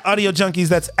at Audio Junkies.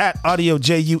 That's at Audio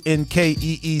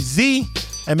JUNKEEZ.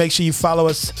 And make sure you follow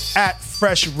us at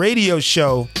Fresh Radio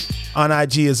Show on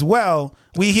IG as well.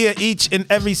 We here each and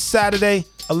every Saturday,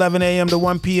 11 a.m. to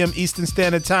 1 p.m. Eastern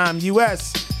Standard Time,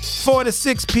 US, 4 to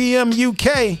 6 p.m.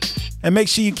 UK. And make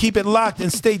sure you keep it locked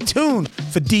and stay tuned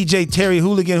for DJ Terry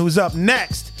Hooligan, who's up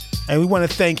next. And we want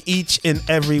to thank each and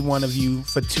every one of you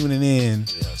for tuning in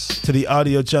to the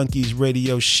Audio Junkies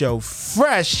radio show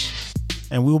Fresh.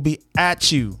 And we'll be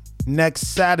at you next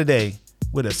Saturday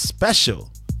with a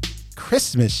special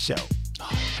Christmas show. Oh,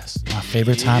 yes. My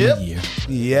favorite time of year.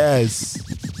 Yes.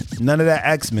 None of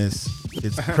that Xmas.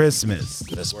 It's Christmas.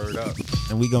 That's word up.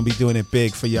 And we're going to be doing it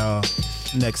big for y'all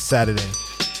next Saturday.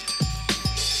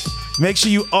 Make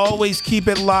sure you always keep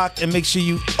it locked, and make sure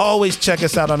you always check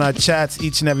us out on our chats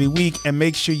each and every week, and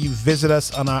make sure you visit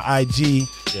us on our IG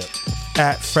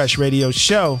at Fresh Radio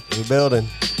Show. We're building.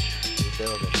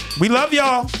 We love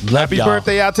y'all. Happy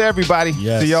birthday out to everybody.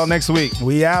 Yes. See y'all next week.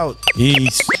 We out.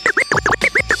 Peace.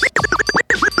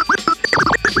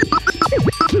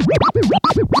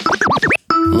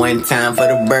 One time for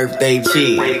the birthday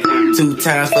chick, 2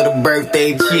 times for the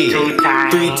birthday chick,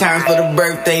 3 times for the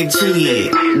birthday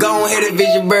chick. Go ahead if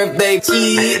it's your birthday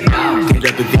chick.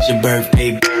 Get up if it's your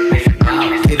birthday.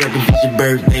 Get up if it's your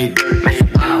birthday.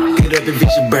 Get up if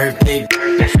it's your birthday. Get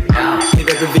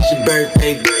up if it's your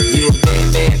birthday. You a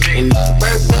bad bad and it's your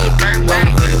birthday. Go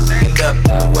ahead, get up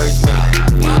the worst man.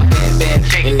 You a bad bad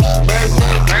and it's your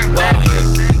birthday. Go ahead,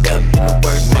 get up the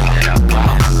worst man.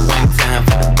 One time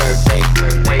for the birthday.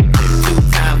 2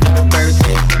 times for the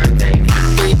birthday.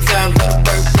 3 times for the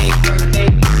birthday.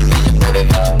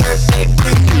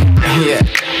 Yeah,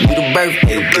 you the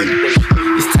birthday bitch.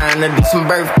 It's time to do some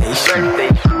birthday shit.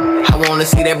 I wanna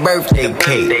see that birthday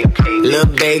cake. Little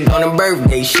bag on the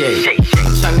birthday shake. I'm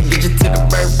tryna get you to the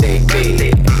birthday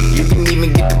bed. You can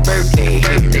even get the birthday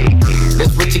hit.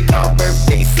 That's what you call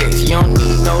birthday sex. You don't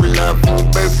need no love in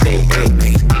your birthday ex.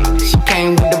 She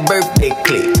came with the birthday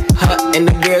clip. Her and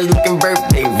the girls looking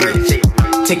birthday rich.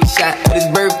 Take a shot at his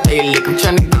birthday lick. I'm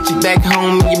tryna get you back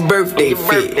home in your birthday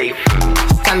fit.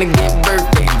 It's time to get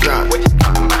birthday drunk.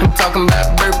 I'm talking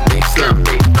about birthday song.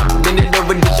 Bend it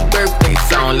over, this your birthday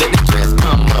song. Let the dress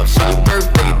come up, so your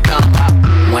birthday come up.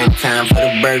 One time for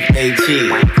the birthday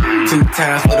chick. 2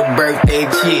 times for the birthday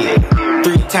chick.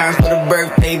 3 times for the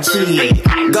birthday chick.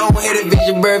 Go ahead if it's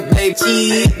your birthday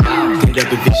chick. Get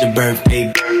up if it's your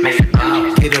birthday.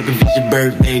 Get up if it's your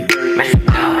birthday.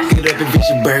 Get up if it's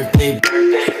your birthday.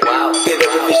 Get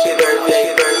up if it's your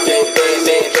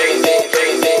birthday.